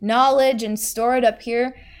knowledge and store it up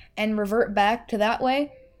here and revert back to that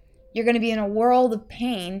way, you're going to be in a world of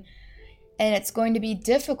pain, and it's going to be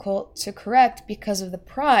difficult to correct because of the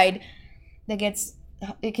pride that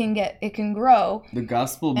it can grow. The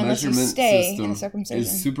gospel measurement system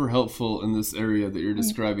is super helpful in this area that you're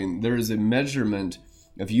describing. There is a measurement.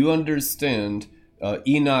 If you understand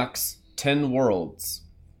Enoch's 10 worlds,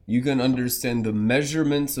 you can understand the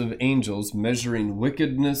measurements of angels measuring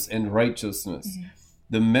wickedness and righteousness.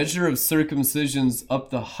 The measure of circumcisions up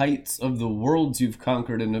the heights of the worlds you've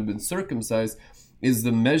conquered and have been circumcised is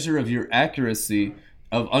the measure of your accuracy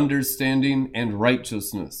of understanding and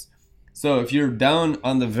righteousness. So if you're down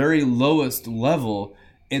on the very lowest level,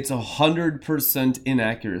 it's 100%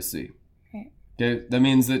 inaccuracy. Okay, that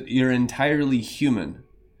means that you're entirely human.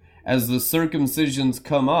 As the circumcisions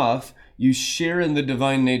come off, you share in the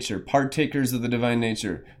divine nature, partakers of the divine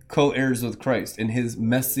nature, co-heirs with Christ in his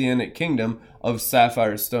messianic kingdom of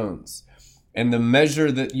sapphire stones. And the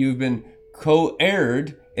measure that you've been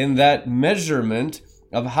co-heired in that measurement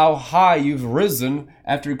of how high you've risen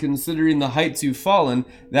after considering the heights you've fallen,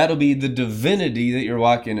 that'll be the divinity that you're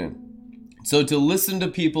walking in. So to listen to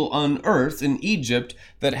people on earth in Egypt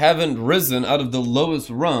that haven't risen out of the lowest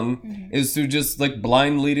rung is to just like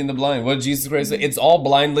blind leading the blind. What did Jesus Christ say? It's all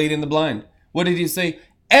blind leading the blind. What did he say?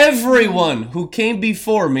 Everyone who came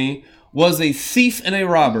before me was a thief and a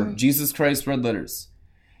robber. Jesus Christ, red letters.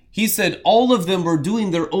 He said all of them were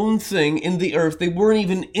doing their own thing in the earth. They weren't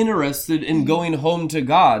even interested in going home to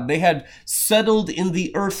God. They had settled in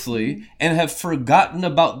the earthly and have forgotten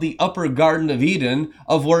about the upper Garden of Eden,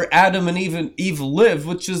 of where Adam and Eve lived,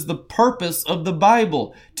 which is the purpose of the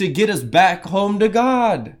Bible, to get us back home to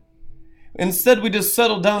God. Instead, we just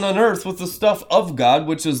settle down on earth with the stuff of God,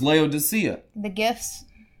 which is Laodicea. The gifts.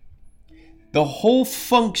 The whole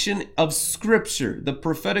function of Scripture, the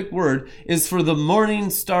prophetic word, is for the morning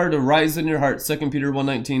star to rise in your heart. 2 Peter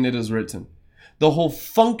 1:19, it is written. The whole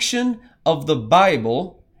function of the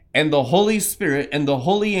Bible and the Holy Spirit and the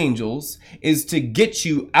holy angels is to get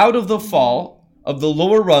you out of the fall of the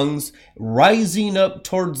lower rungs, rising up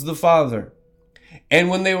towards the Father. And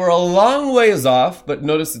when they were a long ways off, but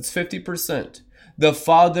notice it's 50%, the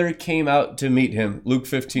Father came out to meet him. Luke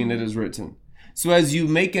 15, it is written. So as you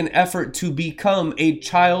make an effort to become a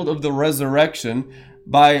child of the resurrection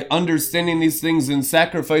by understanding these things and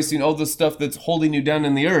sacrificing all the stuff that's holding you down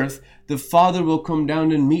in the earth, the Father will come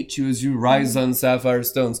down and meet you as you rise on sapphire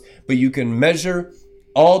stones. But you can measure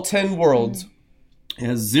all 10 worlds. It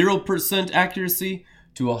has 0% accuracy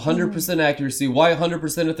to 100% accuracy. Why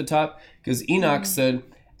 100% at the top? Because Enoch said,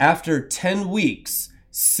 after 10 weeks,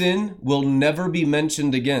 sin will never be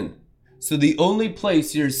mentioned again. So the only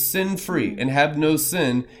place you're sin-free and have no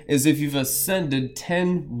sin is if you've ascended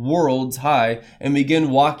 10 worlds high and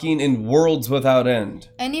begin walking in worlds without end.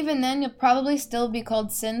 And even then, you'll probably still be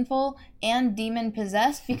called sinful and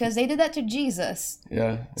demon-possessed because they did that to Jesus.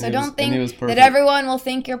 Yeah. So don't think that everyone will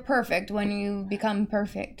think you're perfect when you become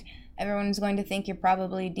perfect. Everyone's going to think you're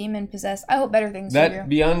probably demon-possessed. I hope better things for you. That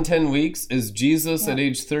beyond 10 weeks is Jesus at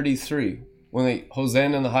age 33. when they,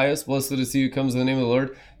 Hosanna in the highest, blessed is he who comes in the name of the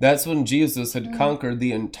Lord, that's when Jesus had conquered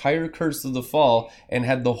the entire curse of the fall and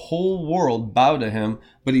had the whole world bow to him,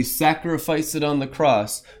 but he sacrificed it on the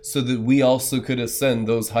cross so that we also could ascend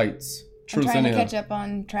those heights. I'm trying to catch up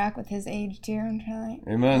on track with his age too. I'm trying.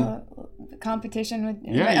 Amen. Competition with.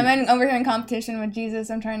 Yeah. I'm over here in competition with Jesus.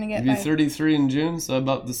 I'm trying to get. You'll be 33 in June, so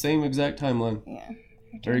about the same exact timeline. Yeah.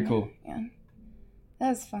 Very cool. Yeah. That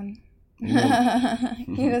was fun.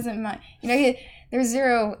 He doesn't mind. He has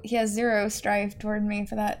zero strife toward me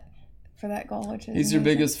for that goal, which is he's your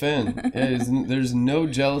biggest fan. Yeah, there's no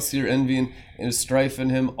jealousy or envy and strife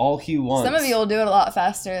in him. All he wants. Some of you will do it a lot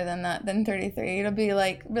faster than 33. It'll be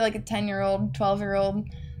like a 10-year-old, 12-year-old,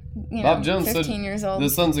 Bob Jones 15 said years old. The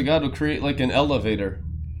sons of God will create like an elevator,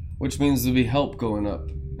 which means there'll be help going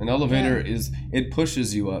up. An elevator it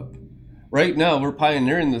pushes you up. Right now, we're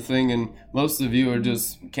pioneering the thing, and most of you are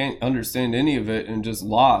just can't understand any of it and just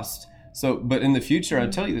lost. So, but in the future, I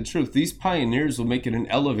tell you the truth, these pioneers will make it an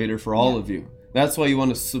elevator for all of you. That's why you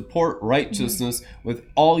want to support righteousness with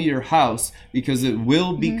all your house, because it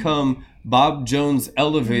will become Bob Jones'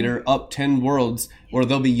 elevator up 10 worlds, or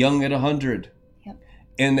they'll be young at 100. Yep.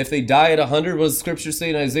 And if they die at 100, what does Scripture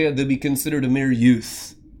say in Isaiah? They'll be considered a mere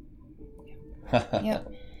youth.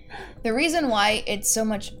 Yep. The reason why it's so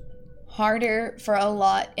much harder for a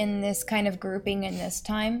lot in this kind of grouping in this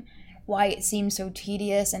time, why it seems so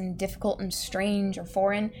tedious and difficult and strange or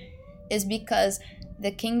foreign, is because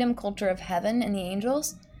the kingdom culture of heaven and the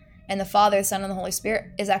angels and the Father, the Son, and the Holy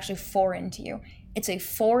Spirit is actually foreign to you. It's a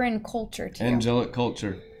foreign culture to you. Angelic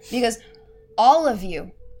culture. Because all of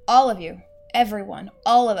you, everyone,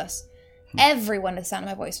 all of us, everyone at the sound of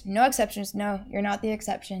my voice, no exceptions, no, you're not the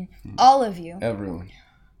exception, all of you, everyone,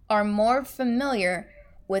 are more familiar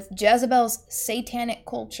with Jezebel's satanic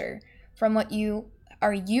culture from what you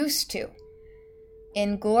are used to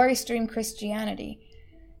in glory stream Christianity.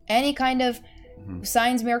 Any kind of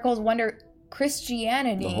signs, miracles, wonder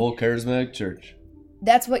Christianity. The whole charismatic church.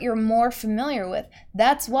 That's what you're more familiar with.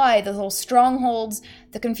 That's why the little strongholds,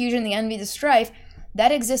 the confusion, the envy, the strife,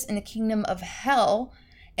 that exists in the kingdom of hell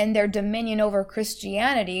and their dominion over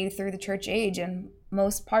Christianity through the church age and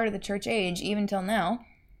most part of the church age, even till now.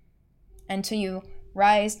 Until you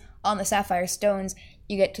rise on the sapphire stones,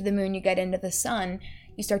 you get to the moon, you get into the sun,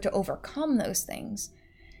 you start to overcome those things.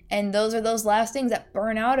 And those are those last things that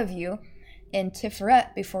burn out of you in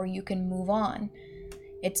Tiferet before you can move on.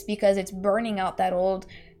 It's because it's burning out that old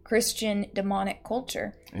Christian demonic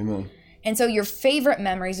culture. Amen. And so your favorite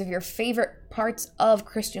memories of your favorite parts of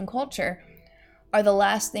Christian culture are the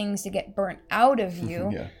last things to get burnt out of you.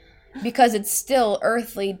 Yeah. Because it's still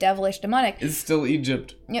earthly, devilish, demonic. It's still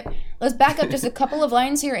Egypt. Yep. Let's back up just a couple of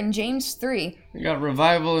lines here in James 3. We got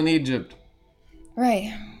revival in Egypt.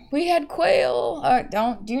 Right. We had quail.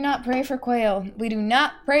 Do not pray for quail. We do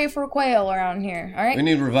not pray for quail around here. All right. We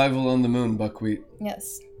need revival on the moon, buckwheat.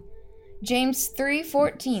 Yes. James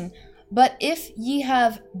 3:14. But if ye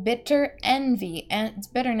have bitter envy, and it's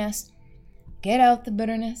bitterness, get out the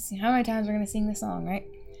bitterness. How many times we're going to sing this song, right?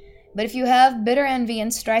 But if you have bitter envy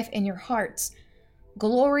and strife in your hearts,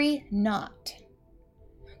 glory not.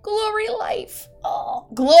 Glory life. Oh,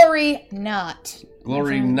 glory not.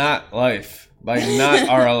 Glory not life. By not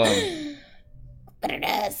RLM.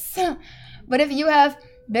 Bitterness. But if you have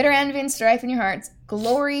bitter envy and strife in your hearts,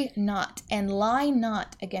 glory not and lie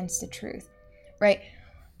not against the truth. Right?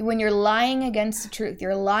 When you're lying against the truth,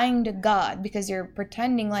 you're lying to God because you're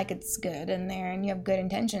pretending like it's good in there and you have good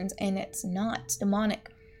intentions, and it's not. It's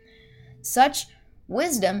demonic. Such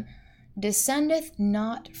wisdom descendeth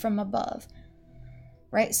not from above.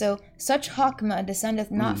 Right? So, such chokmah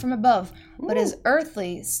descendeth not from above, but is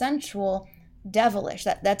earthly, sensual, devilish.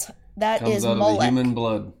 That Comes is out Molech. Of the human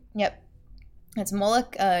blood. Yep. It's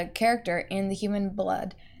Molech character in the human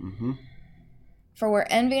blood. Mm-hmm. For where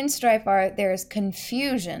envy and strife are, there is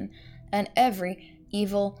confusion and every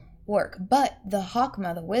evil work. But the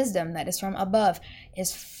chokmah, the wisdom that is from above,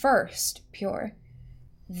 is first pure,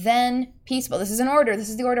 then peaceable. This is an order. This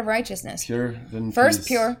is the order of righteousness. Pure, then first peace.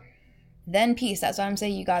 Pure, then peace. That's why I'm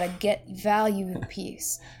saying you gotta value the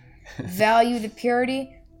peace. Value the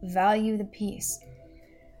purity, value the peace.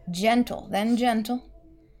 Gentle, then gentle.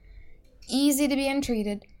 Easy to be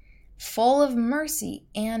entreated, full of mercy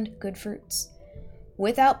and good fruits.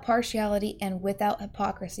 Without partiality and without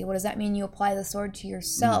hypocrisy. What does that mean? You apply the sword to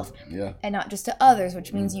yourself and not just to others,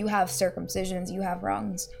 which means you have circumcisions, you have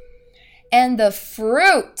wrongs. And the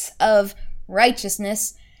fruit of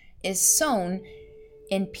righteousness is sown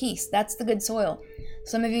in peace. That's the good soil.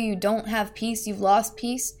 Some of you don't have peace, you've lost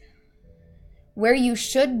peace. Where you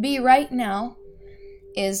should be right now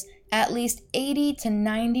is at least 80 to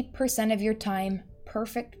 90% of your time,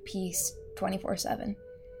 perfect peace 24/7.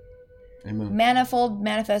 Amen. Manifold,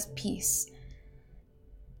 manifest peace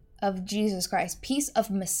of Jesus Christ. Peace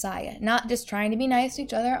of Messiah. Not just trying to be nice to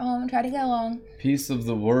each other at home and try to get along. Peace of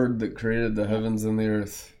the Word that created the heavens and the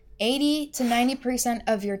earth. 80 to 90%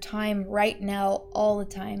 of your time right now, all the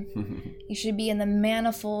time. You should be in the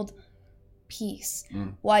manifold peace.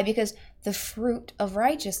 Why? Because the fruit of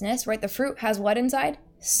righteousness, right? The fruit has what inside?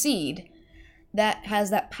 Seed. That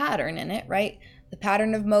has that pattern in it, right? The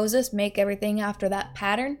pattern of Moses, make everything after that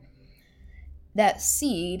pattern. That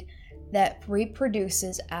seed that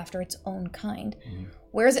reproduces after its own kind.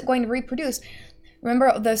 Where is it going to reproduce?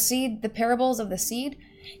 Remember the seed, the parables of the seed?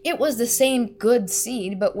 It was the same good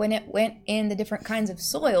seed, but when it went in the different kinds of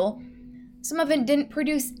soil, some of it didn't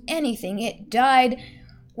produce anything. It died,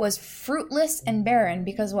 was fruitless and barren.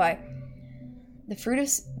 Because why? The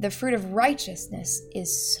fruit of righteousness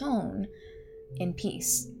is sown in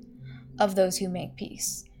peace of those who make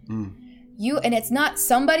peace. And it's not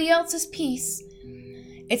somebody else's peace.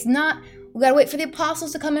 It's not, we gotta wait for the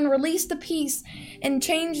apostles to come and release the peace and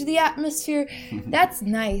change the atmosphere. That's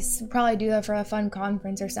nice. We'll probably do that for a fun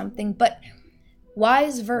conference or something. But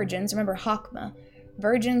wise virgins, remember Chokmah,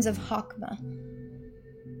 virgins of Chokmah,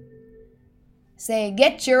 say,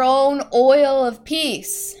 get your own oil of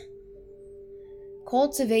peace.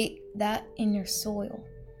 Cultivate that in your soil.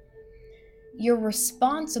 You're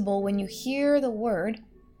responsible when you hear the word.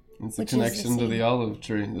 It's a connection to the olive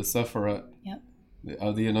tree, the Sephirat. Yep.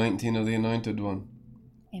 The anointing of the anointed one.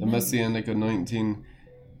 Amen. The messianic anointing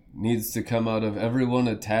needs to come out of everyone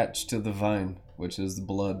attached to the vine, which is the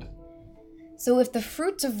blood. So if the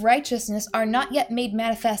fruits of righteousness are not yet made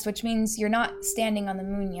manifest, which means you're not standing on the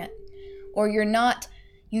moon yet, or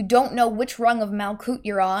you don't know which rung of Malkut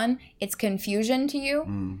you're on, it's confusion to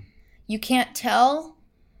you, you can't tell,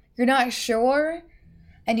 you're not sure,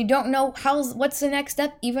 and you don't know what's the next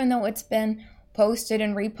step, even though it's been posted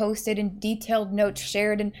and reposted and detailed notes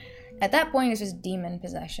shared, and at that point it's just demon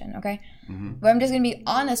possession, okay? But I'm just gonna be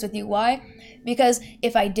honest with you. Why? Because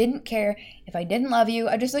if I didn't care, if I didn't love you,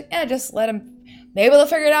 I'd just just let them, maybe they'll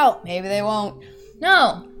figure it out, maybe they won't.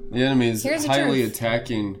 No. The enemy is Here's the highly truth.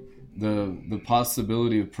 attacking the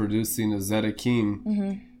possibility of producing a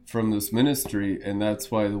Zedekim from this ministry, and that's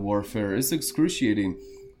why the warfare is excruciating.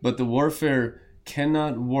 But the warfare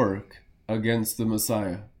cannot work against the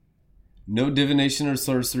Messiah. No divination or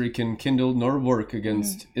sorcery can kindle nor work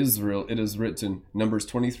against Israel. It is written, Numbers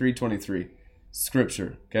 23:23,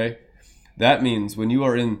 Scripture, okay? That means when you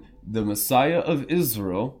are in the Messiah of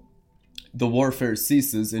Israel, the warfare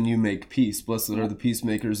ceases and you make peace. Blessed are the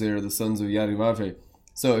peacemakers, they are the sons of Yarivave.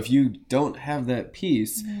 So if you don't have that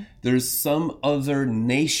peace, there's some other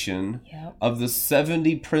nation of the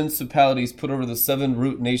 70 principalities put over the 7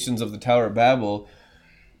 root nations of the Tower of Babel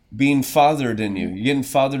being fathered in you. You're getting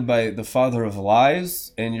fathered by the father of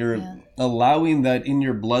lies, and you're allowing that in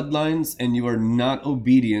your bloodlines, and you are not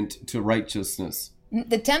obedient to righteousness.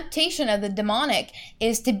 The temptation of the demonic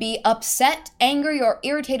is to be upset, angry, or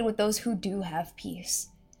irritated with those who do have peace.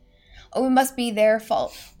 Oh, it must be their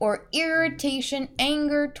fault. Or irritation,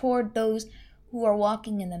 anger toward those who are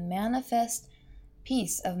walking in the manifest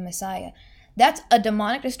peace of Messiah. That's a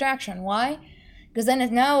demonic distraction. Why? Because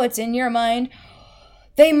then now it's in your mind,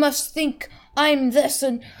 they must think I'm this,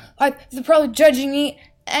 and they're probably judging me,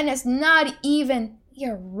 and it's not even,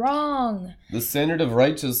 you're wrong. The standard of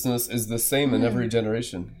righteousness is the same in every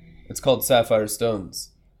generation. It's called sapphire stones.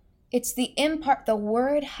 It's the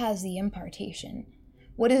word has the impartation.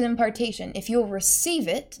 What is impartation? If you'll receive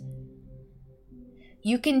it,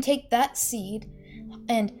 you can take that seed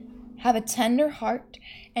and have a tender heart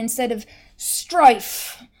instead of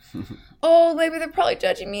strife. Oh, maybe they're probably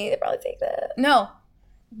judging me. They probably think that. No,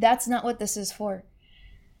 that's not what this is for.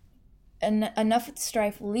 Enough with the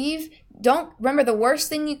strife. Leave. Don't. Remember, the worst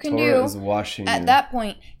thing you can Torah do is washing at you. that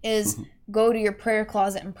point is go to your prayer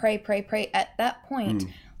closet and pray. At that point,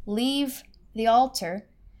 leave the altar.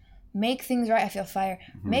 Make things right. I feel fire.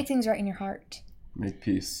 Make things right in your heart. Make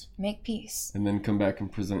peace. Make peace. And then come back and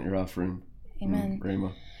present your offering. Amen.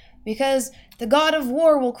 Rhema. Because the God of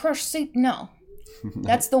war will crush Satan. No.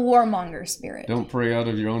 That's the warmonger spirit. Don't pray out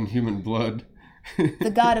of your own human blood. The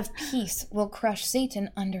God of peace will crush Satan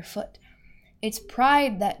underfoot. It's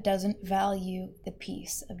pride that doesn't value the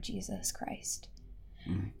peace of Jesus Christ.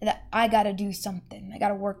 That I gotta do something. I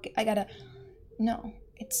gotta work. No.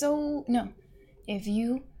 No. If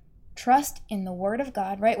you trust in the word of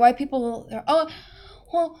God, right? Why people are,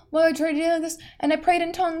 I tried to do this, and I prayed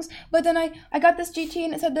in tongues, but then I got this GT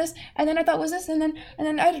and it said this, and then I thought it was this, and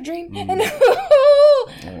then I had a dream, and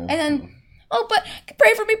then, oh, but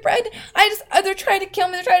pray for me, pray. They're trying to kill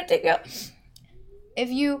me. They're trying to take me out. If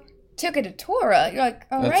you took it to Torah, you're like,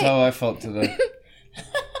 all right. That's how I felt today.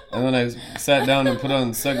 And then I sat down and put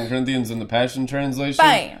on 2 Corinthians in the Passion Translation.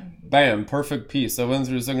 Bam. Bam, perfect peace. I went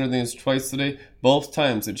through 2 Corinthians twice today. Both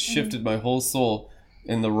times it shifted my whole soul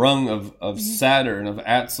in the rung of Saturn, of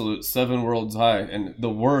absolute 7 worlds high. And the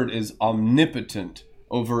word is omnipotent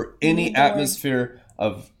over any atmosphere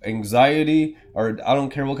of anxiety, or I don't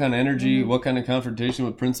care what kind of energy, what kind of confrontation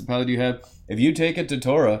with principality you have. If you take it to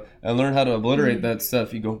Torah and learn how to obliterate that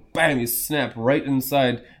stuff, you go, bam, you snap right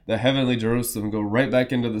inside the heavenly Jerusalem, go right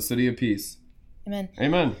back into the city of peace. Amen.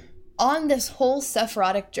 Amen. On this whole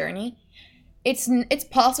Sephirotic journey, it's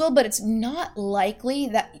possible, but it's not likely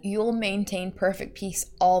that you'll maintain perfect peace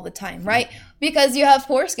all the time, right? Because you have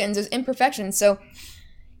foreskins, there's imperfections, so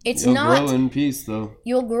You'll grow in peace, though.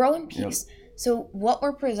 You'll grow in peace. Yep. So what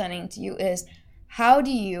we're presenting to you is, how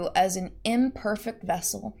do you, as an imperfect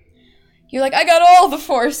vessel, you're like, I got all the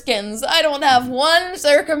foreskins, I don't have one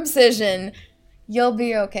circumcision. You'll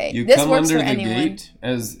be okay. You come under the gate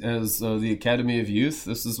as the Academy of Youth.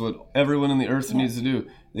 This is what everyone on the earth needs to do.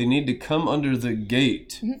 They need to come under the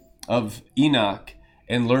gate of Enoch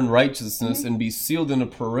and learn righteousness and be sealed in a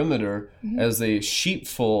perimeter as a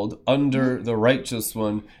sheepfold under the righteous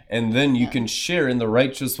one. And then you can share in the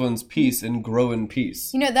righteous one's peace and grow in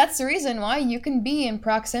peace. You know, that's the reason why you can be in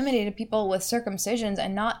proximity to people with circumcisions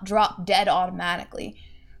and not drop dead automatically,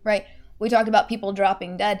 right? We talked about people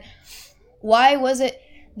dropping dead. Why was it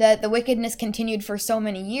that the wickedness continued for so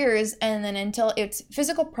many years, and then until it's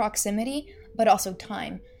physical proximity, but also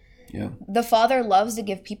time? Yeah. The Father loves to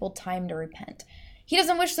give people time to repent. He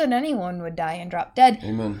doesn't wish that anyone would die and drop dead.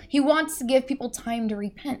 Amen. He wants to give people time to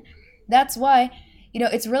repent. That's why,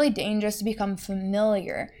 it's really dangerous to become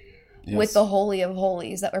familiar with the Holy of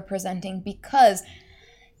Holies that we're presenting, because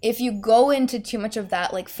if you go into too much of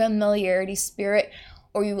that like familiarity spirit,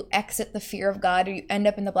 or you exit the fear of God, or you end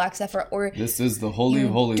up in the Black Sephir, or this is the Holy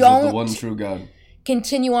of Holies of the one true God.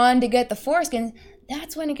 Continue on to get the foreskins,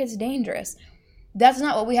 that's when it gets dangerous. That's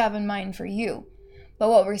not what we have in mind for you. But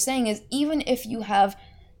what we're saying is, even if you have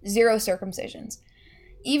 0 circumcisions,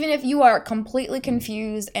 even if you are completely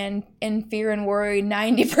confused and in fear and worry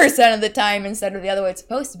 90% of the time instead of the other way it's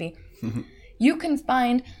supposed to be, you can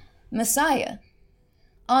find Messiah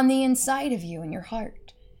on the inside of you in your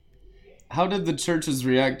heart. How did the churches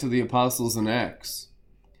react to the apostles in Acts?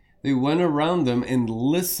 They went around them and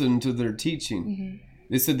listened to their teaching.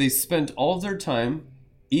 They said they spent all their time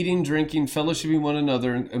eating, drinking, fellowshipping one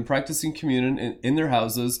another, and practicing communion in their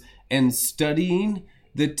houses, and studying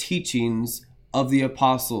the teachings of the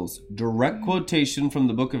apostles. Direct quotation from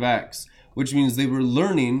the book of Acts, which means they were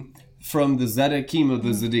learning from the Zadokim of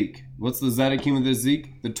the Zadok. What's the Zadokim of the Zadok?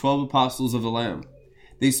 The 12 apostles of the Lamb.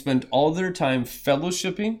 They spent all their time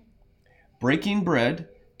fellowshipping, breaking bread,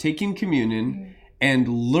 taking communion, and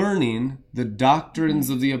learning the doctrines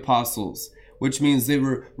of the apostles, which means they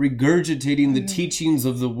were regurgitating the teachings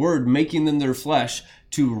of the word, making them their flesh,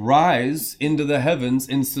 to rise into the heavens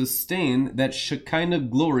and sustain that Shekinah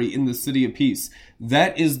glory in the city of peace.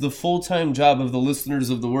 That is the full-time job of the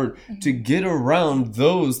listeners of the word, to get around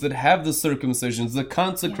those that have the circumcisions, the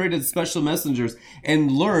consecrated special messengers,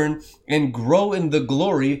 and learn and grow in the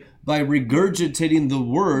glory by regurgitating the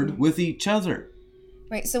word with each other.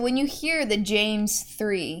 Right, so when you hear the James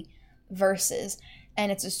 3 verses,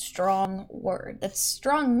 and it's a strong word, that's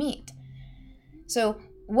strong meat. So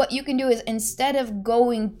what you can do is, instead of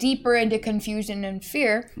going deeper into confusion and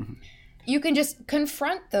fear, you can just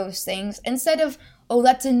confront those things instead of, oh,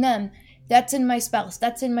 that's in them, that's in my spouse,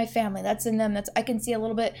 that's in my family, that's in them, I can see a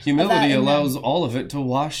little bit. Humility allows all of it to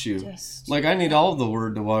wash you. Like, I need all the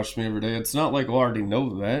word to wash me every day. It's not like, I already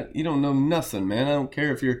know that. You don't know nothing, man. I don't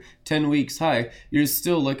care if you're 10 weeks high. You're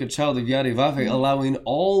still like a child of Yadivave, allowing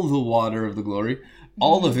all the water of the glory,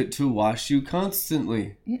 all of it to wash you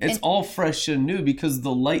constantly. It's all fresh and new because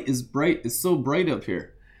the light is bright. It's so bright up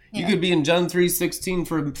here. You could be in John 3:16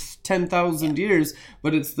 for 10,000 years,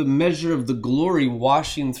 but it's the measure of the glory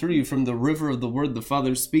washing through you from the river of the word the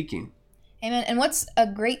Father's speaking. Amen. And what's a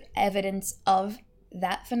great evidence of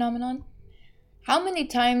that phenomenon? How many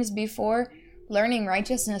times before learning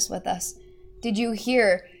righteousness with us did you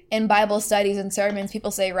hear in Bible studies and sermons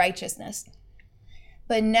people say righteousness?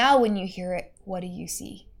 But now when you hear it, what do you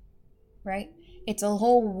see? Right? It's a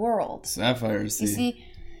whole world. Sapphire sea.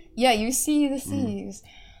 You see the seas.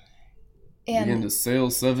 And begin to sail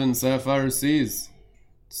 7 sapphire seas.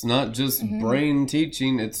 It's not just brain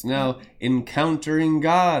teaching, it's now encountering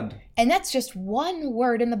God. And that's just one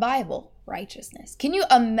word in the Bible, righteousness. Can you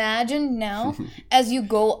imagine now, as you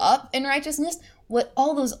go up in righteousness, what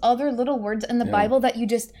all those other little words in the Bible that you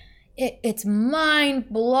just, it's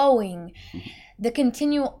mind-blowing. The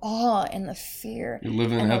continual awe and the fear You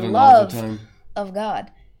live in and heaven the all love the time. of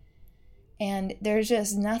God. And there's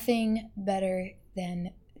just nothing better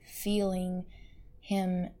than feeling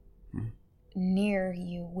him near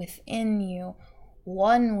you, within you,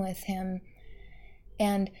 one with him.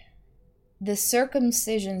 And the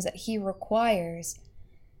circumcisions that he requires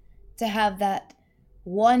to have that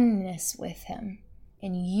oneness with him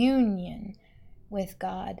in union with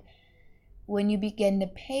God. When you begin to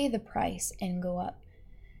pay the price and go up,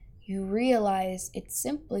 you realize it's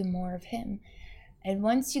simply more of him. And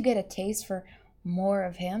once you get a taste for more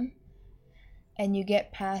of him, and you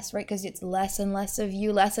get past, right, because it's less and less of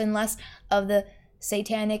you, less and less of the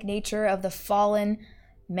satanic nature of the fallen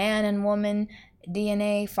man and woman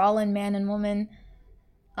DNA, fallen man and woman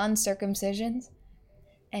uncircumcisions,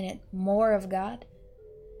 and it more of God,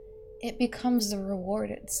 it becomes the reward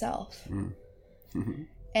itself.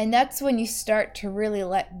 And that's when you start to really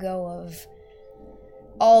let go of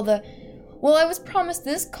all the, well, I was promised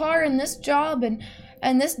this car and this job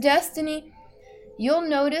and this destiny. You'll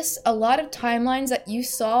notice a lot of timelines that you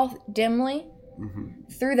saw dimly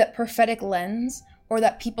through that prophetic lens, or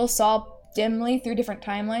that people saw dimly through different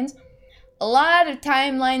timelines. A lot of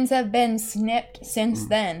timelines have been snipped since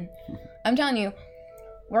then. I'm telling you,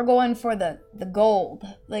 we're going for the gold.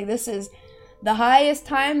 Like, this is the highest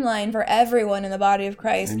timeline for everyone in the body of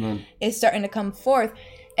Christ. Amen. Is starting to come forth.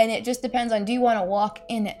 And it just depends on, do you want to walk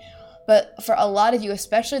in it? But for a lot of you,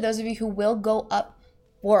 especially those of you who will go up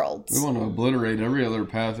worlds, We want to obliterate every other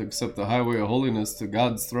path except the highway of holiness to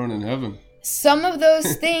God's throne in heaven. some of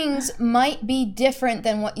those things might be different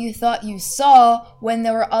than what you thought you saw when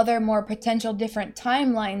there were other more potential different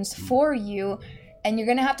timelines for you. And you're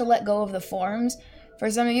going to have to let go of the forms. For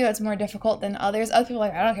some of you, it's more difficult than others. Other people are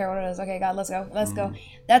like, I don't care what it is. Okay, God, let's go. Let's go.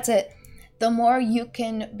 That's it. The more you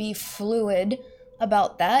can be fluid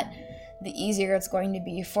about that, the easier it's going to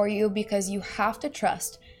be for you, because you have to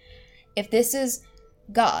trust. If this is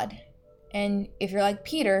God, and if you're like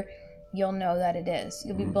Peter, you'll know that it is.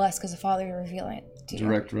 You'll be blessed because the Father will reveal it to you.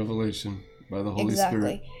 Direct revelation by the Holy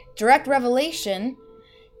Spirit. Direct revelation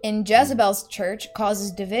in Jezebel's church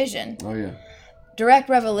causes division. Oh, yeah. Direct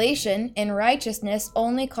revelation in righteousness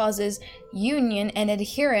only causes union and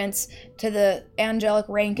adherence to the angelic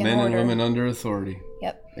rank and Men order. and women under authority.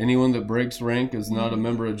 Yep. Anyone that breaks rank is not a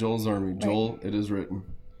member of Joel's army. Joel, it is written.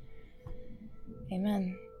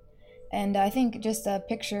 Amen. And I think just a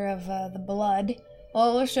picture of the blood.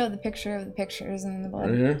 Well, we'll show the picture of the pictures and the blood.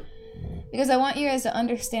 Right here? Because I want you guys to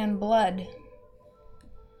understand blood.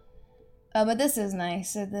 But this is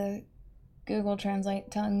nice. The Google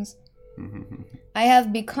Translate tongues. I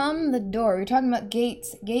have become the door. We're talking about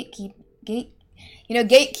gates. Gatekeeping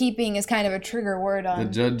is kind of a trigger word on.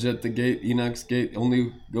 The judge at the gate, Enoch's gate,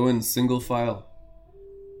 only go in single file.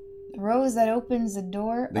 The rose that opens the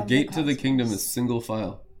door. The gate to the kingdom is single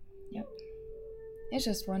file. Yep. It's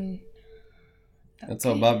just one. That's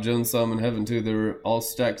how Bob Jones saw them in heaven too. They were all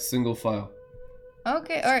stacked single file.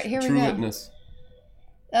 Okay, all right, here we go. True witness.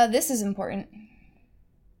 This is important.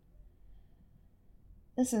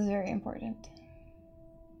 This is very important.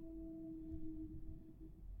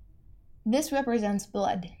 This represents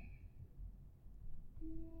blood.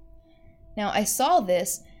 Now, I saw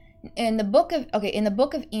this in the book of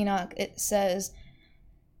Enoch. It says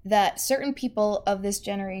that certain people of this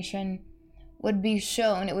generation would be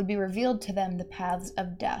shown, it would be revealed to them the paths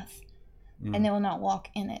of death, and they will not walk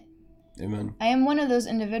in it. Amen. I am one of those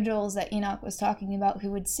individuals that Enoch was talking about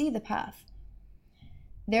who would see the path.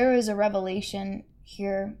 There is a revelation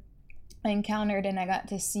here I encountered, and I got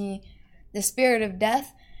to see the spirit of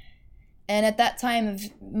death. And at that time of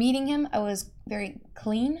meeting him, I was very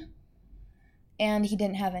clean, and he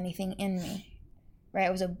didn't have anything in me, right?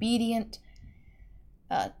 I was obedient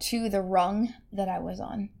to the rung that I was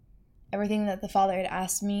on. Everything that the Father had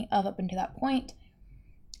asked me of up until that point,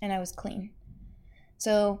 and I was clean.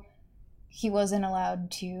 So he wasn't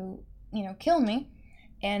allowed to, kill me.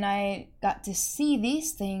 And I got to see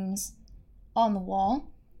these things on the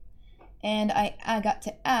wall, and I got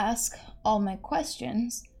to ask all my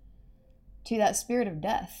questions to that spirit of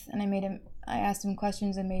death. And I asked him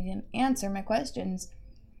questions and made him answer my questions.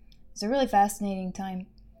 It's a really fascinating time.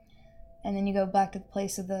 And then you go back to the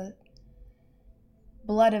place of the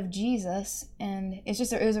blood of Jesus, and it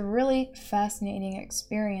was a really fascinating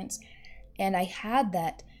experience. And I had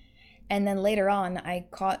that. And then later on, I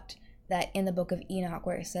caught that in the book of Enoch,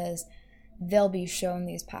 where it says they'll be shown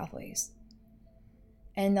these pathways,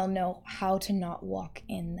 and they'll know how to not walk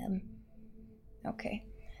in them. Okay,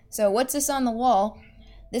 so what's this on the wall?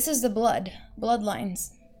 This is the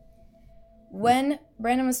bloodlines. When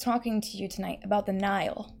Brandon was talking to you tonight about the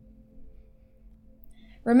Nile,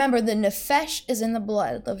 remember the Nefesh is in the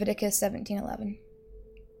blood, Leviticus 17:11.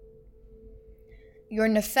 Your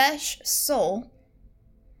Nefesh soul,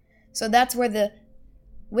 so that's where the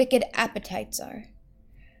wicked appetites are.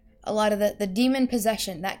 A lot of the demon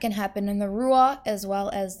possession, that can happen in the Ruah as well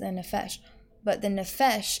as the Nefesh. But the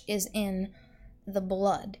Nefesh is in the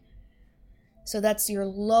blood. So that's your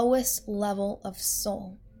lowest level of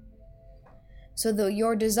soul. So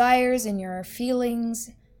your desires and your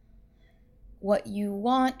feelings, what you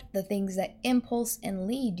want, the things that impulse and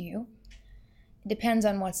lead you, depends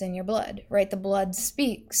on what's in your blood, right? The blood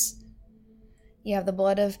speaks. You have the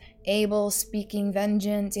blood of Abel speaking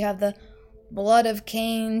vengeance. You have the blood of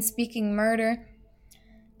Cain speaking murder.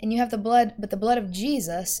 And you have the blood, but the blood of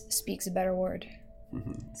Jesus speaks a better word.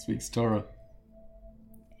 Speaks Torah.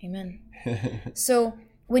 Amen. So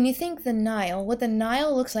when you think the Nile, what the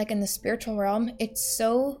Nile looks like in the spiritual realm, it's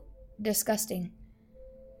so disgusting.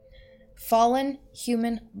 Fallen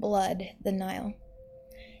human blood, the Nile.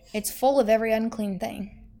 It's full of every unclean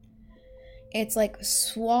thing. It's like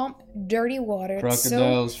swamp, dirty water.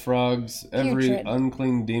 Crocodiles, frogs, every putrid.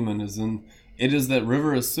 unclean demon is in. It is that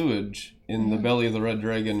river of sewage in the belly of the red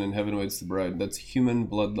dragon and Heaven Waits the Bride. That's human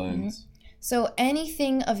bloodlines. So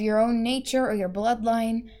anything of your own nature or your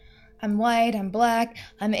bloodline, I'm white, I'm black,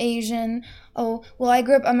 I'm Asian. Oh, well, I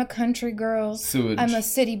grew up, I'm a country girl. Sewage. I'm a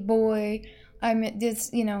city boy. I'm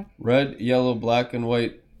this, Red, yellow, black, and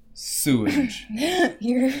white sewage.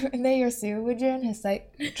 They are sewage in his sight.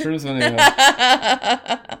 Truth anyhow.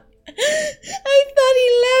 I thought he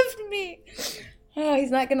left me. Oh,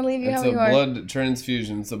 he's not going to leave you how you are. It's a blood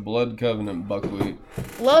transfusion. It's a blood covenant, buckwheat.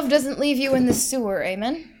 Love doesn't leave you in the sewer,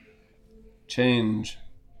 amen? Change.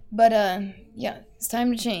 But, yeah, it's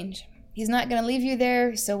time to change. He's not going to leave you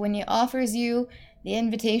there, so when he offers you the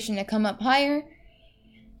invitation to come up higher,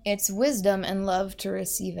 it's wisdom and love to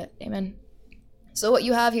receive it, amen? So what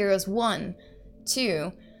you have here is 1,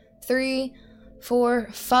 2, 3, 4,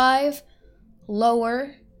 5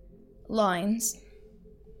 lower lines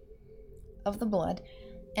of the blood,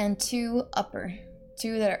 and 2 upper,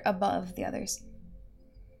 2 that are above the others.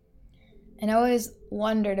 And I always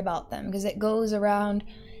wondered about them because it goes around,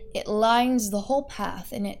 it lines the whole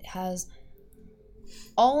path, and it has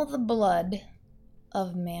all the blood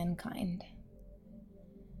of mankind.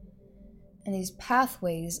 And these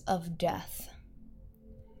pathways of death.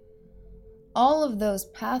 All of those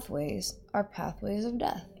pathways are pathways of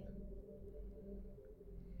death.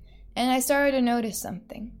 And I started to notice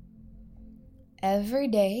something. Every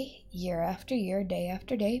day, year after year, day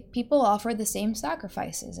after day, people offer the same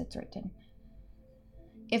sacrifices, it's written.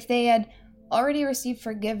 If they had already received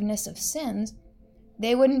forgiveness of sins,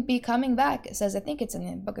 they wouldn't be coming back. It says, I think it's in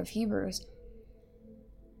the book of Hebrews.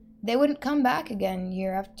 They wouldn't come back again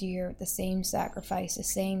year after year with the same sacrifice, the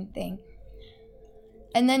same thing.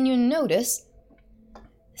 And then you notice,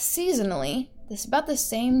 seasonally, this about the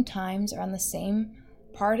same times, around the same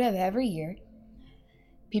part of every year,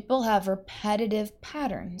 people have repetitive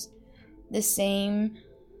patterns. The same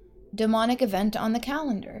demonic event on the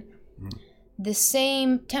calendar. The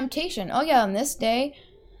same temptation. Oh yeah, on this day.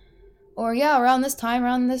 Or yeah, around this time,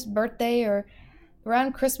 around this birthday, or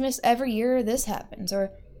around Christmas every year, this happens.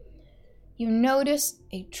 Or you notice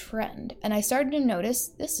a trend. And I started to notice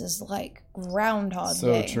this is like Groundhog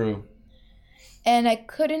Day. So true. And I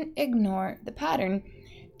couldn't ignore the pattern.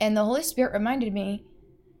 And the Holy Spirit reminded me,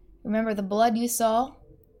 remember the blood you saw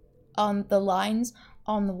on the lines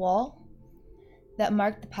on the wall that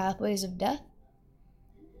marked the pathways of death?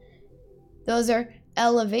 Those are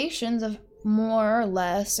elevations of more or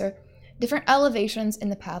less, or different elevations in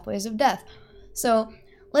the pathways of death. So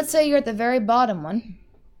let's say you're at the very bottom one.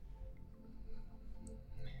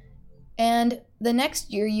 And the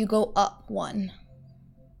next year you go up 1.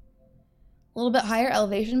 A little bit higher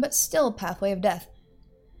elevation, but still a pathway of death.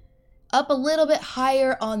 Up a little bit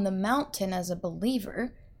higher on the mountain as a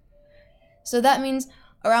believer. So that means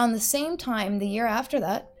around the same time, the year after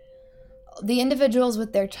that, the individuals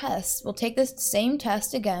with their tests will take this same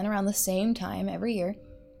test again around the same time every year,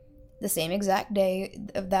 the same exact day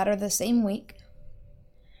of that or the same week,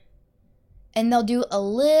 and they'll do a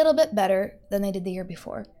little bit better than they did the year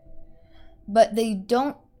before. But they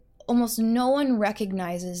don't, almost no one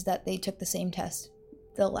recognizes that they took the same test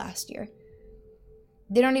the last year.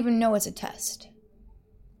 They don't even know it's a test.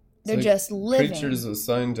 They're like just living. Creatures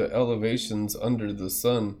assigned to elevations under the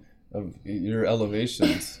sun of your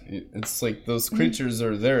elevations. It's like those creatures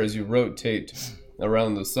are there as you rotate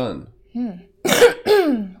around the sun.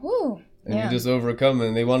 Woo. And you just overcome them.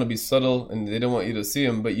 And they want to be subtle and they don't want you to see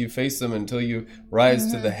them, but you face them until you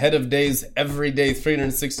rise to the head of days every day,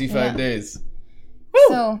 365 days. Woo!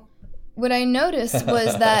 So what I noticed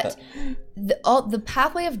was that the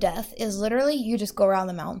pathway of death is literally you just go around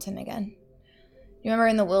the mountain again. You remember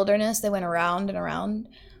in the wilderness, they went around and around.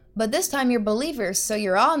 But this time you're believers, so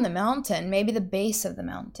you're on the mountain, maybe the base of the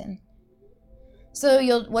mountain. So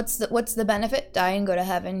what's the benefit? Die and go to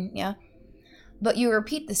heaven, yeah. But you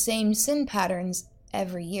repeat the same sin patterns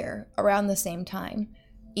every year, around the same time,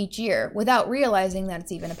 each year, without realizing that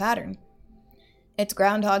it's even a pattern. It's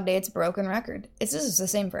Groundhog Day, it's a broken record. This is the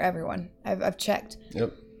same for everyone. I've checked.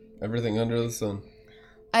 Yep. Everything under the sun.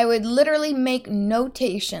 I would literally make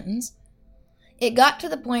notations. It got to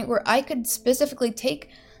the point where I could specifically take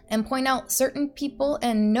and point out certain people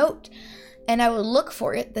and note, and I would look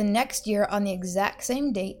for it the next year on the exact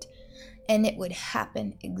same date, and it would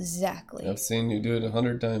happen exactly. I've seen you do it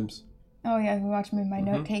 100 times. Oh yeah, you watch me my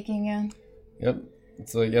note taking, yeah. Yep.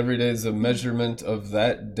 It's like every day is a measurement of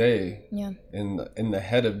that day. Yeah. In the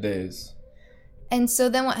head of days. And so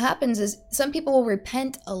then what happens is some people will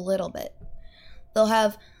repent a little bit. They'll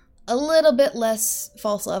have a little bit less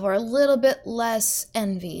false love or a little bit less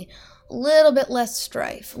envy, a little bit less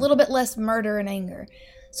strife, a little bit less murder and anger.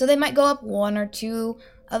 So they might go up one or two,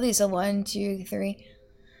 at least a 1, 2, 3.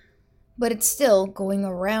 But it's still going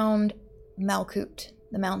around Malkut,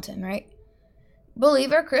 the mountain, right?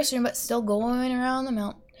 Believer, Christian, but still going around the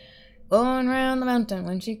mountain. Going around the mountain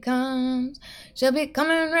when she comes. She'll be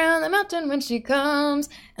coming around the mountain when she comes.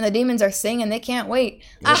 And the demons are singing. They can't wait.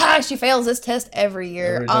 Yep. Aha! She fails this test every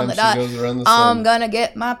year every on the dot. I'm gonna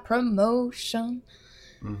get my promotion.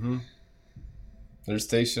 Mm-hmm. They're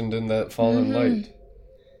stationed in that fallen light.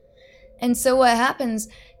 And so what happens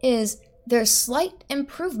is there's slight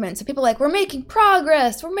improvement. So people are like, we're making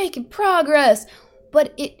progress.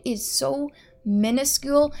 But it is so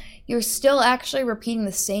minuscule. You're still actually repeating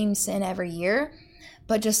the same sin every year,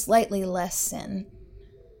 but just slightly less sin.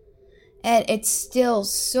 And it's still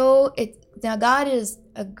now God is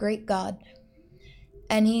a great God,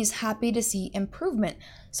 and he's happy to see improvement.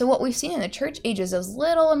 So what we've seen in the church ages, those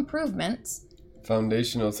little improvements.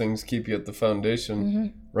 Foundational things keep you at the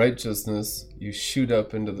foundation. Righteousness, you shoot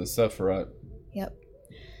up into the Sephiroth. Yep.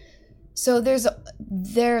 So there's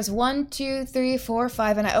 1, 2, 3, 4,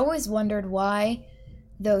 5, and I always wondered why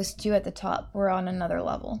those two at the top were on another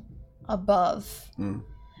level above.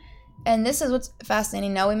 And this is what's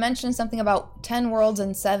fascinating. Now we mentioned something about 10 worlds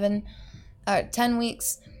and 10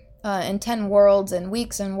 weeks and 10 worlds and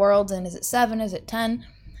weeks and worlds, and is it 7, is it 10?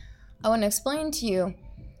 I want to explain to you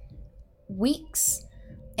weeks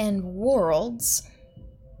and worlds,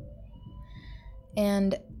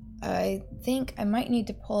 and I think I might need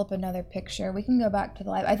to pull up another picture. We can go back to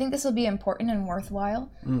the live. I think this will be important and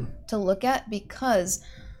worthwhile to look at, because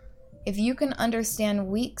if you can understand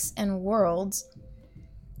weeks and worlds,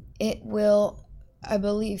 it will, I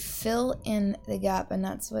believe, fill in the gap, and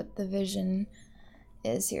that's what the vision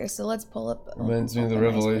is here. So let's pull up. Reminds me of the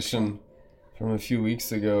revelation from a few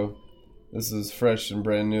weeks ago. This is fresh and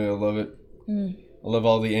brand new. I love it. I love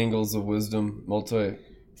all the angles of wisdom,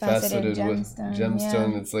 multi-faceted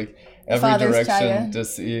gemstone. It's like every direction to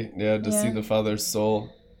see the Father's soul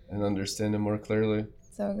and understand him more clearly.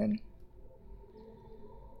 So good.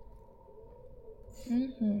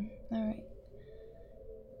 All right.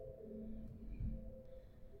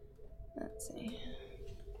 Let's see.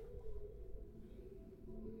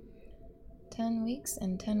 10 weeks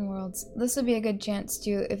and 10 worlds. This would be a good chance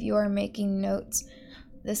to, if you are making notes,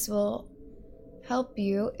 this will help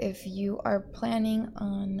you if you are planning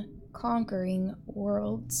on conquering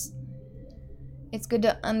worlds. It's good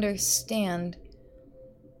to understand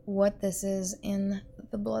what this is in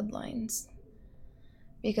the bloodlines,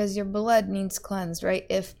 because your blood needs cleansed, right?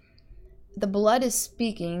 If the blood is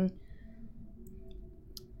speaking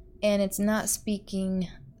and it's not speaking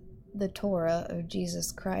the Torah of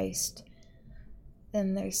Jesus Christ,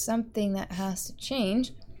 then there's something that has to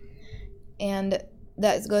change. And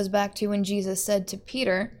that goes back to when Jesus said to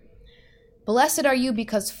Peter, "Blessed are you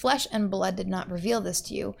because flesh and blood did not reveal this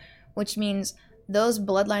to you," which means those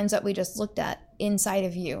bloodlines that we just looked at inside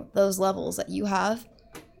of you, those levels that you have,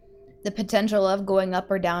 the potential of going up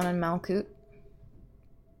or down on Malkut.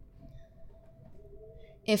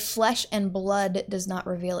 If flesh and blood does not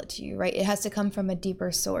reveal it to you, right, it has to come from a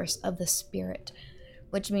deeper source of the Spirit,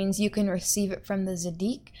 which means you can receive it from the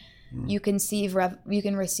Zaddik. You can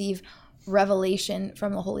receive revelation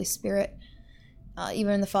from the Holy Spirit,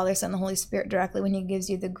 even the Father, Son, and the Holy Spirit directly when he gives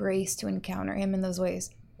you the grace to encounter him in those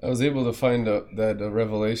ways. I was able to find that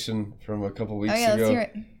revelation from a couple weeks ago. Let's hear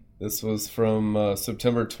it. This was from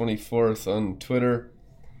September 24th on Twitter.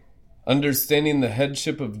 Understanding the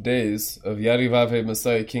headship of days of Yarivave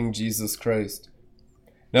Messiah King Jesus Christ.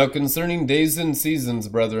 Now concerning days and seasons,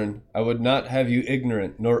 brethren, I would not have you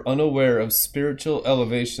ignorant nor unaware of spiritual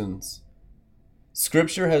elevations.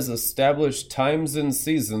 Scripture has established times and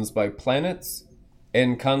seasons by planets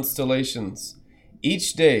and constellations.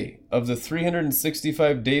 Each day of the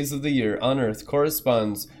 365 days of the year on earth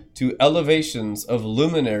corresponds to elevations of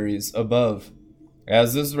luminaries above.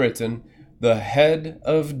 As is written, the head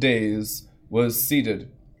of days was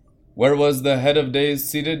seated. Where was the head of days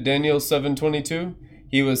seated? Daniel 7:22.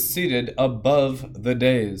 He was seated above the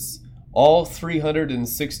days, all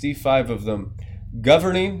 365 of them,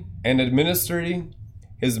 governing and administering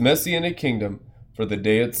his messianic kingdom for the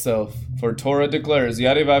day itself. For Torah declares,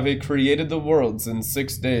 Yarivave created the worlds in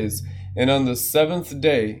 6 days, and on the 7th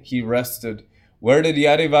day he rested. Where did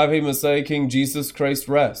Yarivave Messiah King Jesus Christ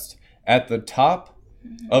rest? At the top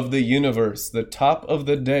of the universe, the top of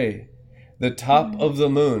the day, the top of the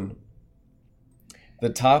moon, the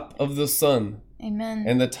top of the sun, Amen.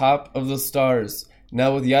 and the top of the stars.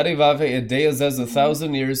 Now with Yarivave, a day is as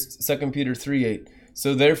 1,000 years, 2 Peter 3:8.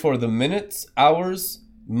 So therefore the minutes, hours,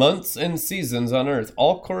 months, and seasons on earth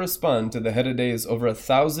all correspond to the head of days over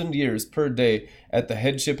 1,000 years per day at the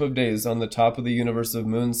headship of days on the top of the universe of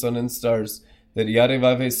moon, sun, and stars that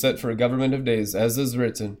Yarivave set for a government of days, as is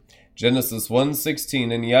written. Genesis 1:16,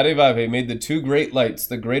 and Yarivave made the 2 great lights,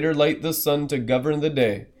 the greater light the sun to govern the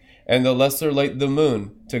day, and the lesser light the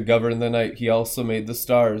moon to govern the night. He also made the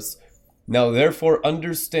stars. Now therefore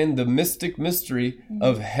understand the mystic mystery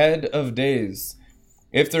of head of days.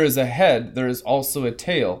 If there is a head, there is also a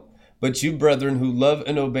tail. But you, brethren, who love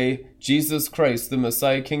and obey Jesus Christ, the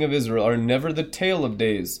Messiah King of Israel, are never the tail of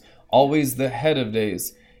days, always the head of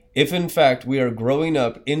days. If in fact we are growing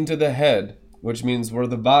up into the head, which means we're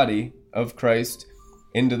the body of Christ,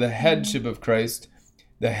 into the headship of Christ,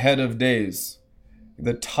 the head of days,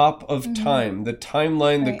 the top of time, the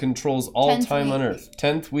timeline that controls all time on earth.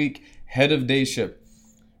 10th week, head of dayship.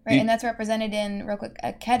 Right, and that's represented in, real quick,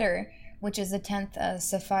 a Keter, which is the 10th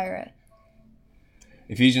Sapphira.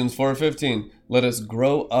 Ephesians 4:15, let us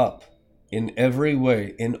grow up in every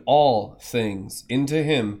way, in all things, into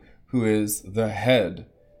him who is the head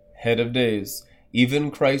of days,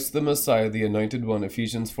 even Christ the Messiah, the anointed one.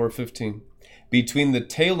 Ephesians 4:15. Between the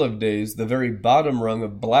tail of days, the very bottom rung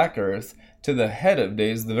of black earth, to the head of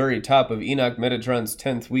days, the very top of Enoch Metatron's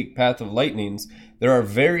 10th week path of lightnings, there are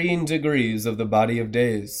varying degrees of the body of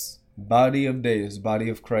days. Body of days, body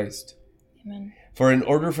of Christ. Amen. For in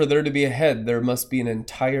order for there to be a head, there must be an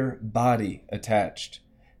entire body attached.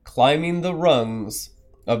 Climbing the rungs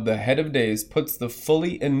of the head of days puts the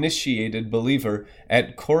fully initiated believer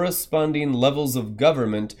at corresponding levels of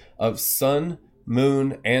government of sun,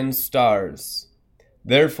 moon, and stars.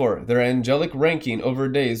 Therefore, their angelic ranking over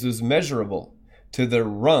days is measurable to their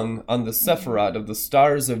rung on the sephirot of the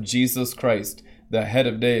stars of Jesus Christ, the head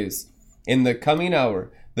of days. In the coming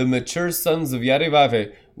hour, the mature sons of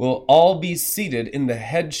Yarivave will all be seated in the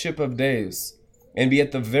headship of days and be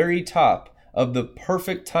at the very top of the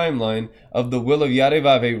perfect timeline of the will of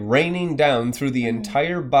Yarivave, raining down through the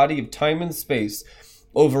entire body of time and space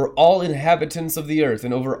over all inhabitants of the earth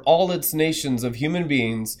and over all its nations of human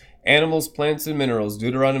beings, animals, plants, and minerals.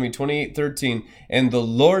 Deuteronomy 28:13. And the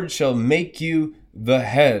Lord shall make you the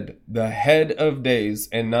head of days,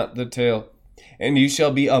 and not the tail. And you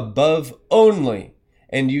shall be above only,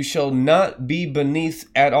 and you shall not be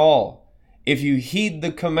beneath at all, if you heed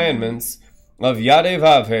the commandments of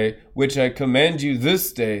Yarivave, which I command you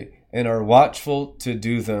this day, and are watchful to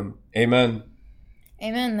do them. Amen.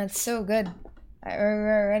 Amen. That's so good.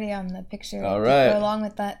 We're already on the picture. All right. To go along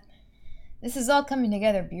with that. This is all coming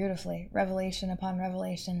together beautifully. Revelation upon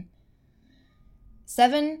revelation.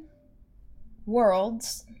 7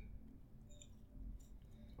 worlds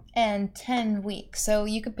and 10 weeks. So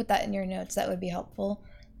you could put that in your notes. That would be helpful,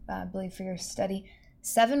 I believe, for your study.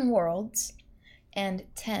 7 worlds and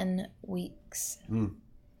 10 weeks.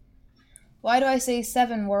 Why do I say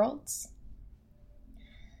 7 worlds?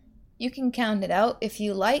 You can count it out if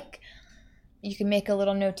you like. You can make a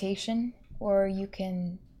little notation, or you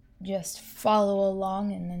can just follow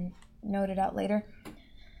along and then note it out later.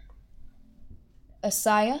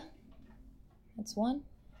 Asaya, that's 1.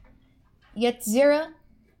 Yetzirah,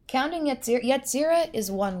 counting Yetzirah, Yetzirah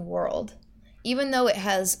is 1 world. Even though it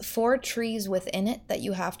has 4 trees within it that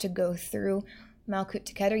you have to go through Malkut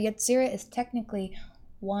to Keter, Yetzirah is technically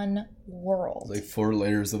 1 world. Like 4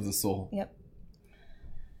 layers of the soul. Yep.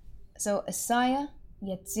 So Asaya,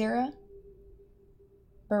 Yetzirah,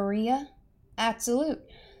 Beriah, Absolute.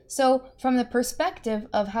 So from the perspective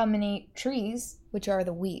of how many trees, which are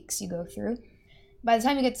the weeks you go through, by the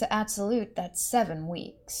time you get to absolute, that's 7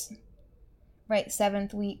 weeks. Right,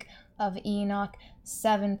 7th week of Enoch,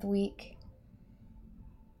 7th week.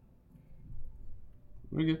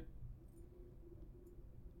 We're good.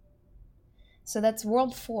 So that's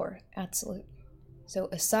world 4, absolute. So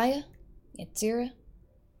Asaya, Yetzirah,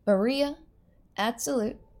 Berea,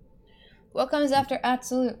 absolute. What comes after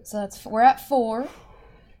absolute? So we're at 4,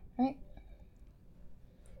 right?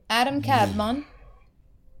 Adam Kadmon,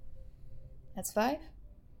 that's 5.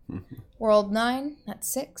 World 9,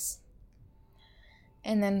 that's 6.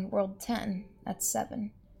 And then world 10, that's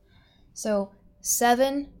 7. So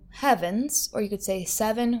 7 heavens, or you could say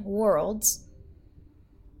 7 worlds,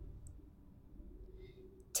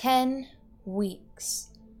 10 weeks.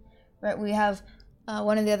 Right, we have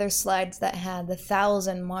one of the other slides that had the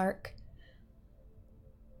 1,000 mark.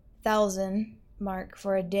 1,000 mark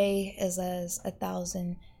for a day is as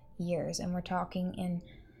 1,000 years. And we're talking in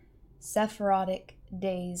Sephirotic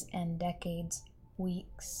days and decades,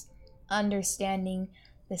 weeks. Understanding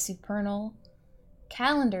the supernal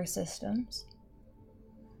calendar systems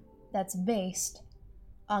that's based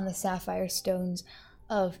on the sapphire stones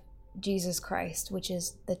of Jesus Christ, which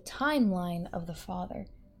is the timeline of the Father.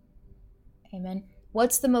 Amen.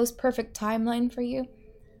 What's the most perfect timeline for you?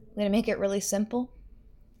 I'm going to make it really simple.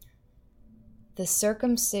 The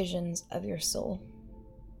circumcisions of your soul.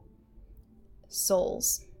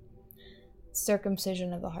 Souls.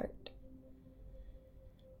 Circumcision of the heart.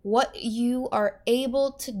 What you are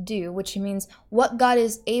able to do, which means what God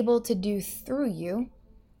is able to do through you,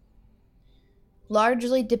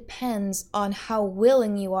 largely depends on how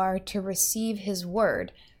willing you are to receive his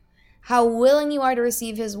word. How willing you are to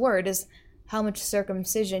receive his word is how much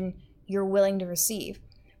circumcision you're willing to receive.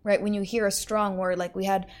 Right? When you hear a strong word, like we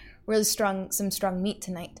had some strong meat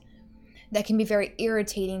tonight, that can be very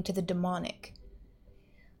irritating to the demonic.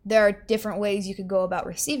 There are different ways you could go about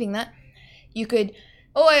receiving that. You could,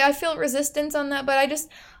 I feel resistance on that, but I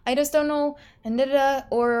just don't know, and da-da-da,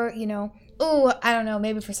 or, I don't know,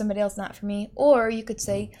 maybe for somebody else, not for me. Or you could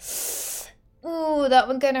say, that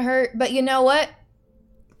one kind of hurt, but you know what?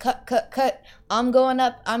 Cut. I'm going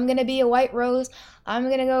up. I'm going to be a white rose. I'm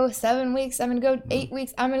going to go 7 weeks. I'm going to go 8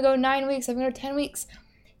 weeks. I'm going to go 9 weeks. I'm going to go 10 weeks.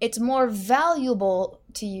 It's more valuable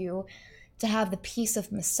to you to have the peace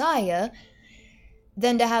of Messiah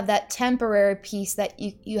than to have that temporary peace that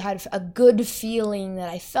you had a good feeling that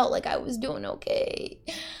I felt like I was doing okay.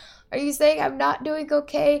 Are you saying I'm not doing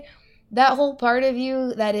okay? That whole part of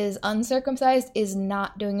you that is uncircumcised is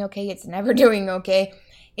not doing okay. It's never doing okay.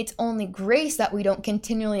 It's only grace that we don't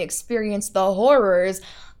continually experience the horrors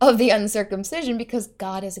of the uncircumcision, because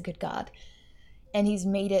God is a good God. And he's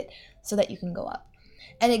made it so that you can go up.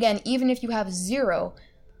 And again, even if you have 0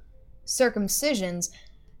 circumcisions,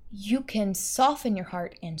 you can soften your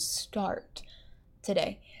heart and start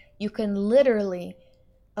today. You can literally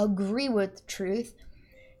agree with truth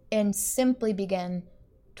and simply begin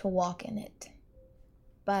to walk in it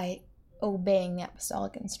by obeying the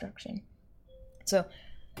apostolic instruction. So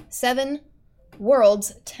 7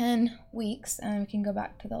 worlds, 10 weeks, and we can go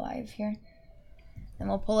back to the live here. And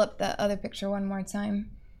we'll pull up the other picture one more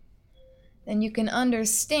time. Then you can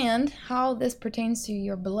understand how this pertains to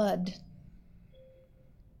your blood.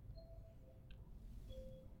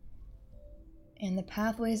 And the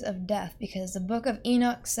pathways of death, because the book of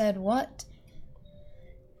Enoch said what?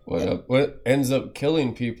 What ends up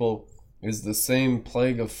killing people is the same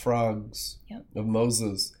plague of frogs of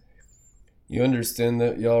Moses. You understand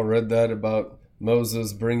that? Y'all read that about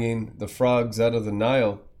Moses bringing the frogs out of the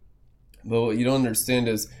Nile. But what you don't understand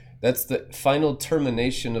is that's the final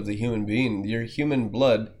termination of the human being. Your human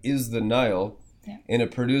blood is the Nile, and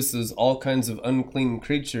it produces all kinds of unclean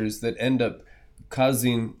creatures that end up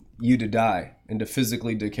causing you to die and to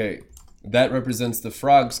physically decay. That represents the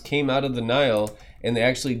frogs came out of the Nile, and they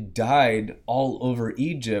actually died all over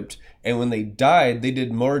Egypt. And when they died, they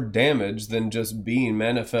did more damage than just being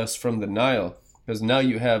manifest from the Nile. Because now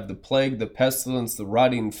you have the plague, the pestilence, the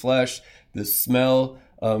rotting flesh, the smell,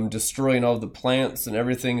 destroying all the plants and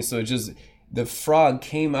everything. So the frog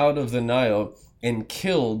came out of the Nile and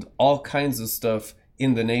killed all kinds of stuff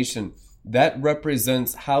in the nation. That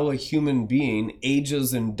represents how a human being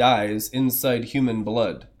ages and dies inside human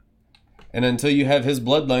blood. And until you have his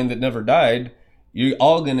bloodline that never died, you're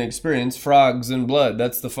all going to experience frogs and blood.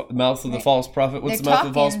 That's the mouth of the false prophet. What's the mouth of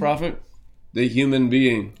the false prophet? The human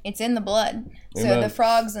being. It's in the blood. Amen. So the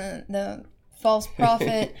frogs and the false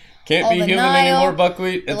prophet. Can't be human anymore,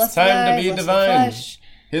 buckwheat. It's time to be divine.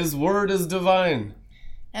 His word is divine.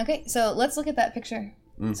 Okay, so let's look at that picture.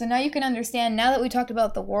 So now you can understand, now that we talked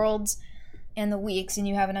about the worlds and the weeks, and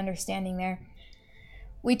you have an understanding there.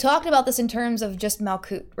 We talked about this in terms of just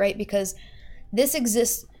Malkut, right? Because this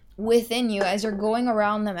exists within you as you're going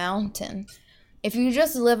around the mountain. If you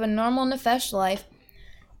just live a normal Nefesh life,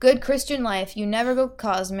 good Christian life, you never go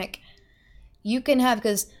cosmic, you can have,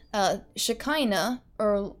 because Shekinah,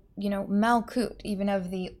 or, Malkut, even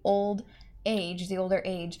of the old age, the older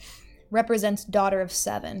age, represents daughter of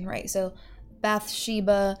seven, right? So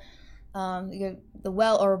Bathsheba, the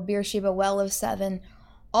well, or Beersheba, well of seven,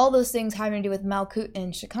 all those things having to do with Malkut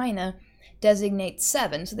and Shekinah designate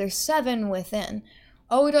seven. So there's seven within.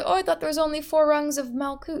 I thought there was only 4 rungs of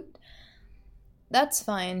Malkut. That's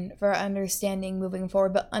fine for understanding moving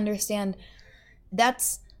forward, but understand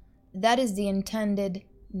that is the intended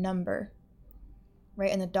number,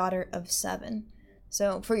 right? And the daughter of 7.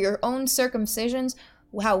 So for your own circumcisions,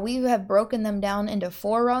 how we have broken them down into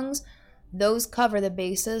 4 rungs, those cover the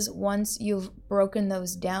bases. Once you've broken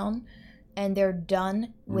those down and they're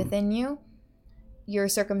done within you, your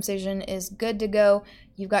circumcision is good to go.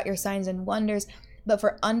 You've got your signs and wonders. But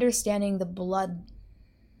for understanding the blood,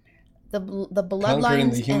 the bloodlines, conquering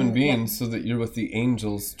the human beings, so that you're with the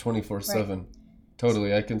angels 24/7. Right.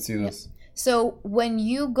 Totally, I can see this. Yep. So when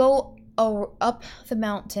you go up the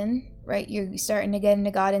mountain, right, you're starting to get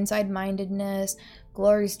into God inside mindedness,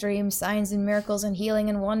 glory streams, signs and miracles, and healing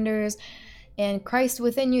and wonders, and Christ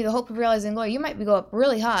within you, the hope of realizing glory. You might go up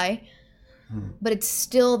really high, but it's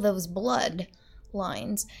still those blood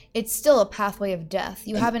lines. It's still a pathway of death.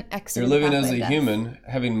 You haven't exited. You're living the as pathway a of human,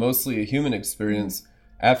 having mostly a human experience.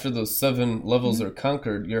 After those 7 levels are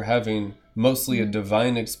conquered, you're having mostly a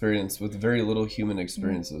divine experience with very little human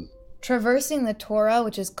experiences. Traversing the Torah,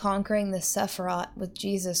 which is conquering the Sephiroth with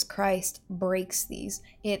Jesus Christ, breaks these.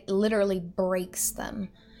 It literally breaks them.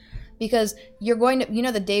 Because you're going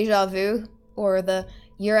to, the deja vu, or the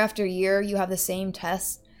year after year, you have the same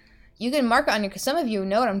tests. You can mark it on your, some of you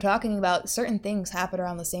know what I'm talking about. Certain things happen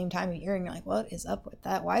around the same time of year, and you're like, what is up with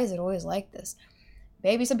that? Why is it always like this?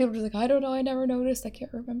 Maybe some people are like, I don't know, I never noticed, I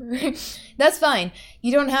can't remember. That's fine.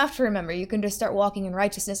 You don't have to remember. You can just start walking in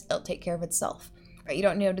righteousness. It'll take care of itself. Right? You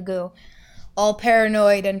don't need to go all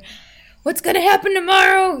paranoid and what's going to happen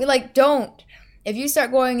tomorrow? Like, don't. If you start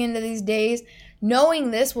going into these days, knowing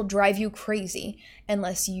this will drive you crazy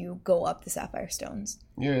unless you go up the sapphire stones.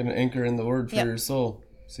 You're an anchor in the word for your soul.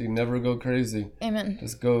 So you never go crazy. Amen.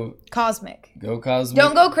 Just go cosmic. Go cosmic.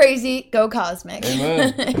 Don't go crazy. Go cosmic.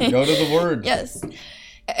 Amen. Go to the word. Yes.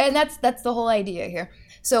 And that's the whole idea here.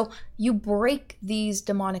 So you break these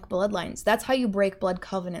demonic bloodlines. That's how you break blood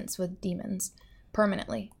covenants with demons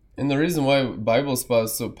permanently. And the reason why Bible Spa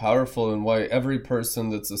is so powerful, and why every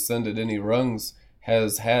person that's ascended any rungs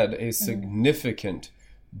has had a significant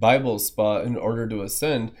Bible Spa in order to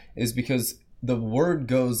ascend, is because the word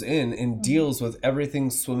goes in and deals with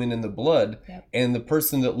everything swimming in the blood. Yep. And the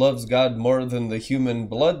person that loves God more than the human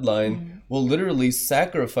bloodline will literally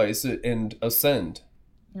sacrifice it and ascend.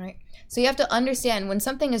 Right. So you have to understand when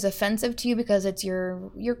something is offensive to you because it's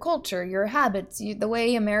your culture, your habits, the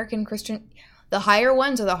way American Christian, the higher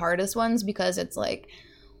ones are the hardest ones, because it's like,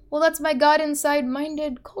 well, that's my God inside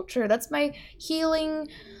minded culture. That's my healing.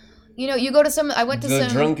 You go to some, I went to the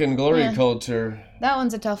some drunken glory culture. That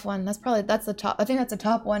one's a tough one. That's the top. I think that's the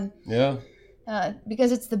top one. Yeah.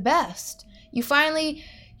 Because it's the best.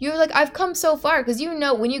 You're like, I've come so far. Because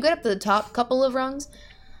when you get up to the top couple of rungs,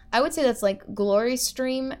 I would say that's like glory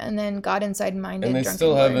stream and then God inside minded. And they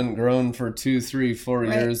still haven't grown for 2, 3, 4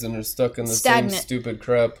 years and are stuck in the same stupid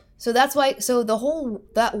crap. So that's why,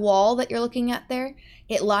 that wall that you're looking at there,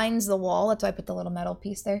 it lines the wall. That's why I put the little metal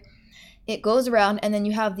piece there. It goes around, and then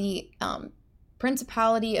you have the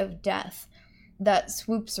principality of death that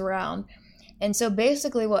swoops around. And so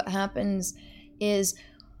basically what happens is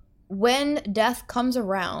when death comes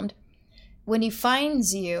around, when he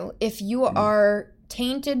finds you, if you are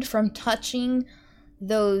tainted from touching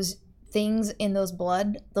those things in those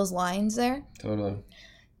lines there, totally,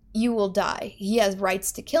 you will die. He has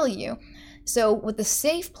rights to kill you. So with the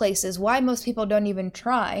safe places, why most people don't even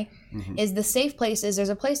try, is the safe places. There's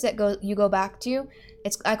a place that you go back to.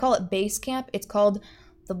 I call it base camp. It's called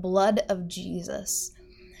the blood of Jesus.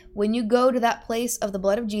 When you go to that place of the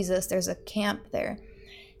blood of Jesus, there's a camp there.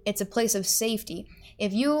 It's a place of safety.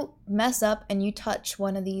 If you mess up and you touch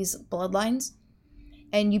one of these bloodlines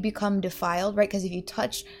and you become defiled, right? Because if you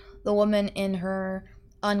touch the woman in her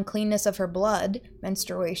uncleanness of her blood,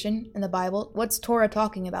 menstruation in the Bible, what's Torah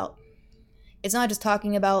talking about? It's not just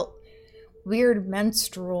talking about weird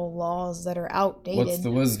menstrual laws that are outdated. What's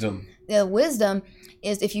the wisdom? The wisdom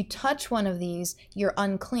is if you touch one of these, you're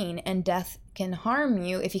unclean and death can harm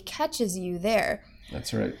you if he catches you there.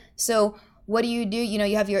 That's right. So what do?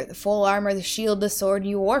 You have your full armor, the shield, the sword,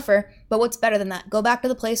 you warfare. But what's better than that? Go back to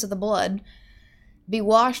the place of the blood. Be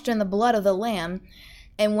washed in the blood of the Lamb.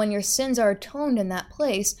 And when your sins are atoned in that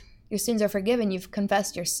place, your sins are forgiven. You've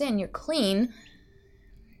confessed your sin. You're clean.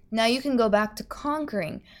 Now you can go back to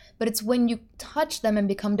conquering. But it's when you touch them and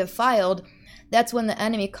become defiled, that's when the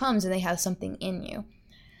enemy comes and they have something in you.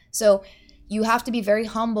 So you have to be very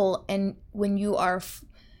humble. And when you are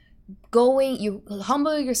you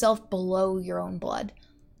humble yourself below your own blood.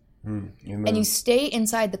 And you stay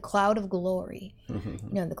inside the cloud of glory.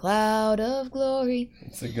 The cloud of glory.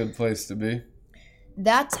 It's a good place to be.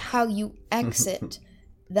 That's how you exit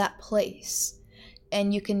that place.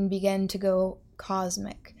 And you can begin to go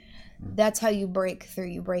cosmic. That's how you break through,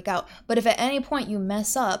 you break out. But if at any point you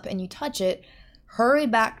mess up and you touch it, hurry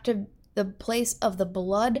back to the place of the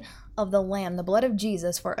blood of the Lamb, the blood of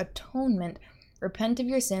Jesus for atonement. Repent of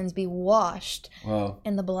your sins, be washed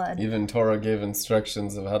in the blood. Even Torah gave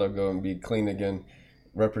instructions of how to go and be clean again,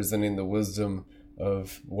 representing the wisdom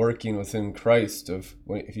of working within Christ. If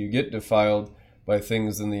you get defiled by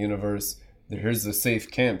things in the universe, here's a safe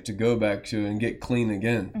camp to go back to and get clean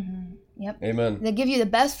again. Yep. Amen. They give you the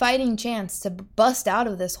best fighting chance to bust out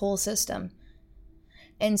of this whole system.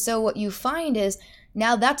 And so what you find is,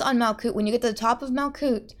 now that's on Malkut. When you get to the top of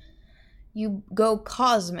Malkut, you go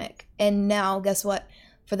cosmic. And now, guess what?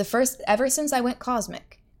 Ever since I went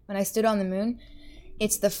cosmic, when I stood on the moon,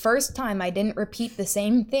 it's the first time I didn't repeat the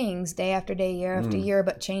same things day after day, year after year,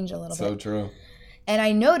 but change a little bit. So true.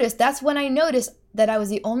 And that's when I noticed that I was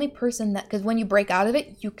the only person because when you break out of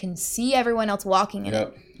it, you can see everyone else walking in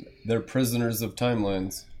it. They're prisoners of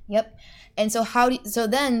timelines. Yep. And so so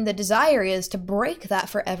then the desire is to break that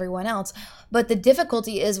for everyone else. But the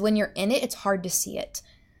difficulty is when you're in it, it's hard to see it.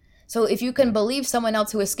 So if you can believe someone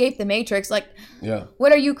else who escaped the Matrix,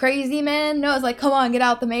 what are you, crazy, man? No, it's like, come on, get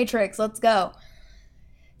out the Matrix. Let's go.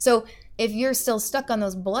 So if you're still stuck on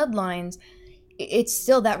those bloodlines, it's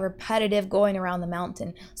still that repetitive going around the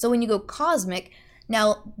mountain. So when you go cosmic,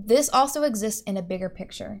 now this also exists in a bigger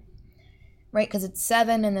picture, right? Because it's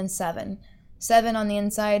 7 and then 7. 7 on the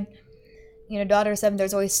inside, daughter 7,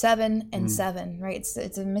 there's always 7 and 7, right?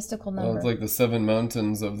 It's a mystical number. Well, it's like the 7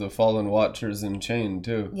 mountains of the fallen watchers in chain,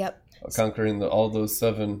 too. Yep. Conquering all those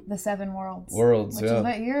 7... The 7 worlds. Worlds, which yeah. Is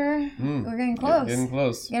what we're getting close. Getting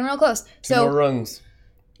close. Getting real close. Two more rungs.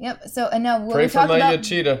 Yep. So, and now pray for my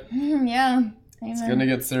Yachida. Yeah. Amen. It's going to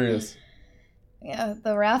get serious. Yeah,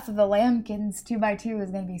 the Wrath of the Lambkins 2x2 is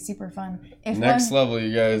going to be super fun. Next level,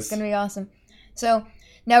 you guys. It's going to be awesome. So,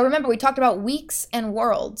 now remember, we talked about weeks and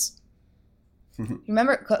worlds.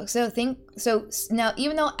 Remember, so now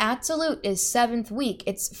even though Absolute is 7th week,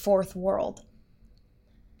 it's 4th world.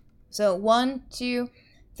 So 1, 2,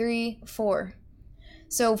 3, 4.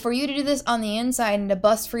 So for you to do this on the inside and to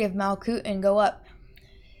bust free of Malkut and go up,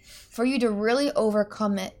 for you to really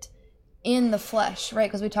overcome it in the flesh, right?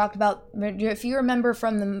 Because we talked about, if you remember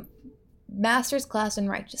from the master's class in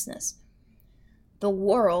righteousness, the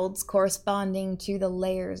worlds corresponding to the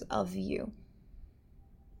layers of you.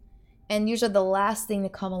 And usually the last thing to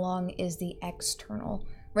come along is the external,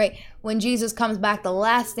 right? When Jesus comes back, the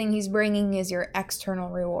last thing he's bringing is your external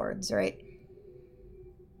rewards, right?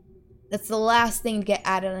 That's the last thing to get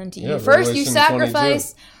added into you. First you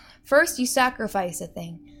sacrifice a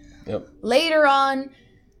thing. Yep. Later on,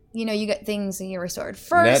 you get things and you're restored.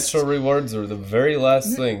 First, natural rewards are the very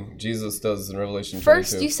last thing Jesus does in Revelation 22.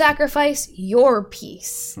 First you sacrifice your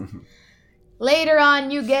peace. Later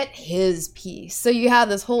on, you get his peace. So you have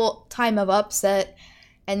this whole time of upset,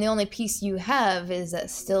 and the only peace you have is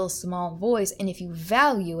that still small voice. And if you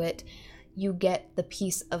value it, you get the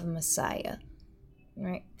peace of Messiah.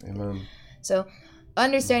 Right? Amen. So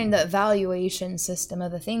understanding the evaluation system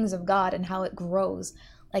of the things of God and how it grows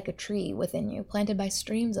like a tree within you, planted by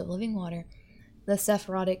streams of living water. The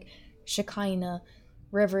Sephirotic Shekinah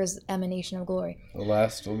rivers emanation of glory. The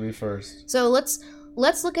last will be first. So let's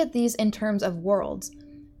look at these in terms of worlds.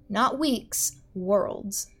 Not weeks,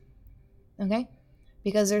 worlds. Okay?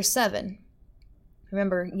 Because there's 7.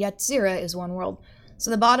 Remember, Yetzirah is 1 world. So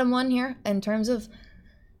the bottom one here, in terms of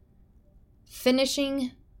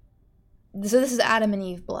finishing... So this is Adam and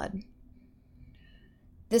Eve blood.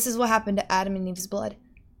 This is what happened to Adam and Eve's blood.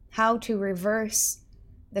 How to reverse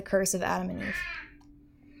the curse of Adam and Eve.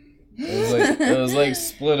 It was like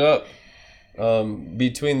split up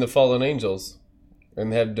between the fallen angels.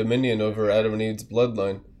 And have dominion over Adam and Eve's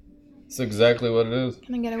bloodline. That's exactly what it is.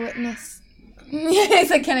 Can I get a witness? It's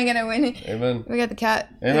like, can I get a witness? Amen. We got the cat.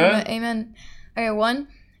 Amen. Amen. Okay, 1.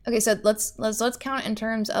 Okay, so let's count in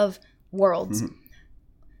terms of worlds.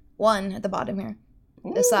 1 at the bottom here.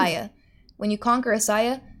 Messiah. When you conquer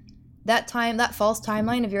Asaya, that false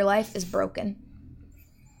timeline of your life is broken.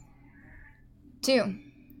 2.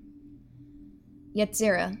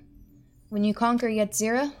 Yetzirah. When you conquer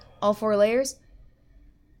Yetzirah, all 4 layers,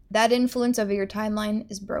 that influence over your timeline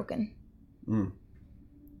is broken.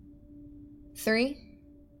 3.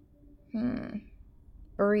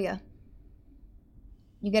 Berea.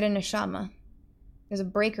 You get a neshama. There's a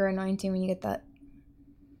breaker anointing when you get that.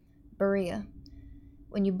 Berea.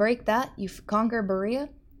 When you break that, you conquer Berea.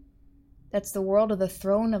 That's the world of the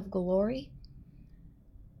throne of glory.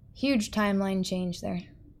 Huge timeline change there.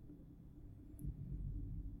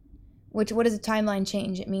 What is a timeline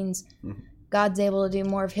change? It means God's able to do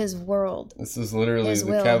more of his world. This is literally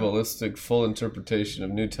the Kabbalistic full interpretation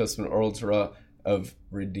of New Testament oral Torah of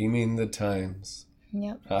redeeming the times.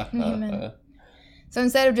 Yep. Amen. So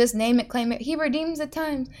instead of just name it, claim it, he redeems the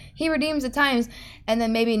times. He redeems the times. And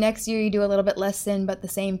then maybe next year you do a little bit less sin, but the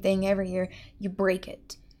same thing every year. You break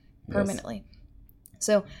it permanently. Yes.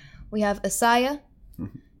 So we have Asaya,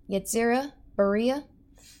 Yetzirah, Berea.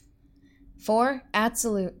 4,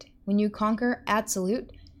 Absolute. When you conquer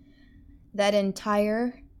Absolute, that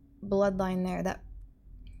entire bloodline there,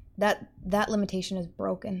 that limitation is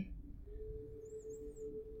broken.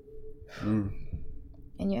 And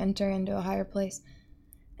you enter into a higher place.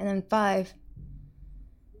 And then 5,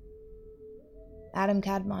 Adam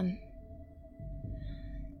Kadmon.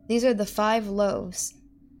 These are the 5 loaves,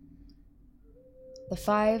 the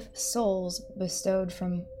 5 souls bestowed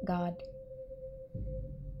from God.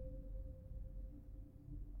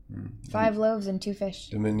 5 loaves and 2 fish.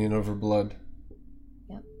 Dominion over blood.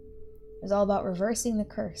 Yep. It's all about reversing the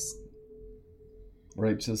curse.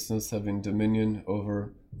 Righteousness having dominion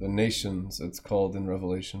over the nations, it's called in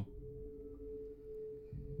Revelation.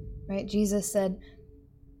 Right? Jesus said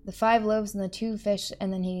the 5 loaves and the 2 fish,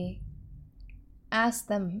 and then he asked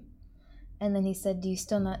them, and then he said, do you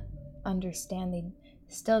still not understand? They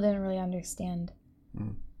still didn't really understand.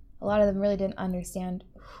 A lot of them really didn't understand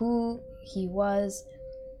who he was,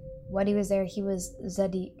 what he was there. He was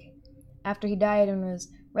Zadik. After he died and was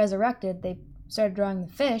resurrected, they started drawing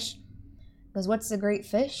the fish, because what's the great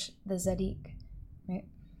fish? The Zadik. Right?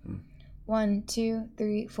 1, 2,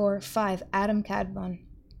 3, 4, 5. Adam Kadmon.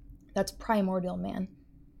 That's primordial man.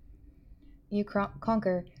 You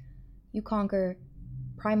conquer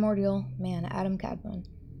primordial man, Adam Kadmon,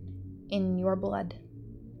 in your blood.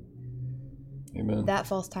 Amen. That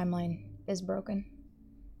false timeline is broken.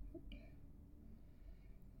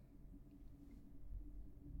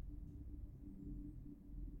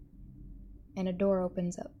 And a door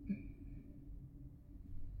opens up.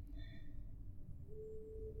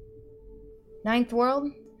 Ninth world.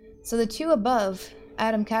 So the 2 above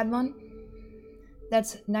Adam Kadmon,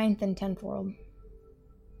 that's 9th and 10th world.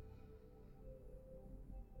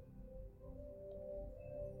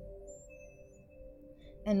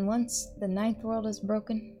 And once the 9th world is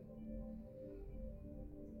broken,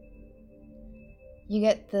 you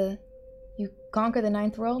conquer the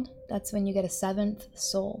 9th world. That's when you get a 7th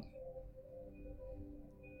soul.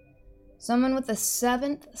 Someone with a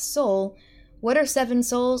 7th soul. What are 7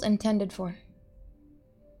 souls intended for?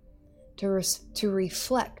 To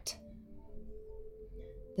reflect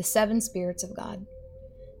the 7 spirits of God.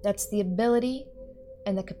 That's the ability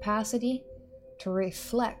and the capacity to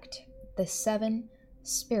reflect the 7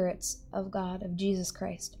 spirits of God, of Jesus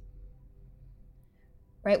Christ.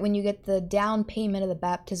 Right? When you get the down payment of the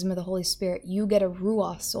baptism of the Holy Spirit, you get a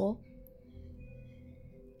Ruach soul.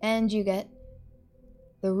 And you get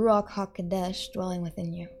the Ruach HaKodesh dwelling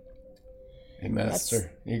within you. A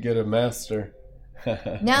master. You get a master.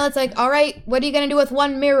 Now it's like, all right, what are you going to do with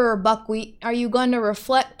 1 mirror, Buckwheat? Are you going to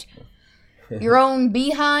reflect your own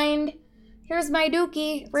behind? Here's my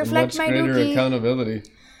dookie. Reflect my dookie. Much greater accountability.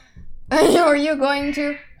 Are you going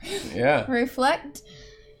to reflect?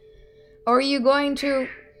 Or are you going to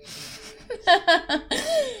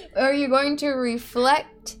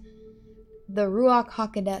reflect the Ruach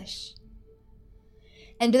HaKodesh?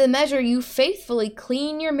 And to the measure you faithfully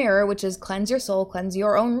clean your mirror, which is cleanse your soul, cleanse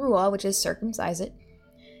your own ruah, which is circumcise it,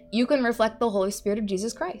 you can reflect the Holy Spirit of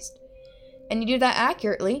Jesus Christ. And you do that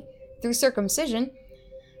accurately through circumcision,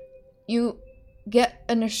 you get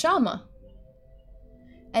a neshama.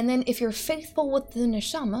 And then if you're faithful with the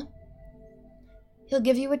neshama, he'll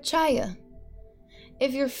give you a chaya.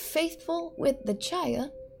 If you're faithful with the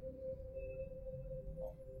chaya,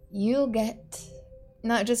 you'll get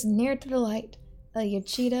not just near to the light, a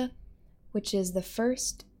yachida, which is the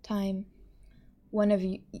first time one of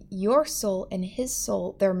your soul and his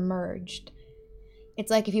soul, they're merged.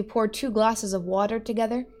 It's like if you pour 2 glasses of water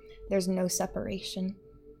together, there's no separation.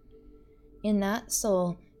 In that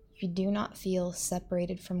soul, if you do not feel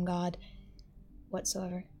separated from God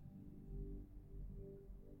whatsoever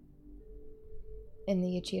in the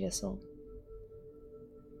Yachida soul.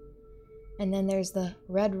 And then there's the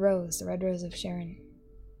red rose of Sharon,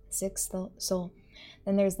 sixth soul.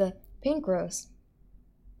 Then there's the pink rose,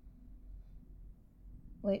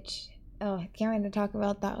 which, I can't wait to talk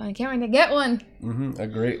about that one. I can't wait to get one. A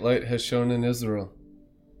great light has shone in Israel.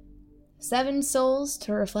 7 souls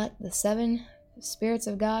to reflect the 7 spirits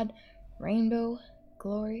of God, rainbow,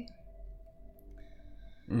 glory.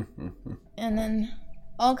 And then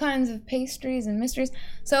all kinds of pastries and mysteries.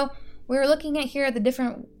 So we're looking at here the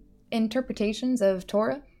different interpretations of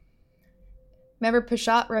Torah. Remember,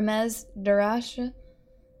 Peshat, Remez, Darash,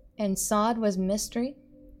 and Sod was mystery.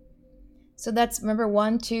 So that's, remember,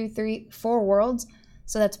 1, 2, 3, 4 worlds.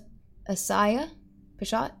 So that's Asaya,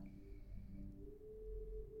 Peshat,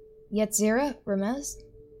 Yetzirah, Remez,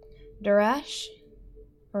 Darash,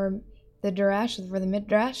 or the Darash for the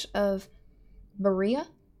Midrash of Berea,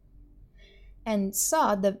 and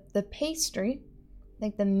Sod, the pastry,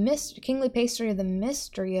 like the kingly pastry of the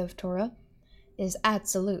mystery of Torah, is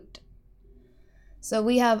absolute. So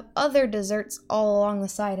we have other desserts all along the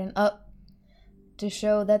side and up to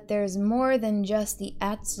show that there's more than just the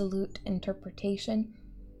absolute interpretation,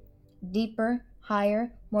 deeper,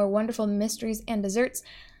 higher, more wonderful mysteries and desserts.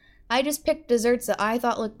 I just picked desserts that I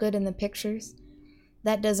thought looked good in the pictures.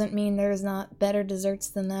 That doesn't mean there's not better desserts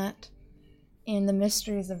than that in the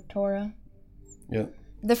mysteries of Torah. Yeah.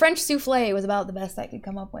 The French souffle was about the best I could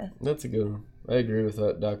come up with. That's a good one. I agree with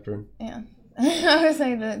that doctrine. Yeah. I was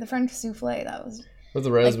saying the French souffle, that was... With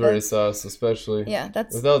the raspberry sauce, especially. Yeah,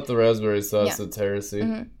 that's... Without the raspberry sauce, it's heresy.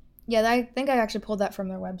 Mm-hmm. Yeah, I think I actually pulled that from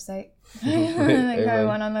their website. I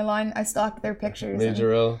went on their line. I stalked their pictures.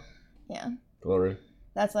 Major L. Yeah. Glory.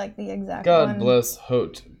 That's like the exact God one. bless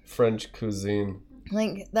haute French cuisine.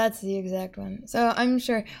 Like, that's the exact one. So I'm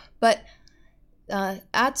sure, but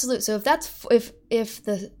absolute. So if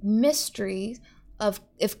the mystery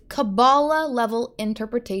if Kabbalah level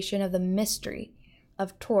interpretation of the mystery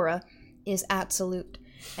of Torah is absolute,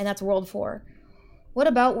 and that's world 4, what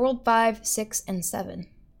about world 5, 6, and 7?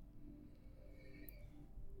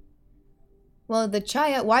 Well, the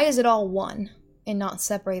Chaya, why is it all one and not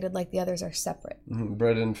separated like the others are separate?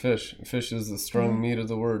 Bread and fish. Fish is the strong meat of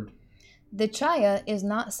the word. The Chaya is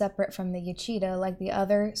not separate from the Yachida like the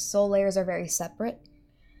other soul layers are very separate.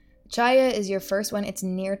 Chaya is your first one. It's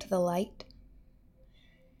near to the light.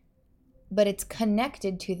 But it's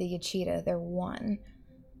connected to the Yachida. They're one.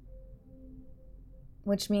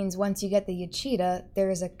 Which means once you get the Yachida,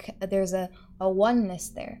 there's a oneness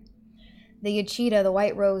there. The Yachida, the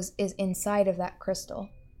white rose, is inside of that crystal.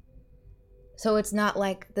 So it's not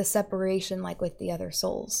like the separation like with the other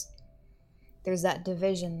souls. There's that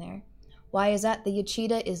division there. Why is that? The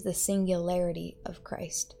Yachida is the singularity of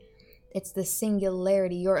Christ. It's the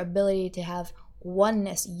singularity, your ability to have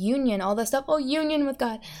oneness, union, all that stuff. Oh, union with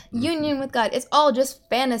God, union with God. It's all just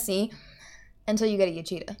fantasy until you get a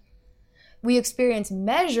Yachida. We experience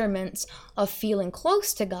measurements of feeling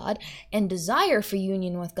close to God and desire for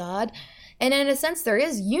union with God. And in a sense, there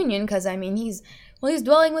is union because, he's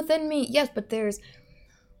dwelling within me. Yes, but there's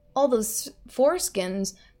all those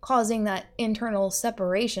foreskins causing that internal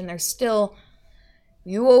separation. There's still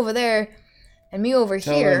you over there and me over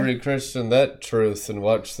Tell here. Tell every Christian that truth and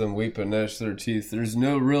watch them weep and gnash their teeth. There's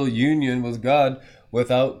no real union with God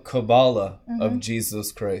without Kabbalah of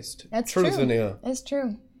Jesus Christ. That's truth true. Anyhow. It's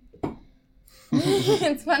true.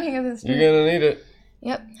 It's funny because it's true. You're going to need it.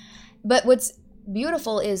 Yep. But what's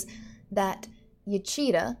beautiful is that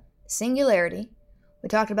Yachida, singularity, we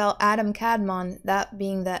talked about Adam Kadmon, that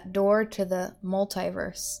being that door to the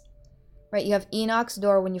multiverse. Right? You have Enoch's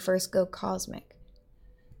door when you first go cosmic.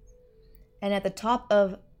 And at the top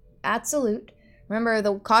of absolute, remember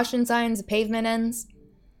the caution signs, the pavement ends,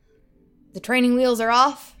 the training wheels are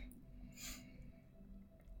off.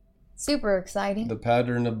 Super exciting. The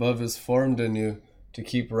pattern above is formed in you to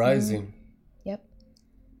keep rising. Yep.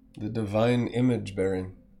 The divine image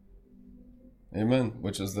bearing. Amen.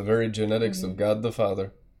 Which is the very genetics of God the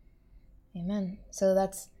Father. Amen. So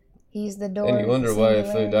he's the door. And you wonder why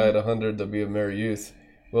if they die at 100, they'll be a mere youth.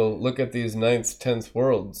 Well, look at these 9th, 10th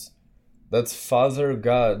worlds. That's Father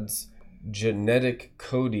God's genetic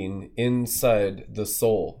coding inside the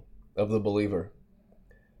soul of the believer.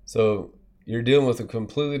 So you're dealing with a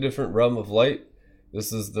completely different realm of light.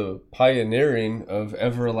 This is the pioneering of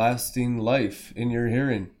everlasting life in your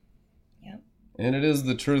hearing. Yep. And it is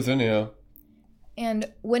the truth anyhow.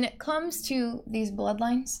 And when it comes to these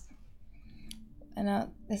bloodlines, and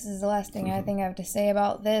this is the last thing I think I have to say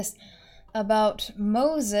about this, about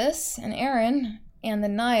Moses and Aaron and the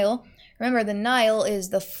Nile. Remember, the Nile is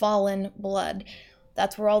the fallen blood.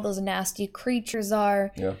 That's where all those nasty creatures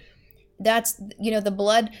are. Yeah. That's, the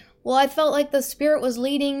blood. Well, I felt like the Spirit was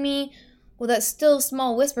leading me with that still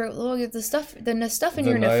small whisper. Look at the stuff in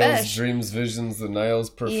your Nile's nefesh. dreams, visions, the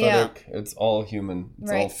Nile's prophetic. Yeah. It's all human.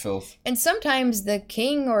 It's all filth. And sometimes the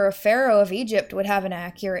king or a pharaoh of Egypt would have an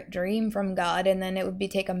accurate dream from God, and then it would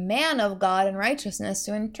take a man of God and righteousness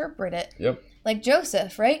to interpret it. Yep. Like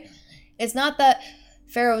Joseph, right? It's not that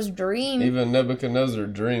Pharaoh's dream. Even Nebuchadnezzar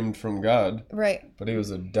dreamed from God. Right. But he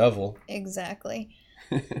was a devil. Exactly.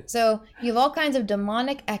 So you have all kinds of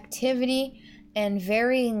demonic activity and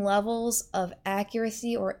varying levels of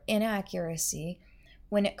accuracy or inaccuracy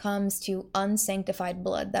when it comes to unsanctified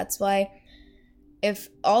blood. That's why if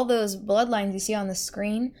all those bloodlines you see on the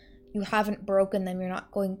screen, you haven't broken them, you're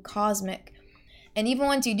not going cosmic. And even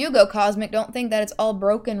once you do go cosmic, don't think that it's all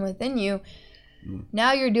broken within you.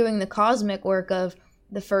 Now you're doing the cosmic work of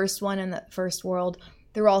the first one in the first world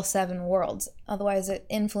through all 7 worlds. Otherwise, the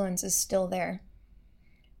influence is still there.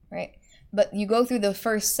 Right? But you go through the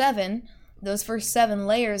first 7, those first 7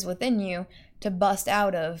 layers within you to bust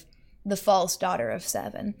out of the false daughter of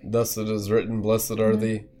 7. Thus it is written, blessed are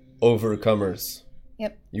the overcomers.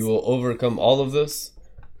 Yep. You will overcome all of this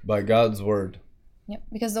by God's word. Yep.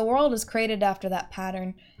 Because the world is created after that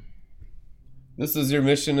pattern. This is your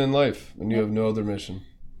mission in life, and you have no other mission.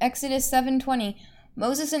 Exodus 7:20.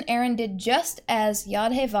 Moses and Aaron did just as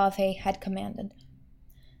Yad-Heh-Vav-Heh had commanded.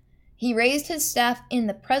 He raised his staff in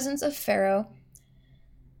the presence of Pharaoh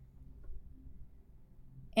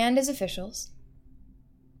and his officials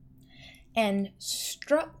and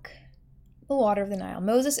struck the water of the Nile.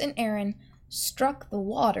 Moses and Aaron struck the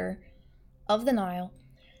water of the Nile,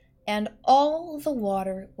 and all the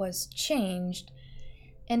water was changed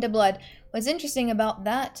into blood. What's interesting about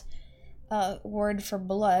that word for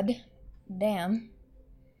blood, Dam.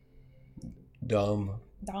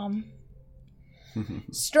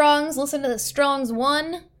 Strong's, listen to this. Strong's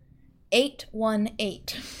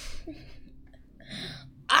 1818.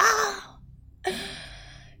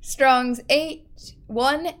 Strong's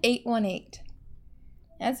 1818.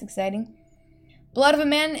 That's exciting. Blood of a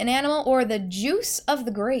man, an animal, or the juice of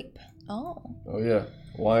the grape. Oh. Oh, yeah.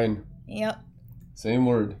 Wine. Yep. Same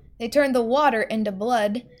word. They turned the water into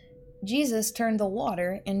blood. Jesus turned the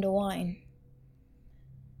water into wine.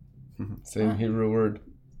 Same Hebrew word.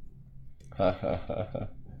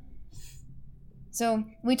 So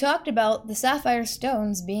we talked about the sapphire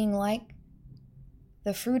stones being like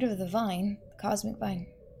the fruit of the vine, the cosmic vine.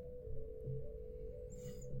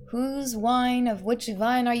 Whose wine, of which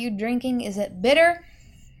vine are you drinking? Is it bitter?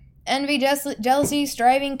 Envy, jealousy,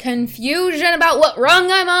 striving, confusion about what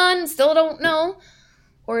rung I'm on? Still don't know.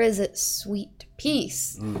 Or is it sweet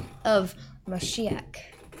peace of Mashiach,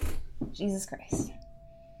 Jesus Christ?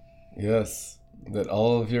 Yes, that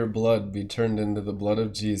all of your blood be turned into the blood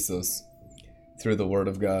of Jesus through the word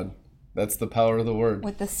of God. That's the power of the word.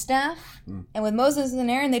 With the staff, and with Moses and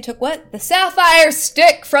Aaron, they took what? The sapphire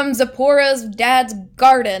stick from Zipporah's dad's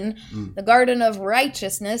garden, the garden of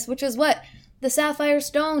righteousness, which is what? The sapphire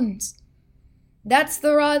stones. That's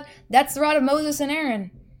the rod of Moses and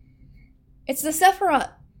Aaron. It's the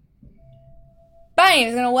Sephiroth. Bang!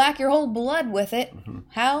 He's going to whack your whole blood with it.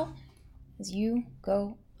 How? As you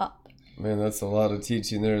go up. Man, that's a lot of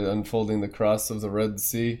teaching there, unfolding the cross of the Red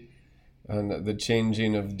Sea and the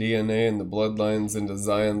changing of DNA and the bloodlines into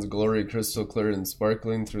Zion's glory, crystal clear and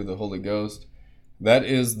sparkling through the Holy Ghost. That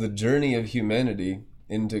is the journey of humanity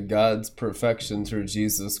into God's perfection through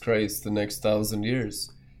Jesus Christ the next 1,000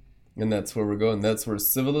 years. And that's where we're going. That's where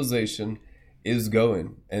civilization is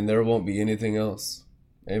going, and there won't be anything else.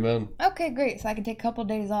 Amen. Okay, great. So I can take a couple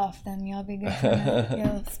days off, then you'll be good for that.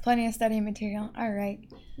 Yeah, there's plenty of study material. All right.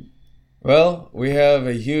 Well, we have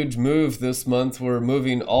a huge move this month. We're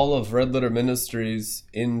moving all of Red Letter Ministries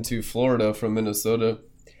into Florida from Minnesota.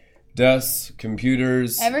 Desks,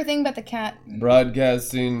 computers. Everything but the cat.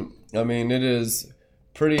 Broadcasting. I mean, it is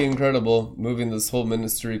pretty incredible moving this whole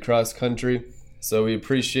ministry cross country. So we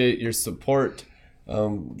appreciate your support. A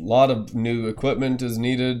lot of new equipment is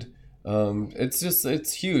needed.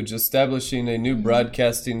 It's huge. Establishing a new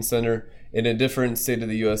broadcasting center in a different state of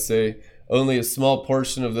the USA. Only a small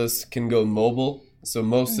portion of this can go mobile, so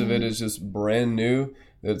most of it is just brand new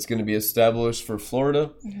that's going to be established for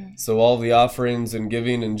Florida. So all the offerings and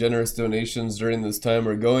giving and generous donations during this time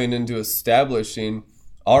are going into establishing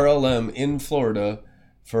RLM in Florida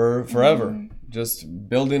for forever. Just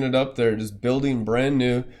building it up there, just building brand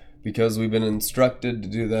new, because we've been instructed to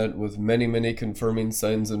do that with many, many confirming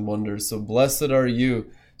signs and wonders. So blessed are you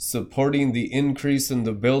supporting the increase in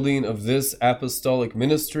the building of this apostolic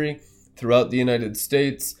ministry throughout the United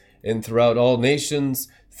States and throughout all nations.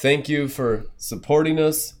 Thank you for supporting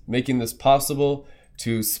us, making this possible,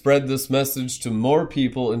 to spread this message to more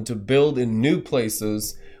people and to build in new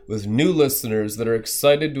places with new listeners that are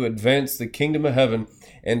excited to advance the kingdom of heaven.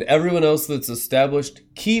 And everyone else that's established,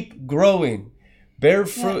 keep growing. Bear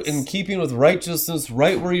fruit in keeping with righteousness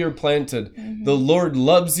right where you're planted. The Lord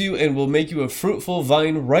loves you and will make you a fruitful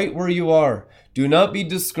vine right where you are. Do not be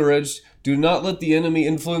discouraged. Do not let the enemy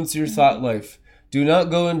influence your thought life. Do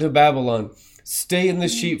not go into Babylon. Stay in the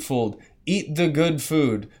sheepfold. Eat the good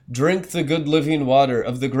food. Drink the good living water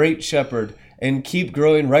of the great shepherd. And keep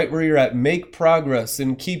growing right where you're at. Make progress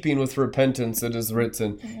in keeping with repentance, it is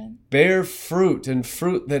written. Amen. Bear fruit, and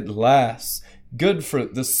fruit that lasts. Good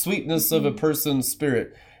fruit, the sweetness of a person's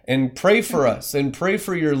spirit. And pray for us, and pray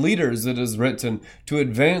for your leaders, it is written, to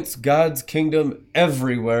advance God's kingdom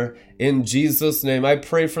everywhere in Jesus' name. I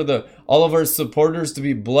pray for all of our supporters to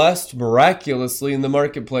be blessed miraculously in the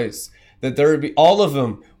marketplace, that there would be, all of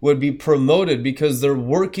them would be promoted because they're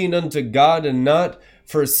working unto God and not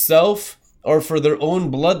for self or for their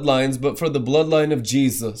own bloodlines, but for the bloodline of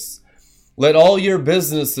Jesus. Let all your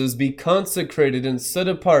businesses be consecrated and set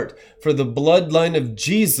apart for the bloodline of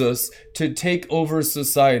Jesus to take over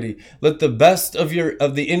society. Let the best of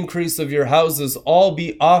the increase of your houses all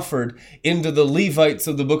be offered into the Levites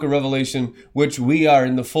of the book of Revelation, which we are,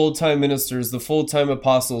 in the full-time ministers, the full-time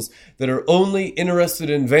apostles that are only interested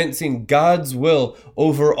in advancing God's will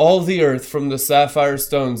over all the earth from the sapphire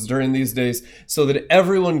stones during these days, so that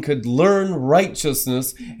everyone could learn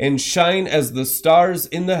righteousness and shine as the stars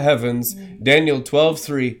in the heavens. Daniel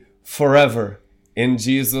 12:3, forever. In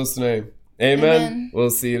Jesus' name. Amen. We'll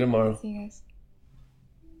see you tomorrow. See you guys.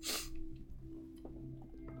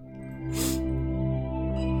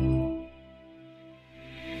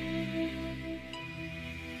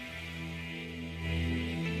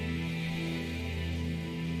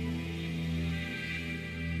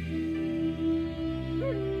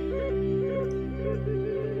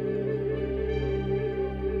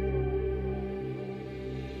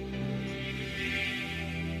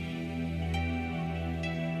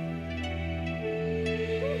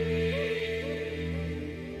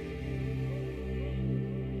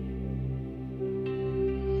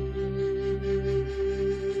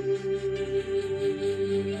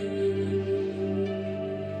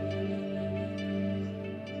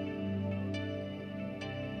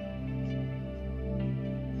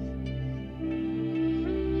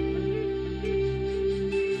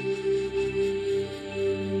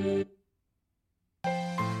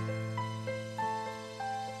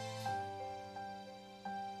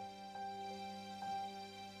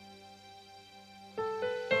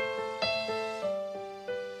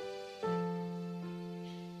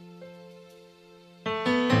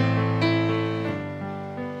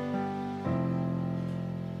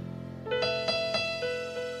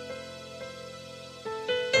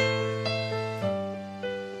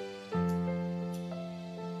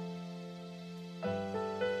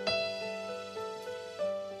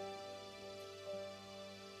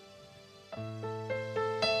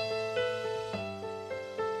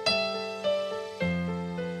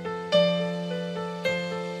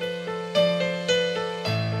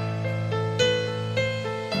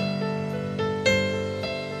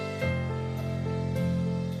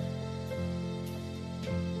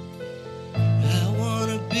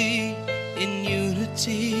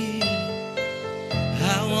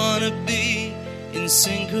 I wanna be in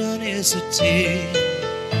synchronicity.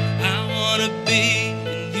 I wanna be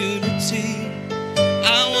in unity.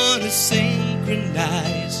 I wanna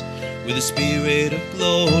synchronize with the Spirit of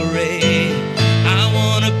glory. I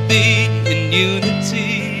wanna be in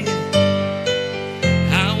unity.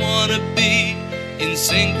 I wanna be in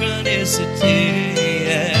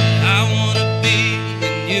synchronicity. I wanna be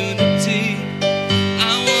in unity. I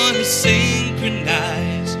wanna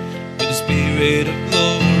synchronize with the Spirit of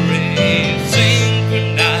glory.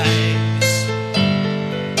 Synchronize.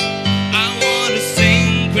 I wanna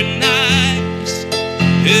synchronize.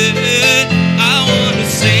 Yeah, I wanna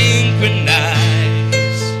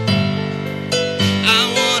synchronize. I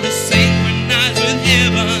wanna synchronize with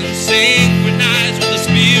heaven. Synchronize with the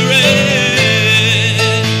Spirit.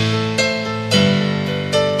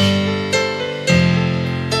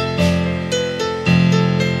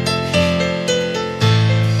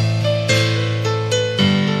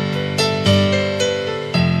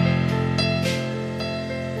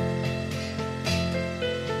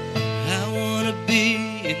 I wanna be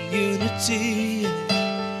in unity.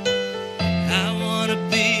 I wanna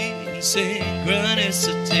be in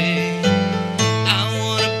synchronicity. I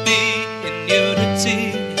wanna be in unity.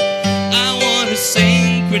 I wanna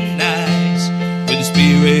synchronize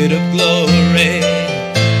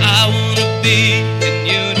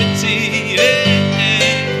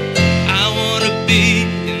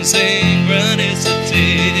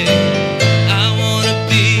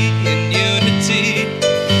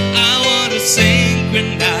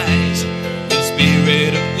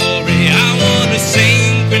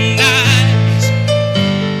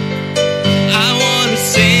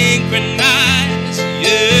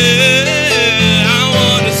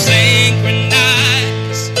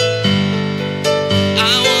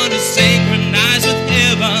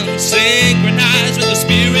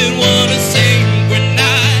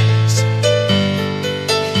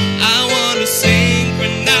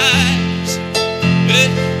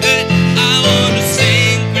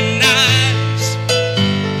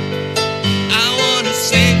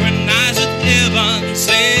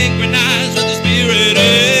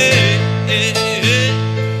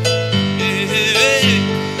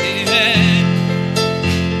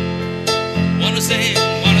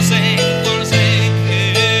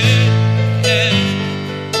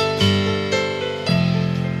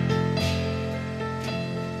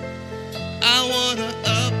I wanna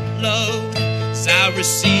upload as I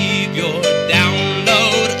receive your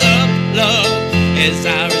download. Upload as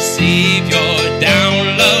I receive your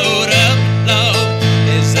download. Upload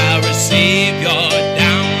as I receive your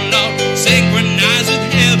download. Synchronize with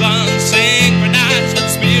heaven, synchronize with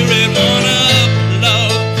spirit. Wanna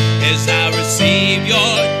upload as I receive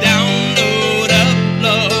your download.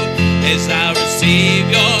 Upload as I receive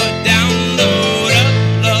your download.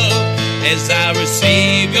 Upload as I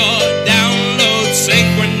receive your download.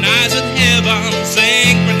 Synchronize with heaven,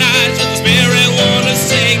 synchronize with the spirit. Wanna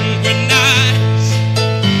synchronize,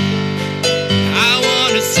 I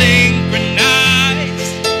wanna synchronize,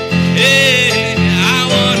 yeah, I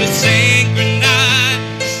wanna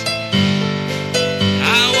synchronize,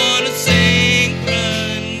 I wanna synchronize.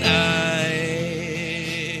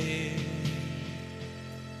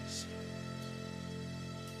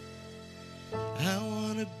 I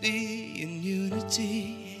wanna be in unity,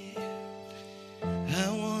 I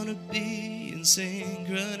wanna be in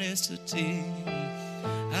synchronicity.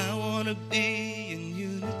 I wanna be in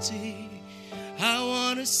unity, I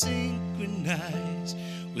wanna synchronize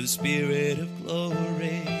with the spirit of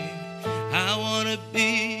glory. I wanna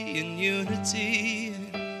be in unity,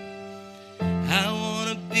 I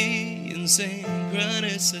wanna be in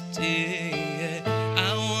synchronicity.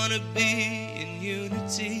 I wanna be in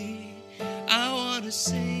unity, I wanna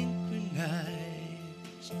synchronize.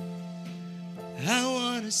 I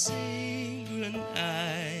wanna synchronize,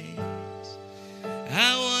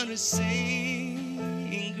 I wanna synchronize.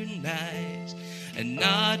 And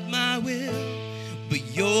not my will, but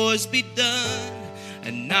yours be done.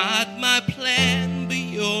 And not my plan, but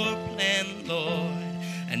your plan, Lord.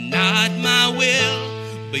 And not my will,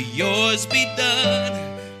 but yours be done.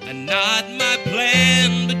 And not my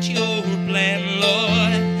plan, but your plan,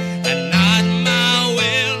 Lord. And not my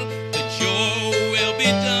will, but your will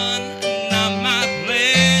be done. And not my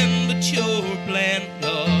plan, but your plan,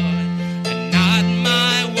 Lord. And not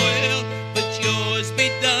my will, but yours be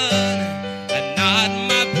done. And not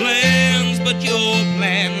my plans, but your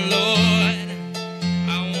plan, Lord.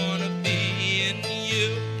 I wanna be in you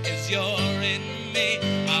as you're in me.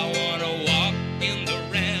 I wanna walk in the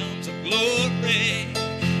realms of glory.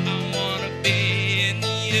 I wanna be in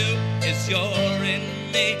you as you're in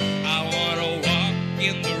me. I wanna walk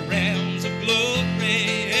in the realms of glory.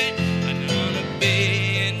 I wanna be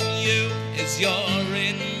in you as you're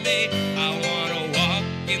in me. I wanna walk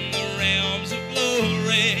in the realms of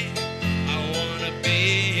glory. I wanna be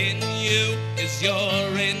in you as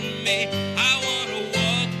you're in me. I wanna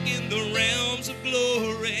walk in the realms of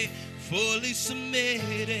glory, fully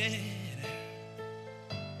submitted,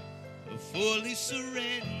 fully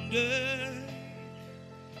surrendered.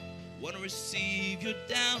 Want to receive your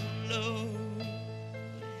download.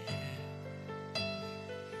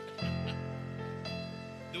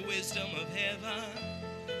 The wisdom of heaven,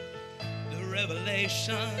 the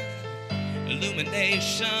revelation,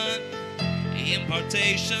 illumination, the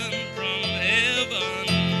impartation from heaven.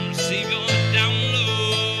 Receive your download.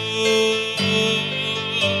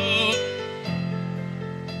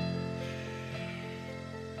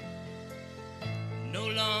 No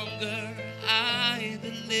longer I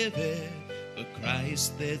that liveth, but Christ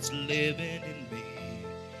that's living in me,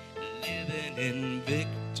 living in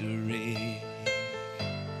victory.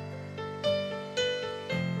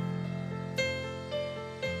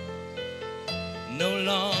 No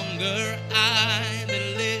longer I that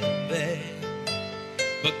liveth,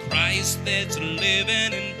 but Christ that's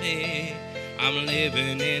living in me. I'm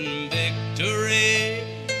living in victory.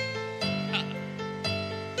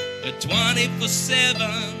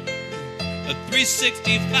 24/7,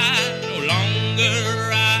 365. No longer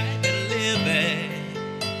I that liveth,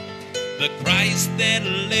 but Christ that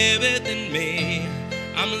liveth in me.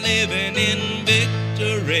 I'm living in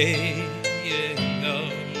victory. Yeah, no,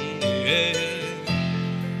 yeah.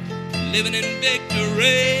 Living in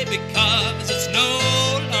victory because it's no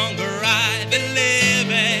longer I that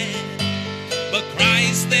liveth, but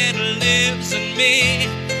Christ that lives in me.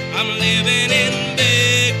 I'm living in victory.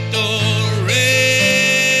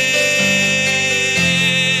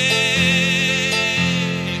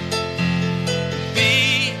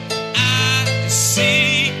 V-I-C-T-O-R-Y.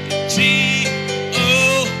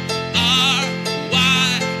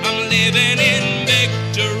 I'm living in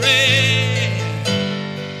victory.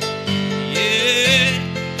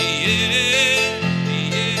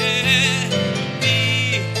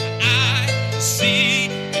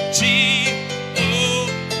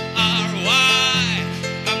 V-I-C-T-O-R-Y.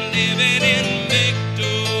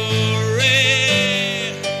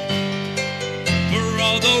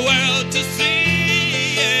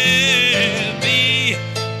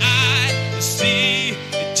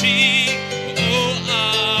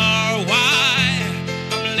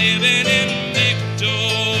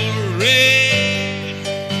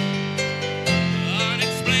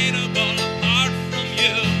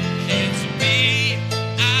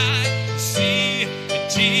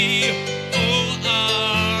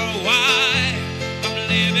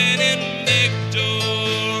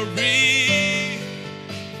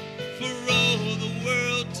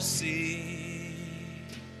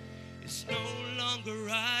 no longer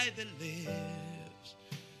I that lives,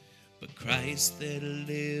 but Christ that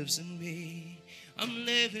lives in me. I'm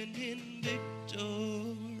living in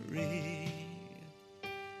victory.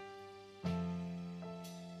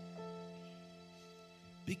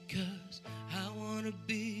 Because I want to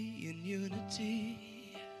be in unity.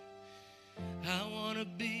 I want to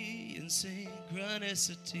be in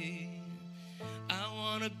synchronicity. I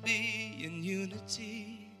want to be in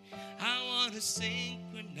unity. I want to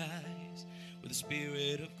synchronize with the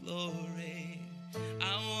Spirit of glory.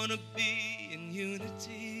 I want to be in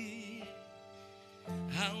unity.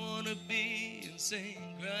 I want to be in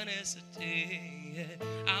synchronicity.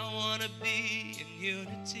 I want to be in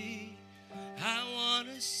unity. I want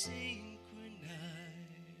to sing